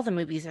now all the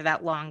movies are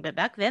that long, but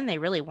back then they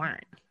really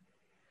weren't.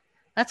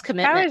 That's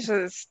commitment. I was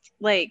just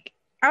like,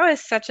 I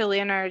was such a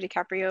Leonardo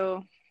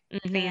DiCaprio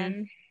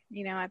fan,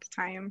 at the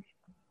time.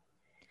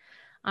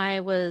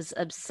 I was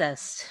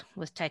obsessed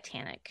with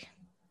Titanic.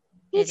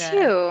 Me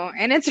too.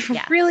 And it's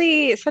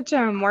really such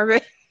a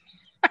morbid.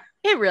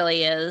 It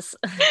really is.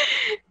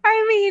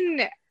 I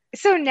mean,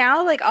 so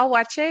now, like, I'll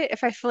watch it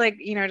if I feel like,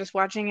 just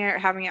watching it or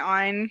having it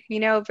on,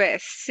 but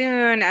as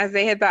soon as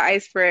they hit the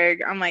iceberg,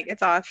 I'm like,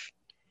 it's off.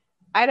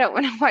 I don't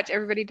want to watch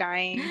everybody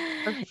dying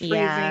or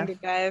freezing to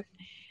death.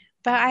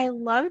 But I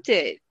loved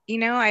it.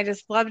 I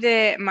just loved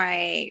it.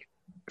 My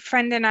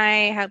friend and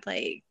I had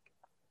like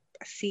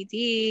a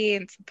CD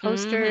and some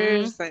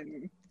posters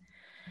and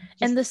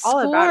the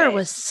score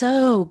was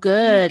so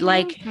good.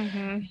 Like, I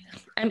mean,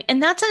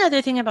 and that's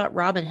another thing about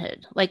Robin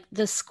Hood, like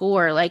the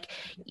score, like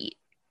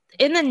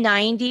in the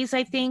 90s,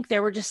 I think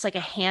there were just like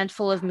a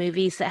handful of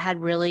movies that had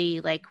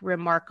really like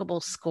remarkable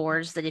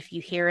scores that if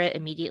you hear it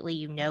immediately,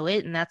 you know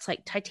it. And that's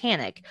like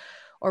Titanic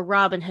or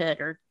Robin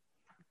Hood or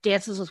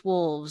Dances with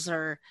Wolves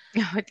or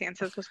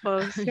Dances with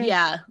Wolves. Yes.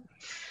 Yeah.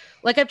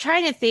 Like I'm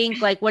trying to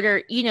think like what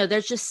are,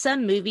 there's just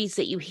some movies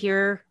that you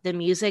hear the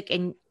music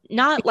and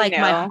not like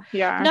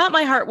not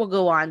My Heart Will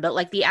Go On, but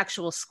like the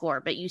actual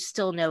score, but you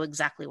still know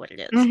exactly what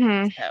it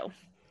is. So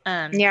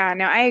yeah,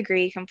 no, I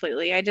agree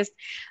completely. I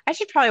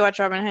should probably watch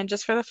Robin Hood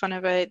just for the fun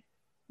of it.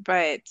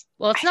 But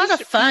well, it's not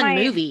a fun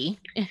movie.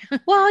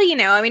 Well,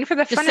 I mean, for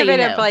the fun of it,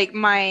 of like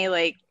my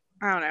like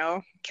I don't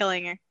know,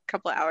 killing a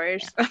couple of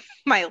hours of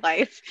my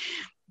life.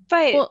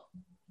 But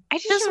I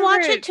just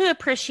watch it to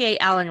appreciate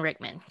Alan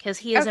Rickman because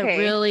he is does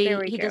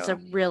a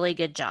really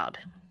good job.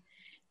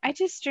 I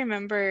just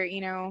remember,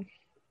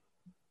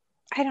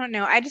 I don't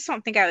know. I just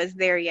don't think I was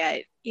there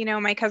yet.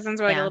 My cousins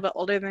were like a little bit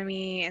older than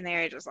me, and they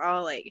were just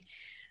all like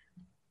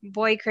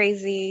boy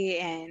crazy,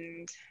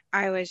 and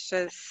I was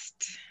just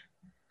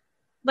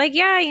like,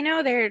 yeah,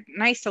 they're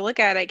nice to look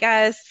at, I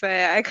guess, but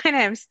I kind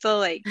of am still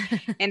like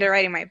into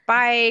riding my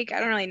bike. I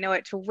don't really know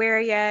what to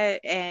wear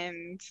yet,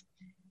 and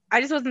I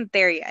just wasn't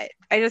there yet.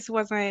 I just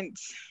wasn't.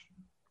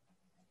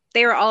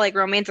 They were all like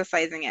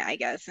romanticizing it, I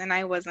guess, and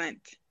I wasn't.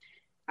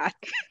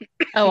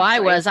 I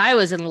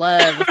was in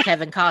love with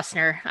Kevin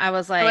Costner. I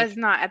was like, I was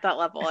not at that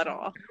level at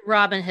all.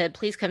 Robin Hood,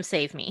 please come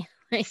save me.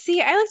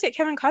 See, I looked at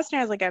Kevin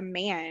Costner as like a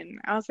man.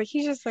 I was like,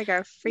 he's just like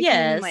a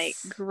freaking like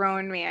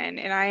grown man,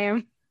 and I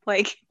am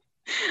like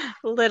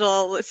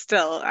little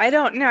still. I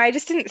don't know. I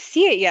just didn't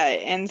see it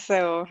yet, and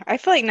so I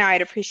feel like now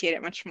I'd appreciate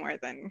it much more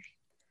than.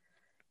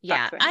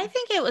 Yeah, I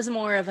think it was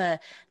more of a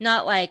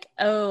not like,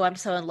 oh, I'm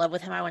so in love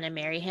with him, I want to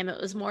marry him.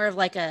 It was more of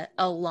like a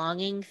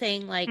longing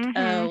thing, like,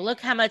 oh, look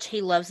how much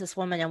he loves this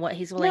woman and what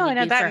he's willing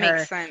to do for her. That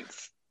makes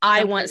sense.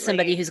 I want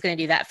somebody who's going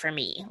to do that for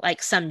me,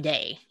 like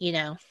someday,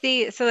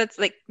 See, so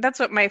that's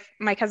what my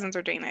cousins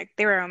were doing. Like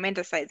they were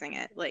romanticizing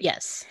it. Like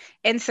yes.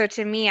 And so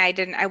to me,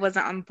 I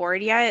wasn't on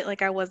board yet.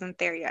 Like I wasn't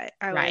there yet.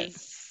 I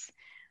was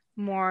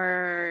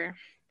more,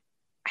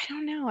 I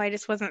don't know. I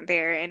just wasn't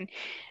there. And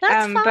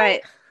that's fine.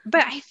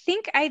 But I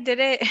think I did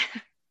it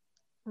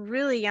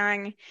really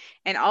young,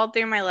 and all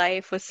through my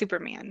life was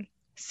Superman.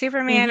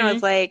 Superman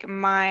was like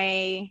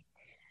my,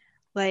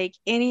 like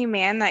any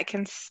man that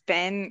can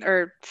spin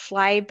or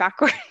fly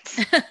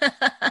backwards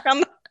around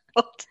the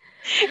world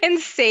and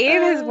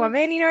save his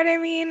woman, you know what I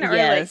mean? Or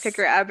like pick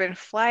her up and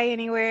fly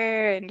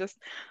anywhere and just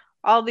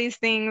all these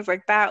things.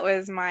 Like that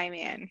was my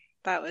man.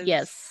 That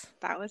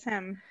was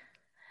him.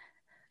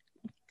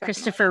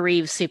 Christopher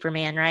Reeve's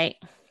Superman, right?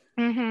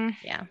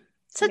 Yeah.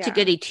 Such a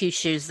goody two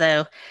shoes,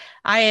 though.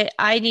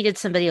 I needed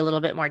somebody a little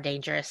bit more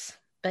dangerous,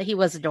 but he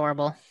was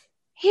adorable.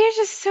 He was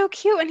just so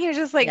cute, and he was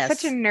just like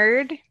such a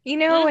nerd,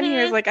 when he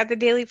was like at the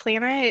Daily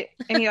Planet,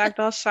 and he looked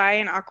all shy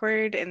and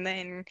awkward, and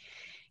then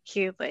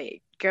he would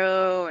like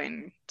go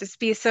and just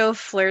be so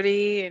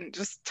flirty and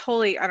just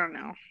totally, I don't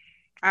know.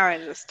 I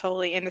was just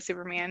totally into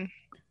Superman.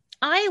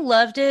 I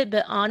loved it,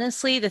 but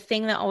honestly, the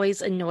thing that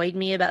always annoyed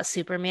me about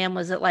Superman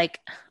was that, like,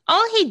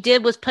 all he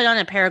did was put on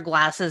a pair of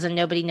glasses and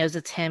nobody knows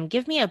it's him.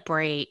 Give me a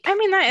break. I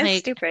mean, that is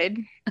stupid.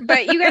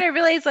 But you gotta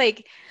realize,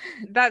 like,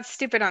 that's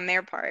stupid on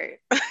their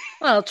part.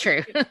 Well,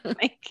 true.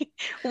 Like,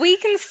 we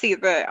can see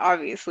that,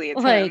 obviously,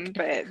 it's him,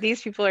 but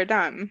these people are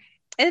dumb.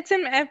 It's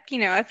in,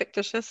 a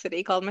fictitious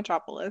city called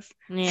Metropolis.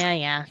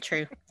 Yeah,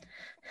 true.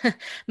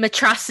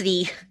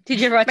 Metrocity. Did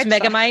you ever watch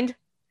Megamind?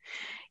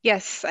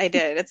 Yes, I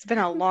did. It's been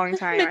a long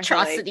time, I feel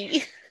like.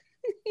 Metrocity.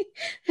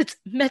 It's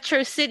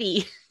Metro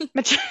City.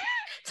 But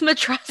It's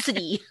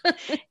Metrocity.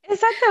 is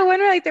that the one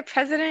where like the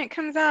president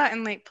comes out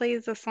and like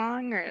plays the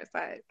song, or is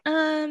that?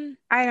 Um,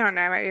 I don't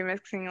know. I might be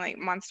mixing like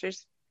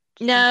monsters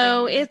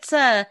no, something.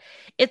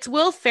 it's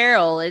Will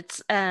Ferrell.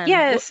 It's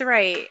Yes,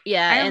 right.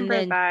 yeah, I and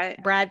remember then that.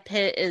 Brad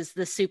Pitt is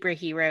the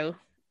superhero.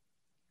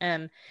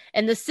 Um,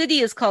 and the city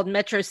is called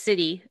Metro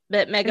City,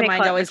 but And they Megamind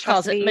call it always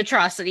calls it Monstrosity.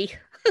 Metrocity.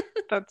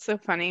 That's so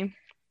funny.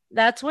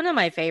 That's one of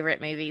my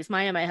favorite movies.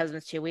 Mine and my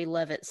husband's too. We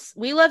love it.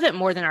 We love it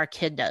more than our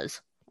kid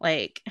does.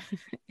 Like,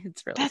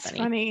 it's really That's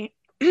funny. funny.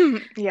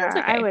 That's Yeah,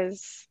 okay.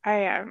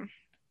 I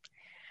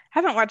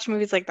haven't watched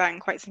movies like that in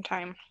quite some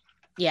time.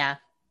 Yeah,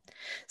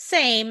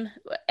 same.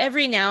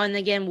 Every now and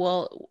again,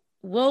 we'll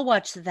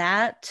watch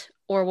that,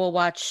 or we'll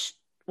watch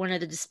one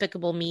of the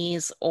Despicable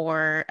Me's,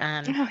 or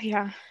Oh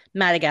yeah.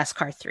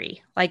 Madagascar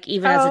 3. Like,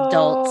 even as Oh,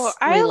 adults,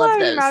 we I love loved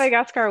those.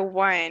 Madagascar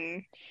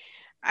 1.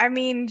 I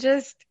mean,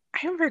 just I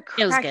remember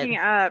It was cracking good.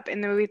 up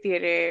in the movie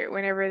theater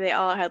whenever they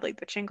all had like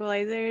the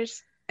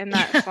tranquilizers and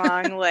that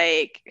song,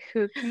 like,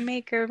 who can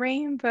make a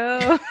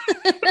rainbow?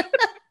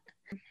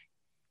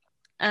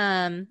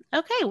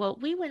 Okay, well,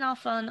 we went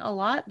off on a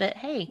lot, but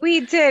hey,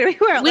 We did. We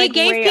went we like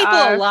gave way people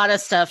a off lot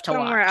of stuff to somewhere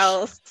watch.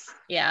 else.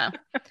 Yeah.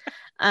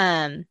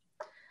 Um,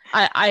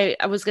 I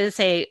was gonna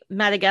say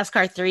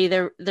Madagascar 3,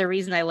 the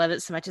reason I love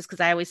it so much is because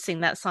I always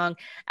sing that song,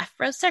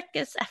 Afro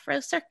Circus,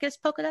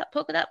 polka dot,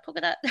 polka dot,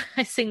 polka dot.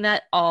 I sing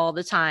that all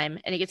the time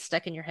and it gets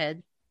stuck in your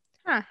head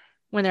Huh.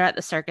 when they're at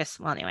the circus.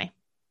 Well, anyway,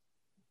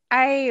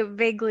 I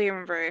vaguely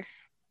remember.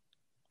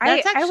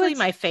 that's I actually was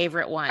my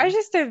favorite I was one.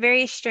 just a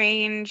very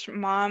strange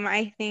mom,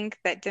 I think,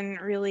 that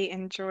didn't really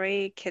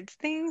enjoy kids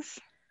things.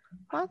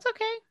 Well, it's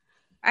okay.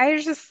 I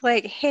was just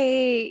like,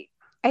 hey,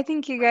 I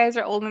think you guys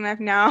are old enough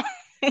now.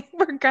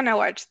 We're gonna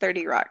watch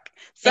 30 Rock.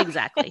 So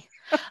Exactly.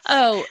 let's,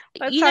 Oh,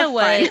 let's you know have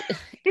fun. what?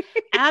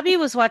 Abby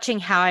was watching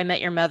How I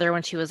Met Your Mother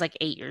when she was like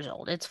 8 years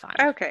old. It's fine.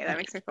 Okay, that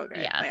makes Like, me feel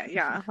good. yeah.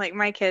 Yeah, like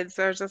my kids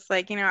are just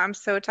like, I'm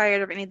so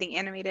tired of anything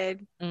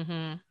animated.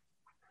 Hmm.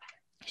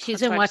 She's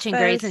Let's been watch watching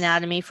Grey's this.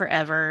 Anatomy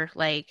forever.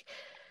 Like,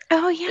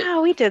 Oh yeah,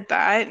 we did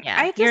that. yeah,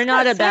 I you're just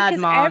not got a sad bad because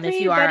mom. If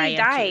you are, I everybody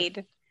am too.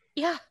 died.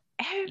 Yeah,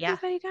 yeah.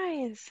 Everybody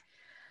dies.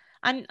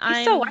 I'm You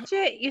still I'm watch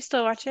it? You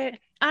still watch it?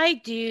 I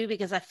do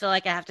because I feel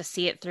like I have to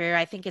see it through.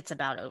 I think it's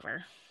about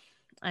over.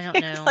 I don't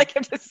It's know. like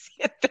I just see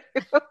it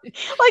through.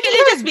 Like Can it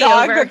you have just a be dog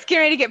over? that's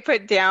getting ready to get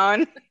put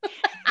down.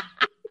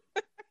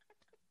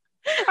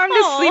 I'm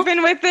just Oh,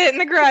 sleeping with it in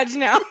the garage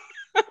now.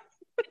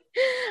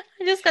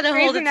 I just gotta Grey's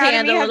hold its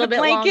hand Anatomy a has little a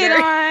bit blanket longer.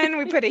 on.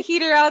 We put a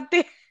heater out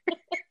there.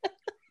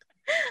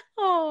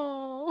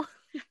 Oh,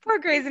 Poor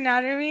Grey's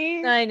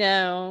Anatomy. I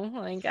know.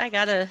 Like, I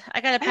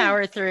gotta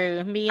power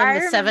through me and I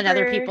the seven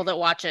other remember people that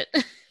watch it.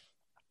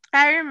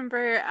 I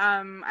remember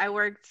I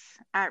worked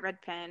at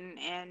Red Pen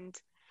and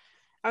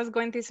I was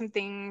going through some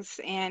things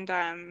and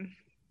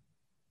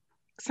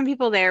some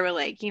people there were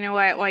like, you know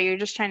what, while you're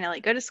just trying to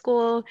like go to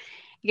school,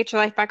 get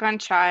your life back on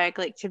track,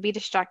 like to be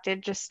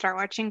distracted, just start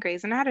watching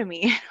Grey's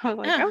Anatomy. I was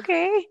like, Oh,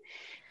 okay,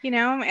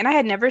 and I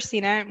had never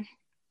seen it.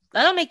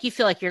 that'll make you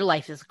feel like your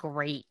life is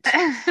great.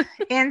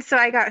 And so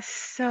I got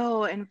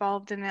so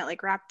involved in it,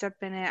 like wrapped up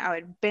in it. I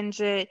would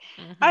binge it.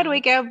 I'd Hmm.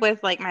 wake up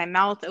with like my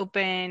mouth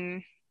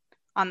open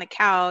on the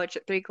couch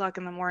at 3 o'clock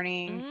in the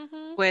morning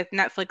Hmm. with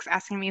Netflix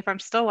asking me if I'm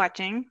still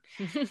watching.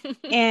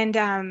 And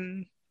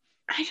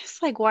I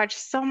just like watched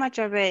so much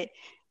of it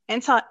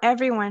until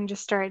everyone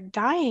just started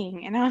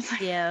dying. And I was like,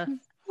 Yeah.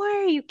 why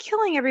are you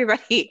killing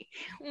everybody?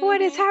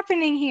 What is Hmm.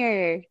 happening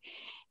here?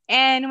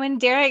 And when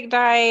Derek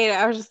died,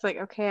 I was just like,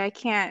 okay,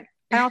 I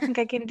don't think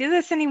I can do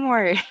this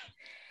anymore.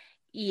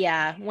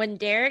 Yeah, when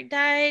Derek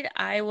died,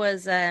 I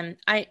was I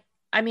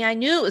mean I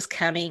knew it was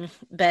coming,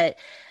 but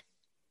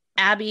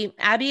Abby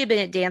had been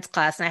at dance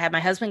class and I had my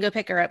husband go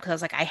pick her up because I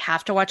was like, I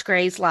have to watch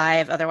Grey's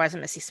live, otherwise I'm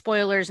gonna see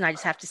spoilers and I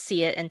just have to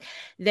see it. And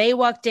they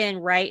walked in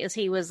right as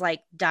he was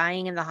like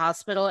dying in the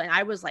hospital, and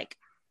I was like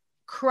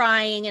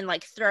crying and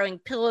like throwing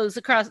pillows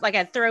across, like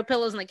I'd throw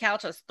pillows on the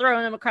couch. I was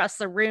throwing them across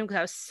the room because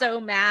I was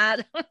so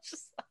mad. I was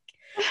just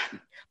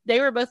like, they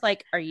were both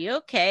like, "Are you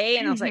okay?"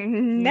 And I was like,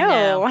 No,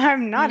 "No,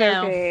 I'm not no,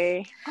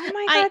 okay. Oh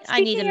my I God,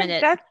 I need a speaking of minute."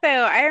 death though,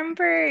 I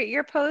remember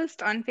your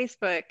post on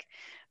Facebook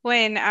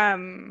when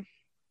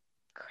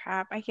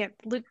crap, I can't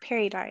Luke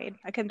Perry died.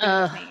 I couldn't think of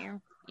his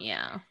name.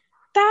 Yeah,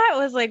 That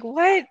was like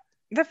what?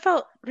 That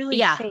felt really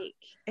yeah. fake.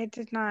 It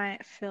did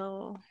not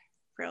feel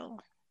real.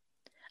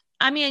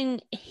 I mean,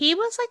 he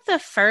was like the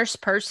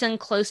first person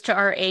close to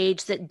our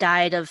age that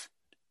died of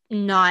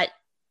not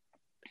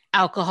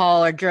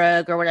alcohol or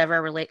drug or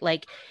whatever relate.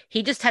 Like,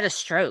 he just had a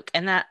stroke,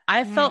 and that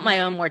I felt my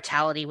own Mm-mm.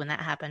 mortality when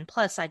that happened.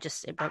 Plus,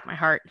 it broke my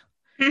heart.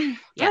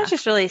 That's Yeah.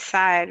 just really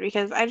sad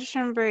because I just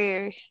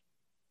remember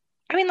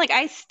I mean, like,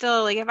 I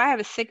still, like, if I have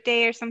a sick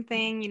day or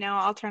something,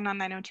 I'll turn on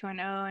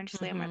 90210 and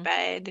just lay on my Hmm.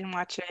 bed and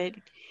watch it.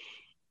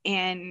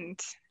 And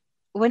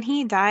when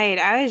he died,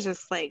 I was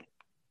just like,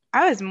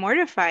 I was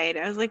mortified.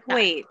 I was like,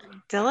 wait,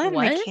 Dylan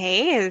What?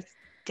 McKay is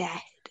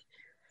dead.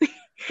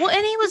 Well,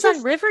 and he was on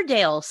Just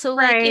Riverdale. So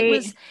like it right.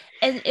 was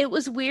and it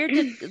was weird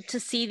to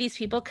see these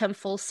people come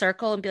full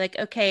circle and be like,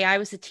 okay, I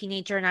was a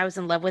teenager and I was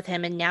in love with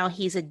him and now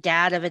he's a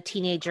dad of a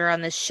teenager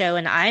on this show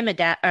and I'm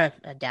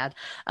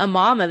a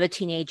mom of a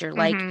teenager.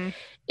 Like Hmm.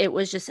 it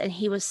was just and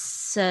he was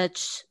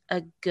such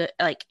a good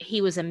like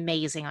he was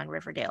amazing on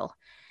Riverdale.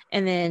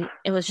 And then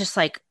it was just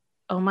like,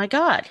 oh my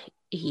God,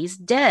 he's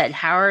dead.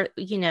 How are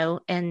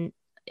and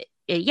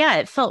yeah,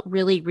 it felt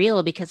really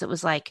real because it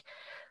was like,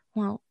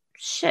 well,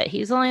 shit,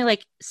 he's only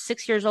like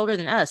 6 years older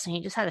than us and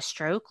he just had a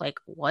stroke. Like,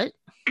 what?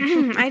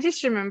 I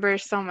just remember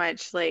so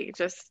much, like,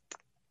 just,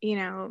 you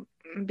know,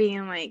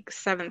 being like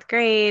seventh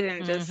grade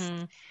and just,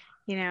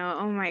 Mm-hmm.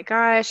 oh my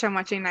gosh, I'm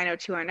watching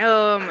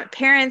 90210. My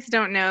parents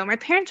don't know. My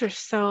parents were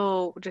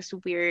so just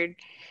weird.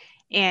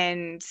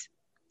 And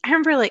I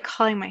remember like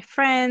calling my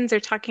friends or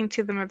talking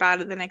to them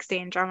about it the next day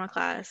in drama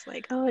class,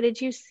 like, oh,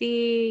 did you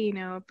see,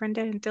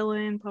 Brenda and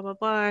Dylan, blah, blah,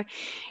 blah.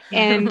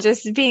 And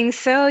just being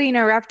so,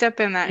 wrapped up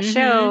in that Mm-hmm.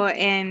 show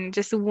and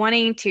just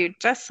wanting to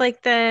dress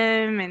like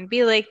them and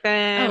be like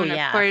them. Oh, And of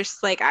yeah.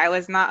 course, like I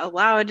was not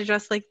allowed to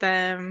dress like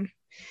them.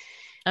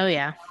 Oh,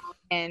 yeah.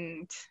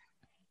 And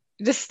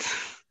just,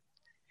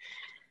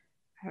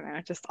 I don't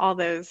know, just all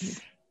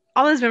those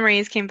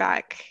memories came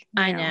back.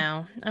 I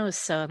know. I was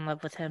so in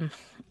love with him.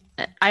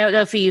 I don't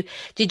know if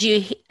did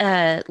you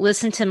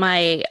listen to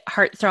my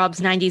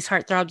Heartthrobs 90s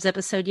Heartthrobs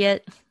episode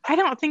yet? I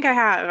don't think I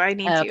have. I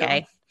need to.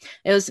 Okay.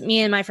 It was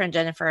me and my friend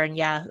Jennifer, and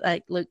yeah,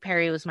 like Luke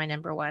Perry was my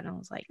number one. I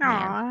was like, man,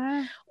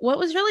 Aw. what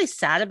was really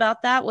sad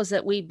about that was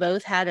that we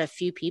both had a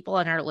few people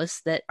on our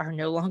list that are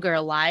no longer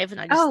alive, and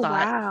I just Oh,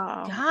 thought,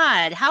 wow.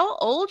 God, how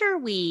old are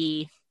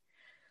we?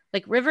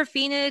 Like River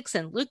Phoenix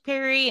and Luke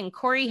Perry and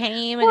Corey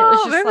Haim, and it was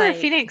Well, just River like,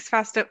 Phoenix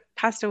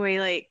passed away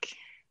like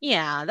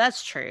yeah,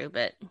 that's true,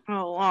 but a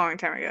long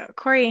time ago.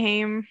 Corey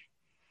Haim,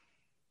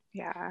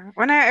 yeah.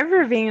 When I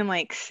remember being in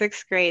like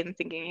sixth grade and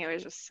thinking he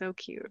was just so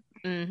cute.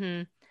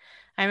 hmm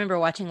I remember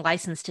watching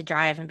License to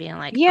Drive and being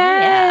like, oh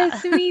yeah,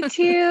 Yes, me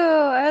too.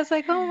 I was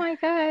like, oh my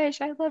gosh,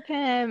 I love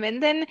him.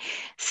 And then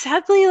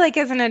sadly, like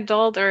as an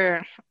adult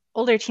or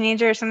older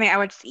teenager or something, I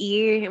watched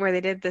E where they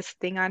did this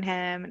thing on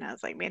him, and I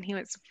was like, man, he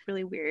was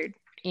really weird.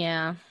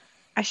 yeah,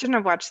 I shouldn't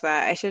have watched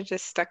that. I should have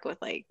just stuck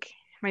with like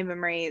my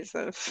memories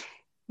of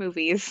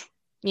movies.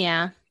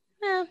 yeah.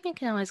 Well, you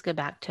can always go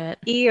back to it.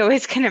 E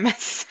always kind of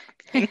messes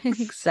up things.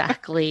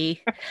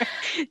 Exactly.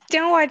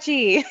 Don't watch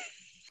E.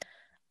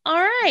 All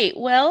right.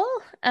 Well,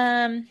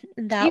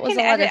 that You was can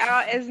a lot edit of,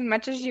 out as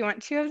much as you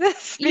want to of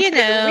this you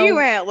because we know,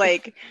 went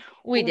like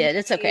we did.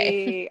 It's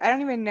okay. I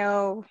don't even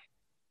know.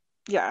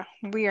 Yeah,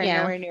 we are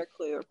Yeah, nowhere near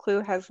Clue.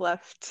 Clue has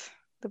left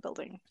the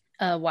building.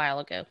 a while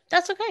ago.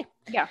 That's okay.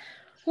 Yeah.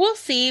 We'll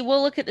see.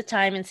 We'll look at the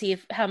time and see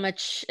if how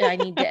much I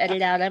need to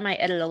edit out. I might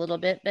edit a little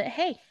bit, but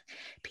hey,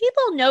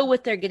 people know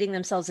what they're getting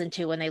themselves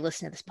into when they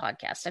listen to this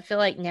podcast. I feel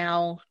like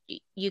now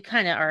you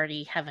kind of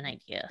already have an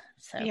idea.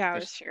 So Yeah,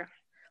 there's that's true.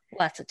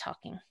 lots of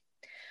talking.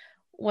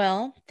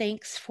 Well,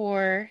 thanks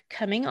for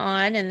coming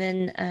on, and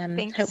then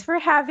Thanks for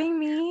having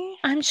me.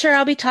 I'm sure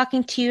I'll be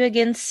talking to you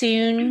again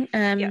soon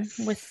Yes.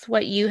 with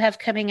what you have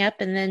coming up,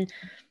 and then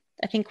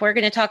I think we're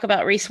going to talk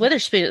about Reese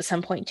Witherspoon at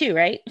some point too,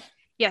 right?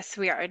 Yes,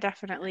 we are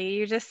definitely.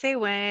 You just say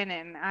when,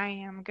 and I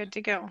am good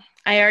to go.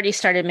 I already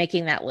started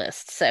making that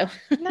list, so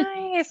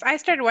Nice. I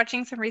started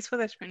watching some Reese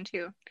Witherspoon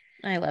too.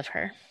 I love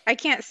her. I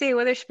can't say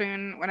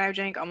Witherspoon when I've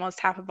drank almost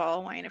half a bottle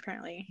of wine,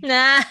 apparently.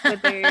 Nah,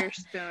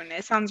 Witherspoon.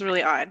 It sounds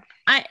really odd.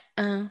 I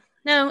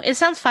no, it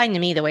sounds fine to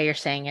me the way you're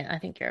saying it. I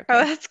think you're Oh,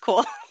 okay. that's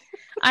cool.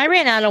 I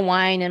ran out of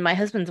wine, and my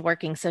husband's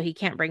working, so he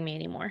can't bring me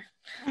anymore.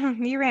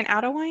 You ran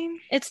out of wine?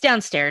 It's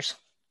downstairs.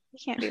 You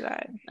can't do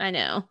that. I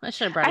know. I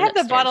should have brought I it had the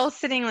upstairs. bottle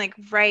sitting like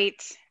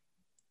right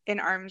in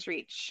arm's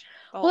reach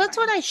the Well, whole that's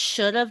what time. I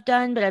should have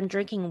done, but I'm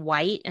drinking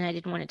white and I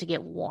didn't want it to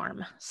get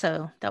warm.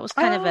 So that was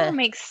kind of Oh, a,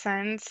 makes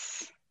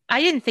sense.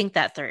 I didn't think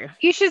that through.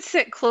 You should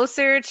sit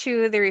closer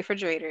to the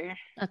refrigerator.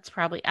 That's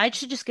probably, I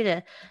should just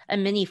get a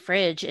mini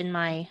fridge in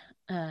my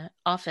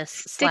office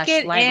Stick slash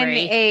it in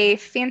library. a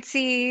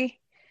fancy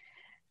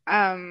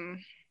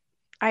um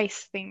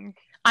ice thing.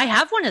 I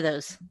have one of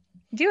those.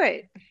 Do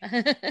it.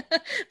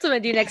 That's what I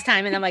do next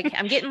time. And I'm like,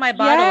 I'm getting my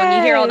bottle, and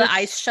you hear all the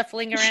ice Yes.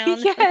 shuffling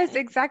around. Yes,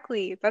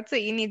 exactly. That's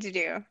what you need to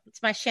do.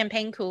 It's my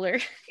champagne cooler.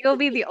 You'll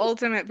be the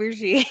ultimate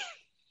bougie.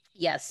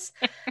 Yes.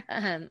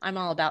 I'm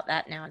all about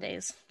that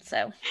nowadays.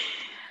 So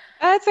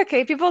That's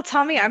okay. People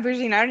tell me I'm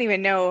bougie and I don't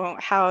even know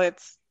how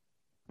it's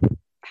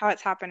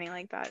happening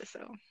like that. So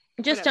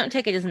just whatever. don't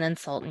take it as an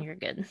insult and you're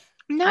good.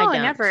 I No,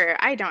 don't. never.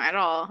 I don't at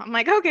all. I'm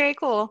like, okay,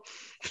 cool.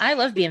 I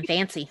love being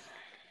fancy.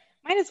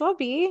 Might as well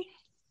be.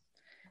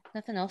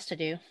 Nothing else to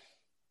do.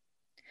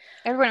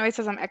 Everyone always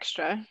says I'm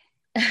extra.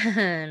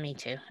 Me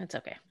too. It's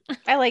okay.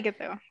 I like it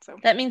though. So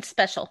That means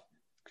special.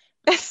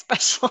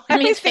 special. It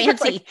means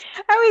fancy.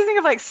 I always think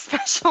of like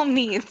special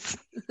needs.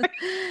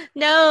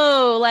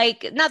 No,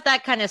 like not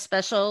that kind of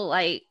special,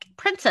 like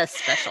princess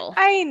special.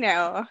 I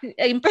know.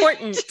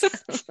 Important.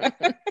 Just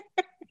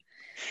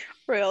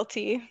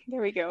royalty.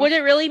 There we go. What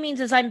it really means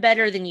is I'm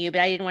better than you,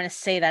 but I didn't want to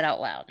say that out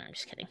loud. No, I'm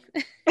just kidding.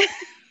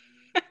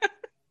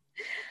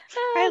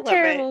 I Oh,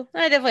 love it. terrible.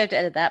 I definitely have to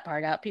edit that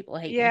part out. People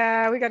hate me.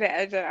 Yeah, we got to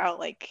edit out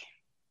like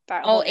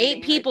that All whole eight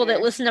ending right people that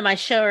there. listen to my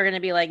show are going to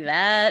be like,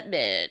 that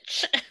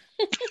bitch.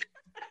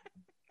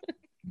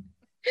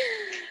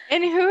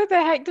 And who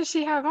the heck does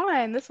she have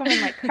on? This woman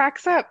like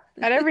cracks up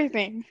at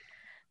everything.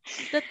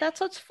 That's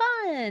what's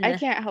I fun.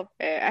 can't help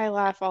it. I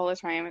laugh all the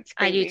time. It's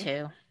I do crazy.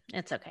 too.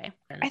 It's okay.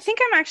 I Friends. think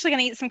I'm actually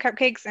gonna eat some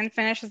cupcakes and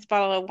finish this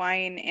bottle of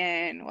wine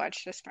and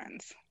watch Just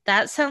Friends.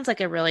 That sounds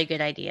like a really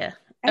good idea.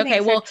 I Okay,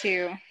 think so well,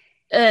 too.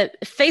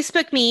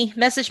 Facebook me,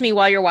 message me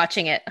while you're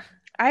watching it.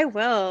 I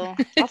will.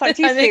 I'll talk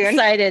to you I'm soon.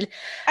 excited.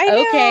 I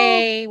know.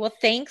 Okay, well,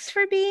 thanks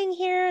for being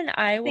here, and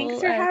I Thanks will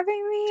for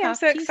having me. I'm talk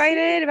so to you soon.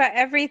 excited about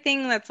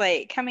everything that's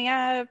like coming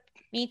up.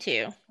 Me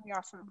too. It's gonna be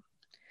awesome.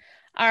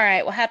 All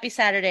right, well, happy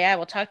Saturday. I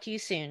will talk to you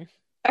soon.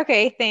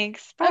 Okay,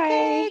 thanks. Bye.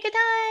 Okay, good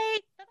night.